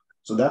result.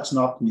 So that's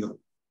not new.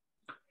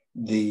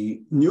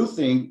 The new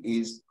thing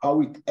is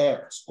how it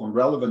acts on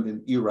relevant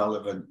and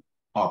irrelevant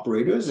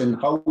operators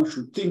and how we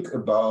should think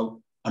about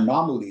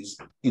anomalies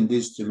in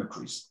these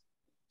symmetries.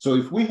 So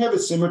if we have a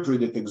symmetry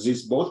that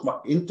exists, both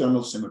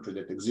internal symmetry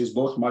that exists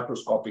both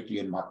microscopically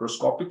and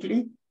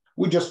macroscopically,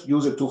 we just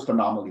use a 't Hooft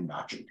anomaly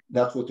matching.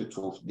 That's what the 't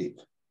Hooft did.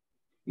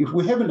 If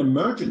we have an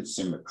emergent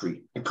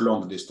symmetry at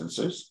long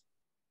distances,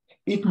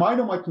 it might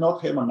or might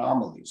not have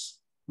anomalies.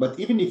 But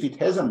even if it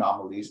has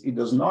anomalies, it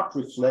does not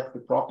reflect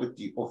the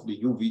property of the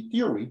UV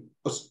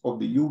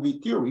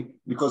theory,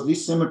 because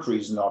this symmetry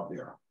is not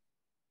there.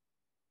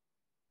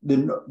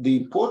 The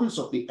importance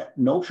of the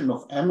notion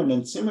of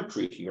eminent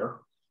symmetry here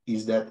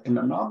is that an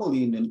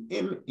anomaly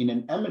in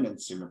an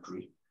eminent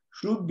symmetry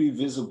should be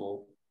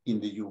visible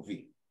in the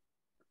UV.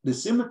 The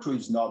symmetry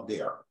is not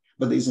there,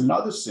 but there's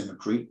another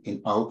symmetry,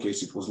 in our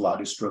case it was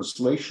lattice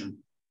translation,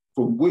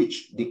 from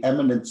which the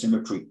eminent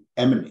symmetry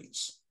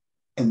emanates.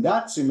 And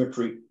that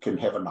symmetry can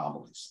have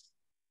anomalies.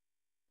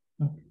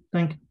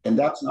 Thank you. And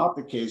that's not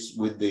the case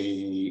with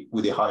the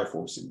higher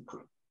form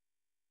symmetry.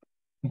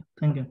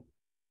 Thank you.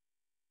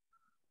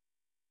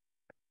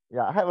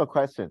 Yeah, I have a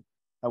question.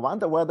 I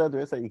wonder whether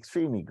there is an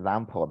extreme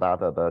example that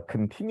the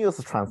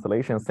continuous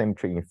translation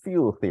symmetry in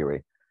field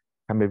theory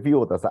can be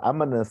viewed as the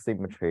eminent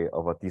symmetry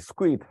of a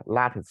discrete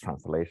lattice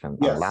translation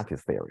on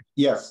lattice theory.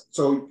 Yes,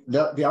 so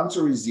the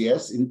answer is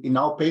yes. In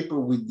our paper,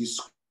 we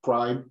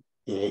describe,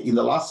 in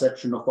the last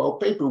section of our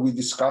paper, we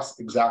discussed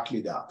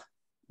exactly that.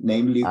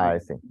 Namely,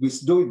 we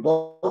do it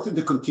both in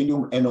the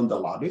continuum and on the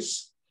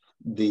lattice.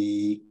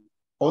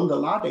 On the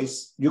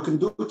lattice, you can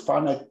do it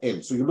finite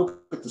L. So you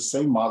look at the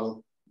same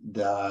model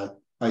that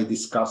I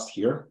discussed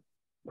here.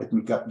 Let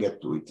me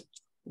get to it.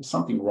 There's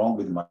something wrong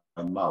with my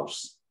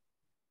mouse.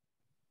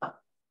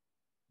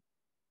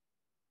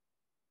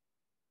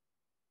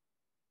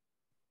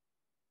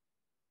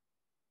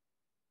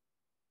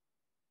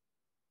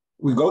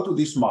 We go to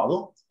this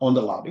model on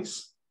the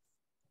lattice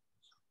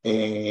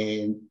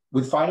and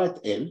with finite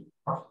L,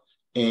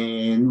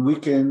 and we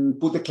can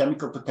put the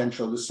chemical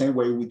potential the same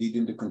way we did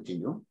in the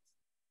continuum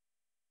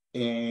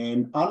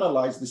and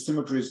analyze the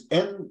symmetries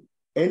and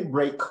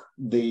break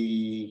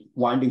the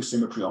winding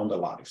symmetry on the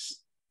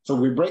lattice. So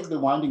we break the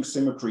winding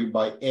symmetry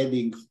by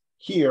adding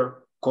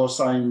here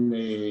cosine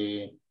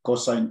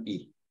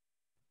E.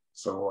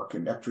 So I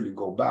can actually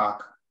go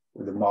back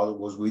where the model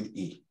was with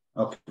E.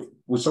 Okay,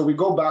 so we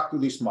go back to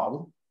this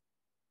model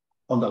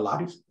on the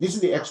lattice. This is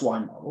the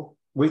XY model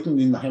written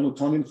in the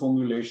Hamiltonian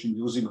formulation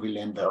using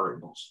Villain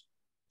variables.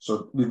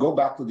 So we go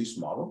back to this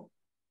model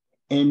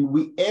and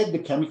we add the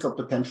chemical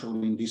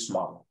potential in this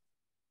model.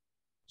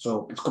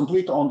 So it's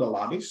complete on the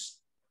lattice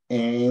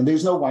and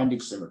there's no winding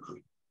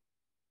symmetry.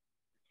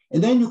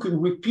 And then you can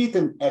repeat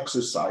an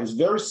exercise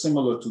very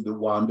similar to the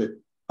one that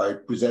I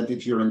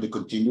presented here in the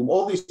continuum.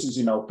 All this is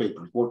in our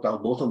paper, worked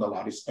out both on the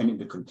lattice and in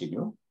the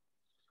continuum.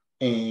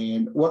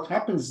 And what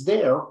happens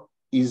there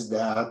is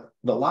that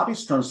the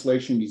lattice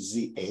translation is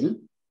ZL,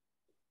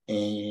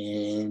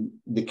 and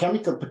the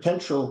chemical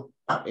potential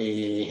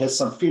has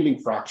some filling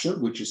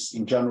fraction, which is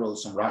in general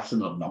some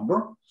rational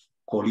number,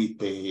 call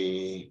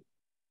it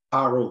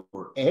R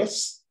over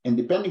S, and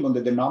depending on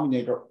the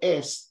denominator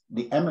S,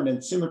 the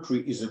eminent symmetry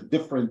is a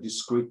different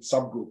discrete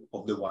subgroup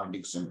of the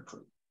winding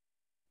symmetry.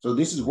 So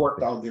this is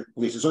worked out there.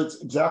 So it's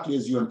exactly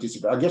as you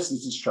anticipate. I guess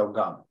this is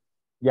Shaugan.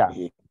 Yeah.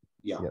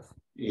 Yeah. Yes.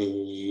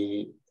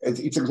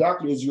 It's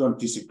exactly as you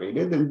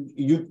anticipated, and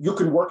you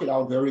can work it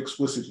out very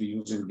explicitly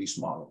using this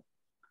model.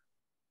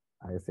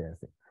 I see.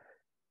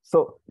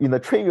 So in the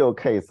trivial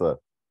case,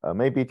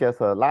 maybe just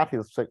a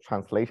lattice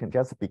translation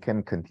just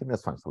became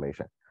continuous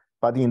translation.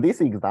 But in this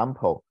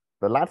example,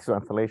 the lattice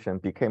translation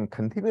became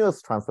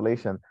continuous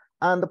translation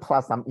and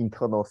plus some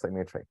internal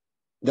symmetry.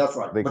 That's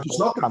right, but it's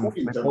not the full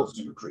internal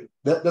symmetry.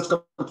 That's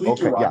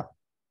completely right. Yeah.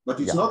 But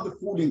it's not the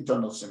full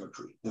internal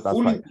symmetry. The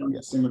full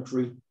internal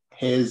symmetry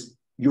has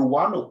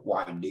U1 of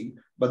winding,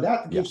 but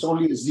that gives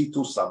only a Z2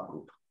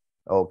 subgroup.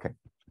 Okay.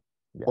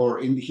 Yeah. Or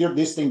in here,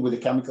 this thing with the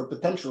chemical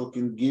potential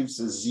gives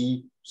a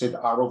Z said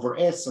R over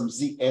S, some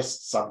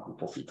ZS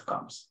subgroup of it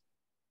comes.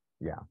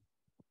 Yeah.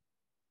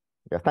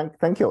 Yeah,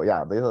 thank you.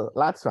 Yeah, the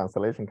lattice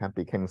translation can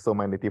become so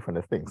many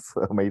different things.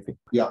 Amazing.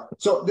 Yeah.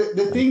 So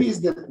the thing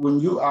is that when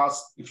you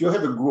ask, if you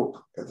have a group,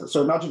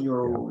 so imagine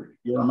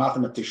you're a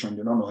mathematician,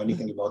 you don't know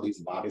anything about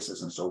these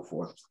lattices and so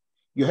forth.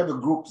 You have a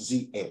group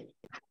ZL,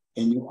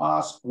 and you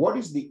ask, what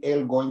is the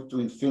L going to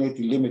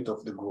infinity limit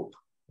of the group?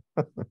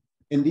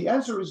 And the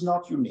answer is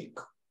not unique.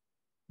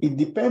 It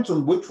depends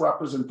on which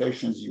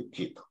representations you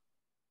keep.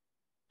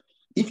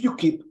 If you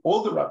keep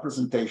all the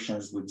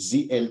representations with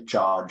ZL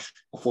charge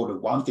of order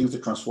 1, things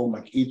that transform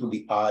like e to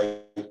the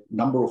I,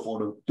 number of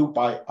order 2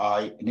 pi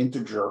I, an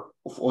integer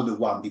of order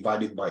 1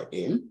 divided by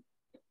L,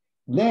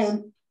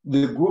 then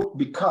the group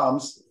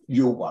becomes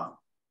U1.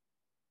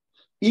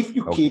 If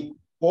you keep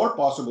all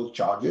possible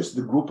charges,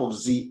 the group of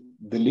Z,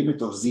 the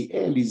limit of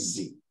ZL is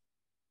Z.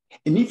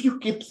 And if you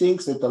keep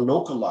things that are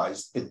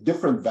localized at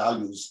different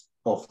values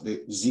of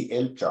the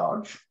ZL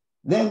charge,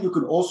 then you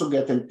can also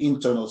get an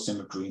internal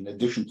symmetry in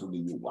addition to the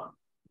U1.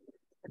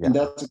 Yeah. And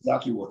that's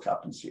exactly what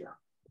happens here.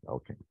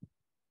 Okay.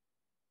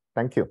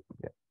 Thank you.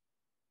 Yeah.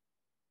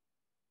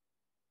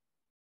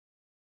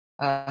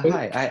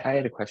 Hi, I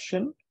had a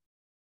question.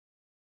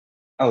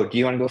 Oh, do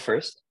you want to go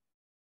first?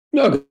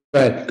 No, go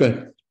ahead.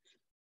 Good.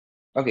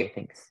 Okay,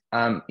 thanks.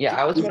 Yeah,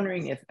 I was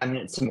wondering if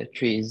eminent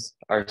symmetries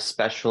are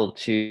special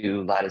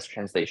to lattice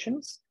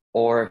translations,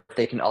 or if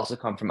they can also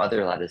come from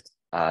other lattice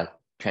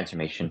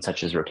transformations,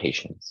 such as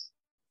rotations.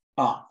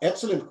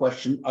 Excellent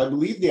question. I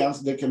believe the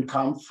answer, they can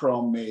come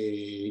from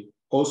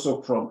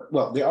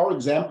well, there are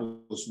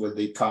examples where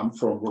they come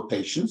from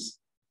rotations.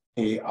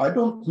 I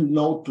don't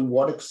know to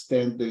what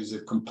extent there's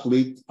a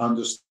complete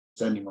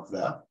understanding of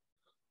that.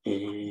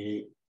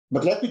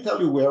 But let me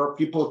tell you where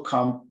people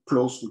come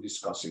close to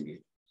discussing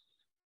it.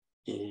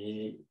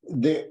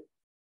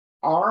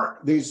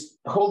 There's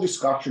a whole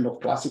discussion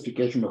of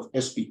classification of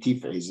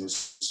SPT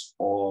phases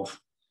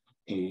of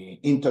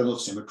internal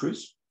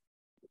symmetries.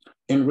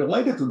 And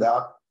related to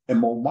that, a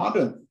more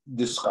modern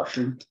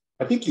discussion,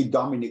 I think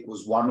Dominic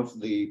was one of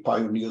the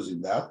pioneers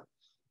in that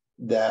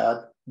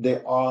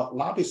there are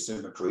lattice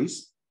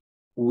symmetries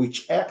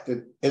which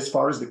acted as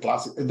far as the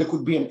classic, there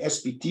could be an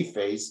SPT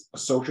phase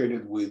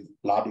associated with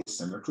lattice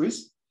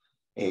symmetries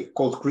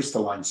called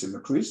crystalline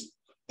symmetries.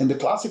 And the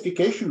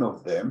classification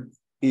of them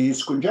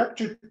is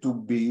conjectured to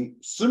be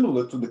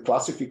similar to the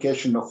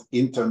classification of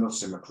internal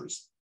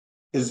symmetries,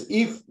 as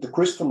if the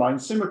crystalline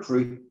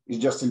symmetry is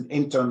just an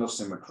internal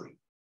symmetry.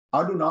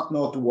 I do not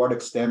know to what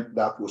extent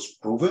that was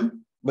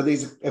proven, but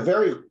there's a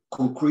very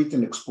concrete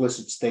and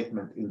explicit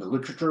statement in the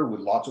literature with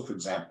lots of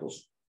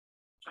examples.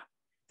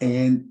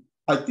 And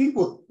I think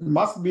what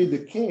must be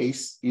the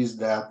case is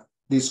that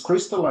this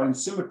crystalline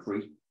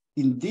symmetry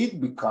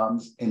indeed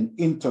becomes an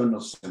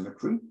internal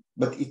symmetry,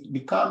 but it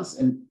becomes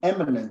an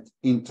eminent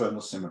internal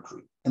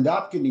symmetry. And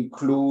that can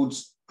include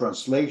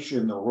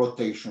translation or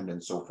rotation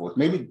and so forth.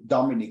 Maybe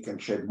Dominic can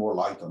shed more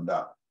light on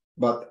that.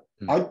 But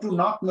I do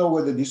not know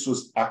whether this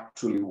was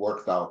actually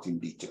worked out in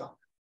detail.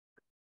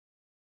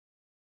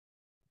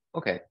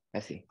 Okay, I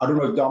see. I don't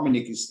know if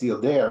Dominic is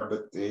still there,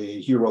 but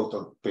he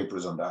wrote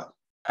papers on that.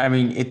 I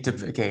mean,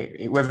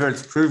 whether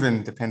it's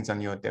proven depends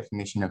on your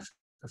definition of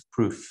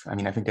proof. I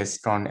mean, I think there's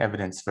strong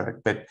evidence for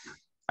it, but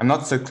I'm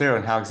not so clear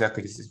on how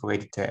exactly this is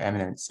related to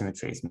eminent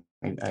symmetries.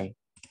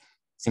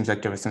 Seems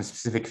like there was some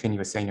specific thing you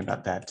were saying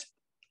about that.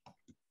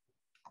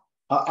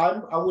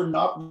 I would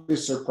not be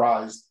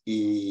surprised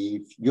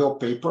if your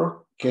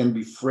paper can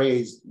be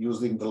phrased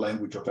using the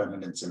language of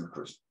eminent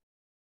symmetries,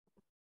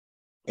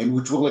 and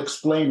which will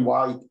explain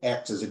why it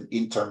acts as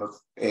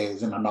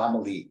an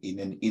anomaly in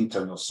an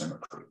internal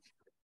symmetry.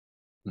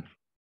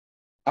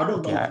 I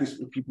don't know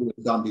if people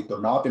have done it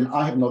or not, and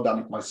I have not done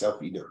it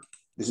myself either.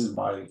 This is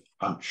my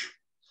hunch.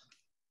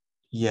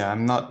 Yeah,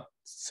 I'm not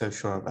so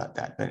sure about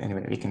that, but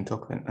anyway, we can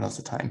talk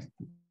another time.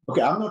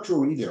 Okay, I'm not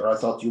sure either. I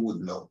thought you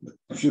would know, but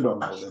if you don't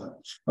know, then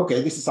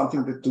okay, this is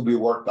something to be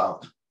worked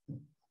out.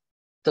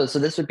 So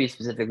this would be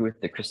specific with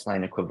the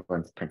crystalline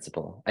equivalence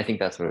principle. I think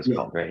that's what it's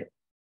called, right?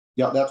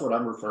 Yeah, that's what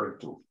I'm referring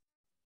to.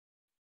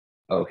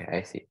 Okay,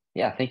 I see.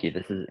 Yeah, thank you.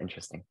 This is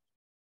interesting.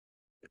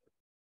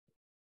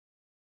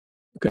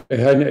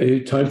 Okay,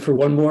 time for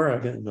one more.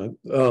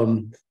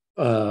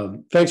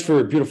 Thanks for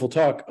a beautiful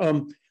talk.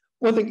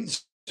 One thing,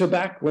 so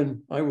back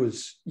when I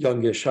was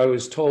youngish, I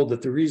was told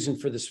that the reason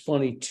for this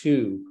funny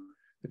 2,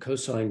 the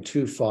cosine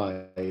 2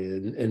 phi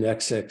in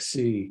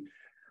XXC,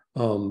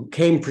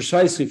 came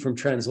precisely from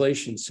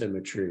translation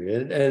symmetry.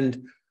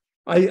 And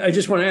I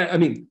just want to, I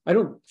mean, I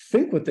don't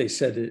think what they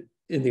said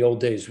in the old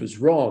days was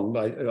wrong.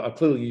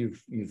 Clearly,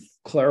 you've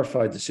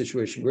clarified the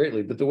situation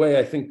greatly. But the way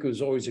I think it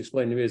was always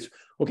explained to me is,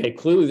 okay,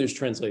 clearly there's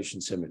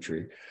translation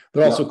symmetry,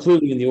 but also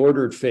clearly in the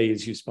ordered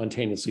phase, you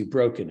spontaneously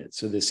broken it.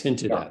 So this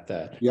hinted at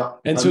that. Yeah.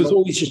 And so it's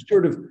always just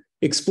sort of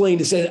explained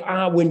to say,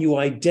 when you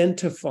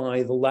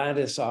identify the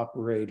lattice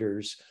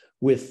operators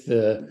with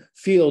the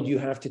field, you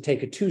have to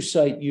take a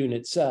 2-site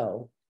unit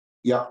cell.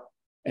 Yeah.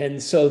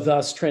 And so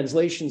thus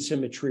translation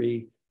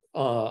symmetry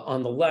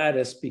on the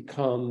lattice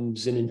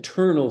becomes an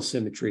internal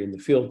symmetry in the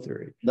field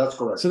theory. That's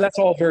correct. So that's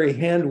all very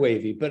hand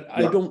wavy, but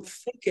Yeah. I don't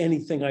think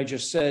anything I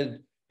just said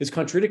is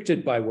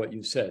contradicted by what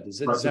you said. Is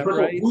that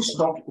right?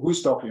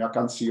 Who's talking? I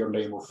can't see your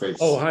name or face.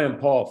 Oh, hi, I'm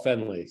Paul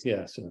Fenley.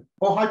 Yeah. So.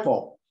 Oh, hi,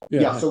 Paul.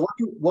 Yeah. So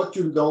what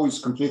you know is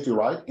completely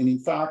right, and in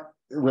fact,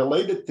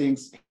 related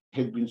things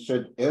had been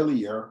said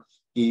earlier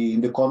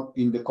in the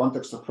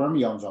context of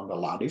fermions on the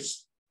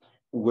lattice,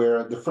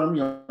 where the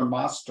fermion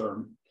mass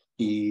term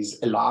is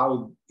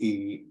allowed,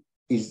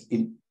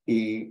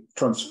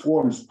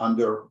 transforms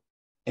under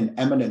an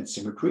eminent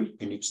symmetry,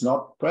 and it's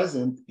not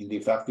present in the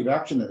effective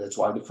action, and that's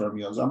why the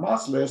fermions are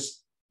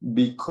massless,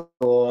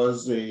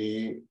 because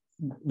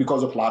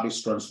of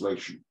lattice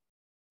translation.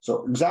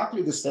 So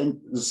exactly the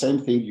same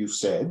thing you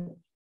said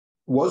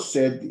was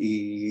said.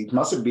 It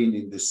must have been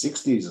in the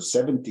 60s or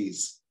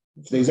 70s.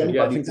 If there's anybody,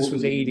 I think this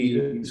was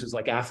 80. This was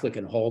like Affleck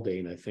and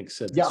Haldane, I think,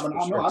 said. Yeah, but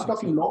I'm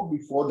talking long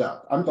before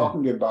that. I'm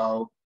talking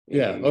about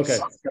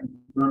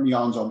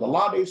fermions on the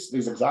lattice.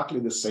 There's exactly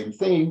the same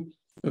thing.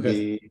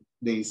 Okay.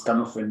 There's kind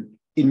of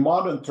in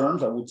modern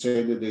terms, I would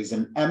say that there's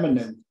an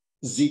eminent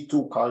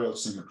Z2 chiral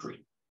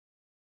symmetry.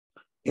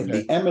 And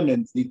the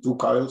eminent Z2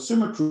 chiral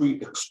symmetry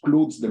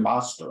excludes the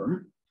mass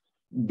term,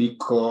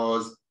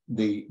 because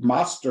the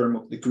mass term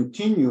of the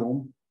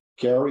continuum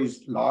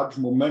carries large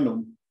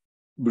momentum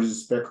with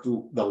respect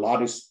to the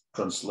lattice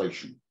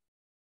translation.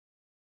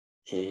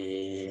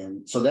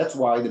 And so that's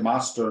why the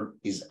mass term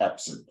is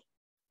absent.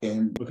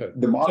 And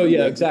the model,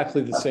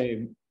 exactly the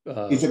same.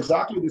 It's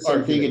exactly the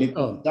same argument. thing, and it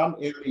was done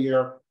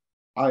earlier.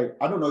 I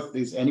don't know if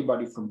there's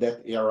anybody from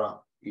that era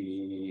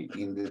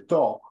in the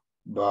talk,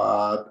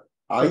 but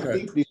I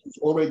think this is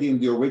already in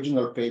the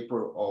original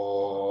paper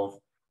of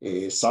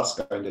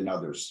Saska and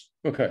others.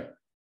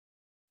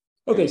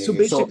 Okay, so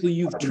basically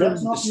you've turned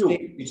that's not new.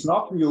 It's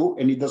not new,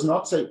 and it does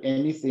not say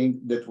anything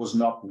that was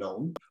not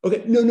known.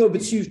 Okay, no,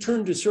 but so you've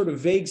turned a sort of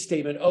vague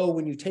statement. Oh,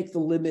 when you take the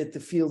limit, the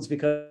fields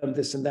become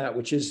this and that,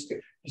 which is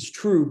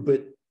true,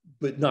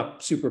 but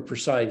not super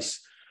precise.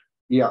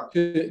 Yeah.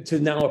 To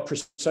now a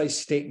precise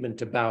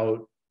statement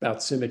about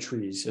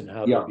symmetries and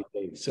how they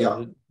behave. So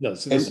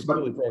so this is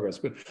really progress.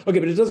 But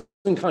it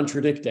doesn't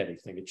contradict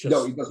anything. It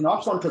just it does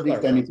not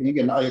contradict anything,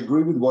 and I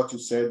agree with what you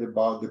said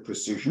about the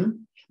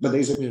precision. But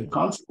there's a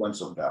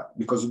consequence of that,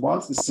 because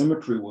once the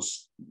symmetry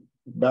was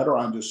better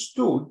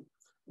understood,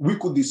 we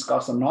could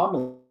discuss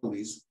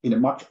anomalies on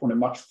a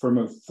much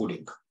firmer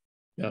footing,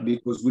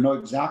 because we know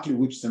exactly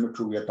which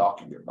symmetry we are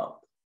talking about.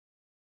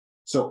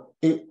 So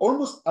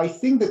I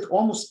think that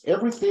almost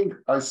everything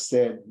I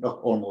said, not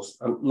almost,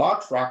 a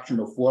large fraction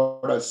of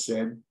what I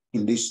said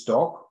in this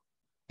talk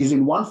is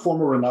in one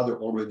form or another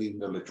already in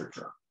the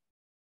literature.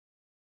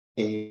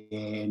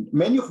 And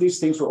many of these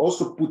things were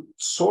also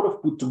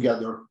put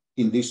together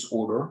in this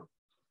order.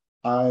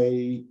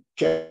 I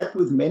checked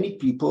with many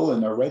people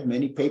and I read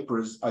many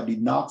papers. I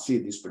did not see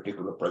this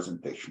particular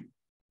presentation.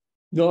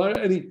 No,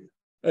 I mean,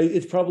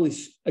 it's probably,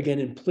 again,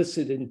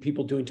 implicit in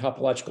people doing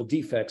topological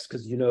defects,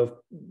 because,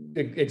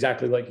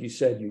 exactly like you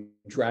said, you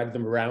drag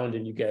them around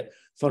and you get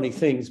funny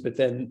things, but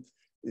then,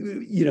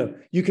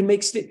 you can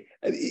make,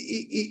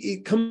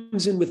 it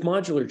comes in with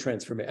modular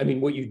transformation. I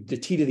mean, the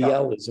T to the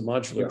L is a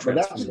modular transformation.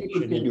 That's in the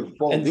continuum.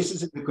 Paul, this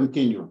is in the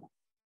continuum.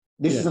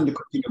 This is in the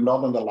continuum,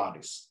 not on the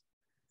lattice.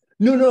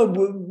 No,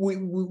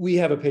 we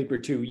have a paper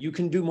too. You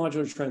can do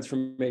modular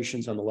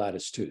transformations on the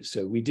lattice too.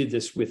 So we did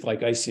this with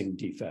like icing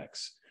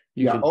defects.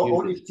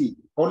 Only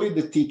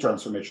the T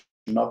transformation,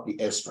 not the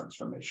S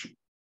transformation.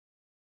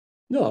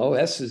 No,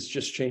 S is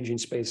just changing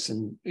space,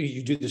 and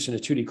you do this in a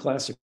 2D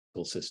classical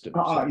system.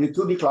 In a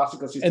 2D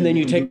classical system. And then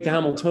you take the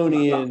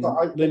Hamiltonian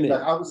limit.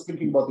 I was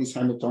thinking about this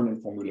Hamiltonian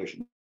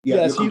formulation.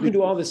 So you can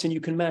do all this, and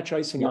you can match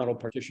icing model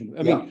partition.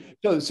 I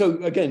mean, so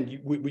again,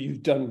 what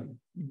you've done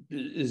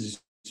is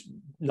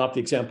not the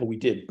example we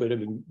did, but I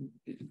mean,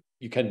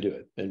 you can do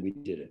it, and we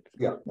did it.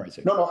 Yeah.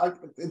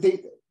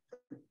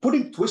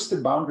 Putting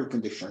twisted boundary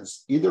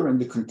conditions either in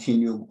the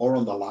continuum or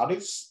on the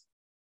lattice,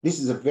 this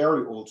is a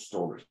very old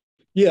story.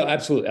 Yeah,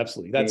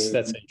 absolutely. That's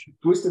ancient.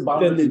 Twisted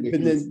boundary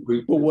conditions.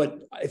 But what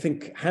I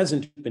think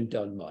hasn't been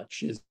done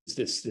much is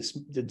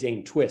the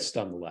Dane twist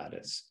on the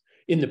lattice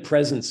in the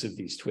presence of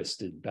these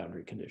twisted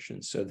boundary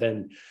conditions. So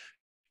then,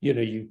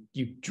 you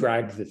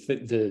drag the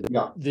defect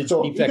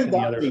in the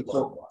other.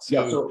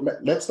 So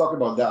let's talk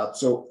about that.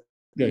 So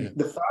the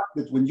fact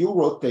that when you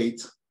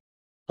rotate,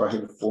 I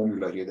have a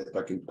formula here that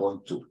I can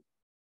point to.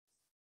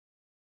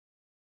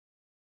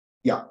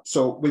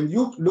 So when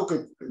you look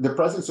at the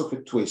presence of a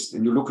twist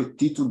and you look at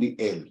T to the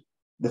L,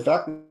 the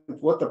fact that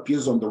what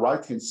appears on the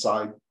right-hand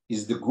side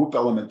is the group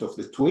element of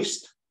the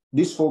twist,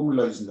 this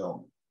formula is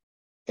known.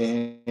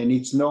 And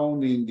it's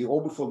known in the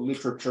Oberfeld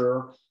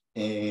literature,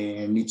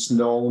 and it's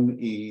known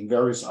in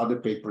various other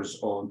papers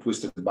on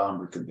twisted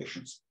boundary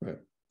conditions. Right.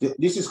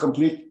 This is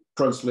complete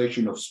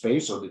translation of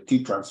space, or the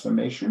T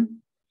transformation.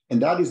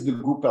 And that is the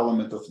group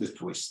element of the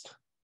twist.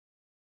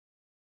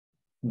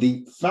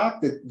 The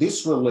fact that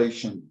this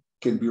relation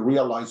can be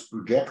realized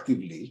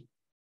projectively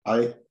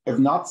I have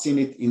not seen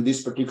it in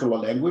this particular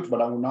language,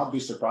 but I will not be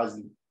surprised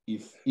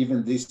if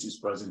even this is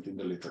present in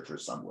the literature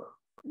somewhere.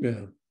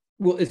 Yeah.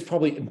 Well, it's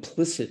probably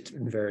implicit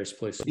in various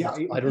places. Yeah,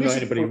 I don't know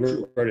anybody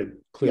who wrote it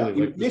clearly.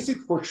 Yeah, implicit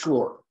for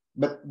sure.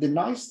 But the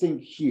nice thing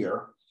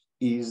here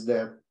is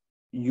that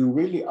you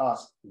really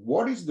ask,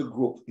 what is the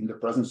group in the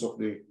presence of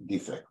the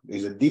defect?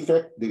 There's a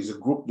defect, there's a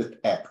group that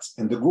acts,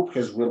 and the group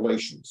has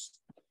relations.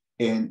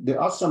 And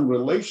there are some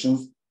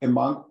relations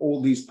among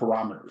all these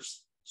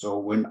parameters. So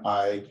when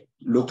I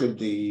look at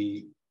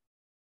these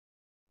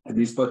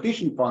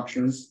partition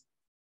functions,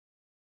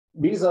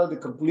 these are the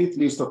complete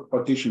list of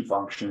partition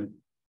functions.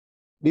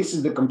 This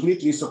is the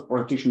complete list of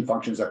partition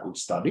functions I could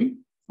study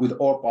with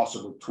all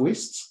possible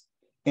twists,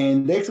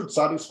 and they should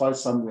satisfy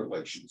some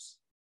relations.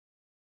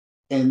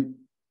 And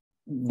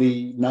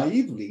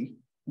naively,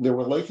 the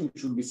relation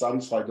should be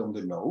satisfied on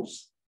the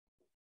nose,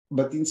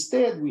 but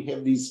instead we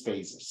have these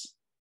phases.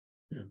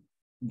 Yeah.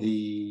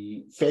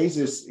 The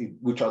phases,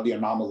 which are the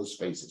anomalous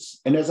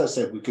phases. And as I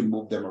said, we can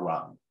move them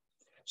around.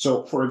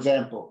 So for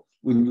example,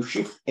 when you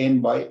shift n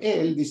by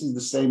L, this is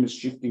the same as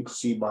shifting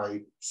C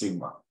by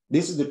sigma.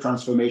 This is the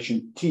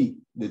transformation T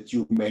that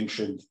you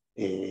mentioned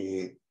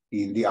in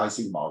the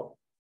Ising model,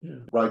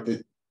 right?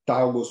 The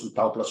tau goes to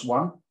tau plus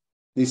 1.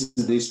 This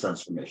is this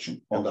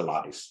transformation on the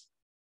lattice.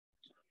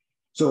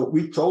 So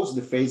we chose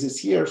the phases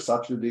here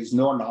such that there's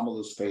no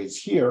anomalous phase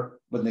here,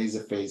 but there's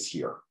a phase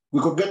here.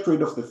 We could get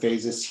rid of the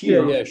phases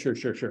here. Yeah, sure.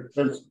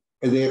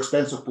 At the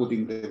expense of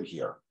putting them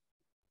here.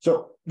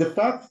 So the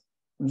fact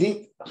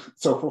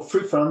so for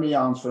free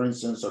fermions, for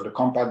instance, or the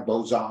compact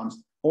bosons,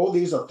 all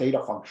these are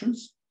theta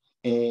functions.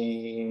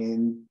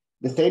 And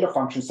the theta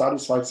function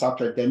satisfied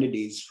such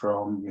identities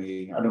from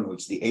I don't know,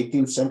 it's the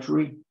 18th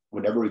century,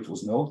 whatever it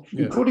was known,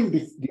 including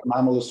the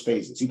anomalous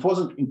phases. It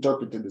wasn't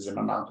interpreted as an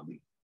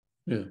anomaly.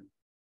 Yeah.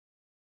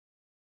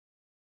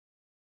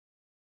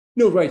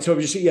 No, right. So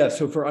obviously,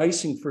 so for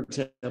Ising, for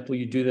example,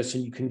 you do this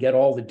and you can get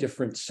all the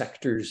different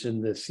sectors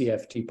in the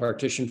CFT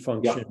partition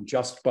function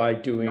just by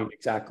doing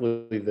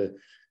exactly the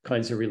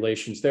kinds of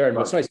relations there. And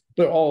what's nice,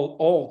 but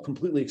all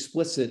completely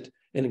explicit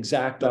and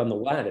exact on the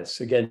lattice.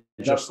 Again,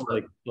 just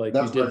like you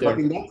did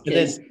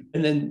there.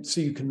 And then so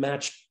you can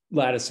match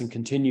lattice and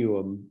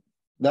continuum.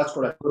 That's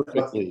correct.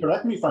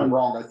 Correct me if I'm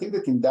wrong. I think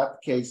that in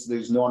that case,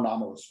 there's no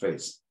anomalous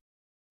phase.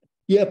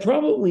 Yeah,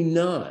 probably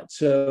not.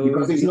 So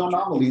because there's no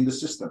anomaly in the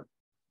system.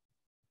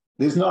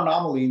 There's no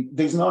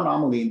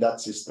anomaly in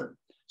that system.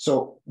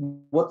 So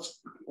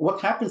what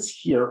happens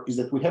here is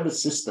that we have a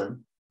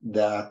system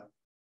that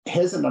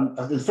has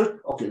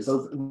so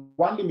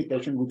one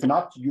limitation, we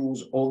cannot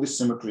use all the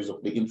symmetries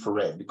of the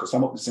infrared because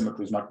some of the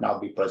symmetries might not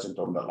be present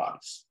on the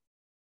lattice.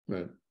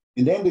 Right.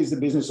 And then there's the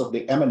business of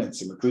the eminent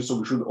symmetry, so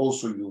we should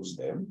also use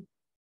them.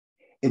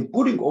 And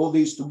putting all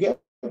these together,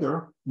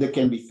 there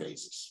can be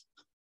phases.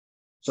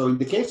 So in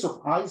the case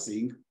of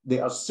Ising,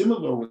 there are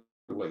similar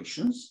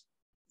relations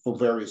for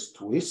various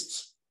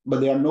twists, but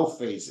there are no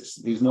phases.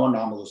 There's no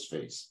anomalous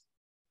phase.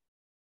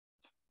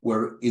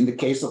 Where in the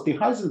case of the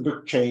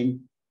Heisenberg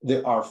chain,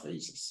 there are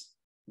phases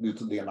due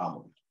to the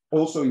anomaly.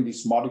 Also in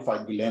this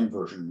modified Villain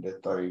version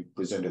that I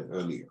presented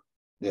earlier,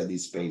 there are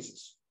these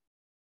phases.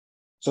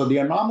 So the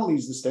anomaly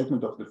is the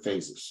statement of the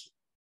phases.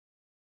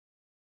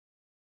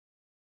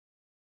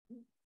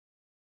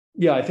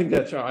 Yeah, I think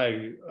that's,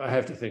 I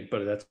have to think,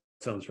 but that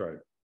sounds right.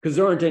 Because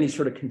there aren't any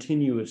sort of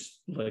continuous,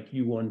 like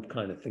U1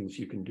 kind of things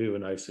you can do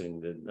in Ising.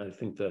 That I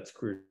think that's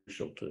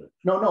crucial to.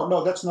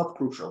 No, that's not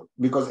crucial.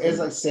 Because as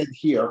I said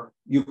here,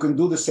 you can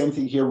do the same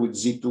thing here with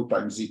Z2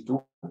 times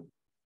Z2.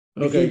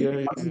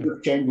 Okay,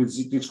 Chain with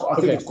Z2.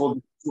 I think it's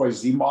called the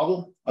XYZ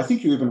model. I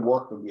think you even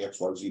worked on the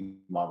XYZ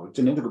model. It's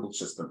an integrable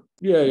system.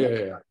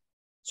 Yeah.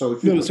 So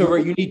if you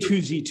you need two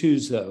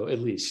Z2s though, at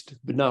least,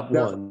 but not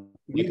one.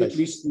 You need at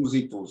least two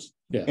Z2s.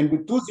 Yeah. And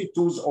with two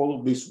Z2s, all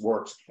of this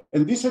works.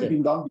 And this had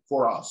been done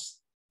before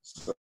us.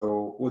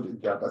 So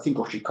I think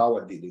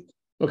Oshikawa did it.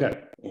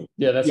 Okay.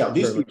 Yeah, that's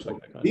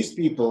these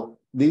people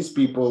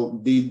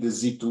did the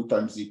Z2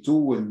 times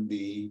Z2 and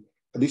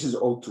this is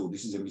O2.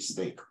 This is a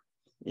mistake.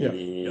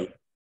 Yeah.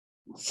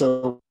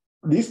 So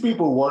these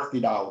people worked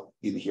it out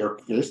in here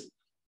first.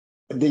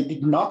 They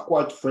did not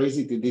quite phrase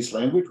it in this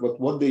language, but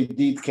what they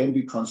did can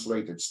be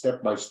translated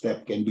step by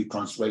step, can be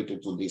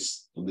translated to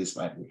this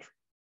language.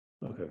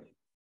 Okay.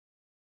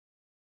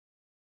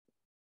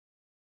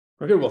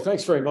 Okay, well,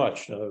 thanks very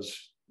much. That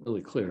was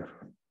really clear.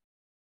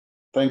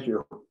 Thank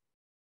you.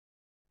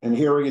 And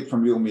hearing it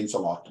from you means a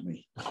lot to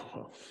me.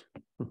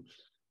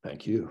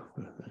 Thank you.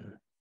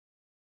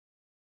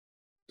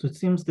 So it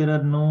seems there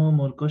are no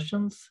more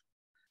questions.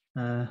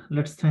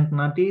 Let's thank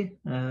Nati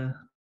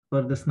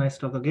for this nice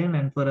talk again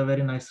and for a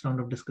very nice round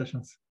of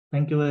discussions.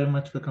 Thank you very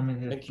much for coming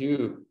here. Thank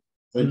you.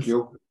 Thank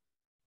you.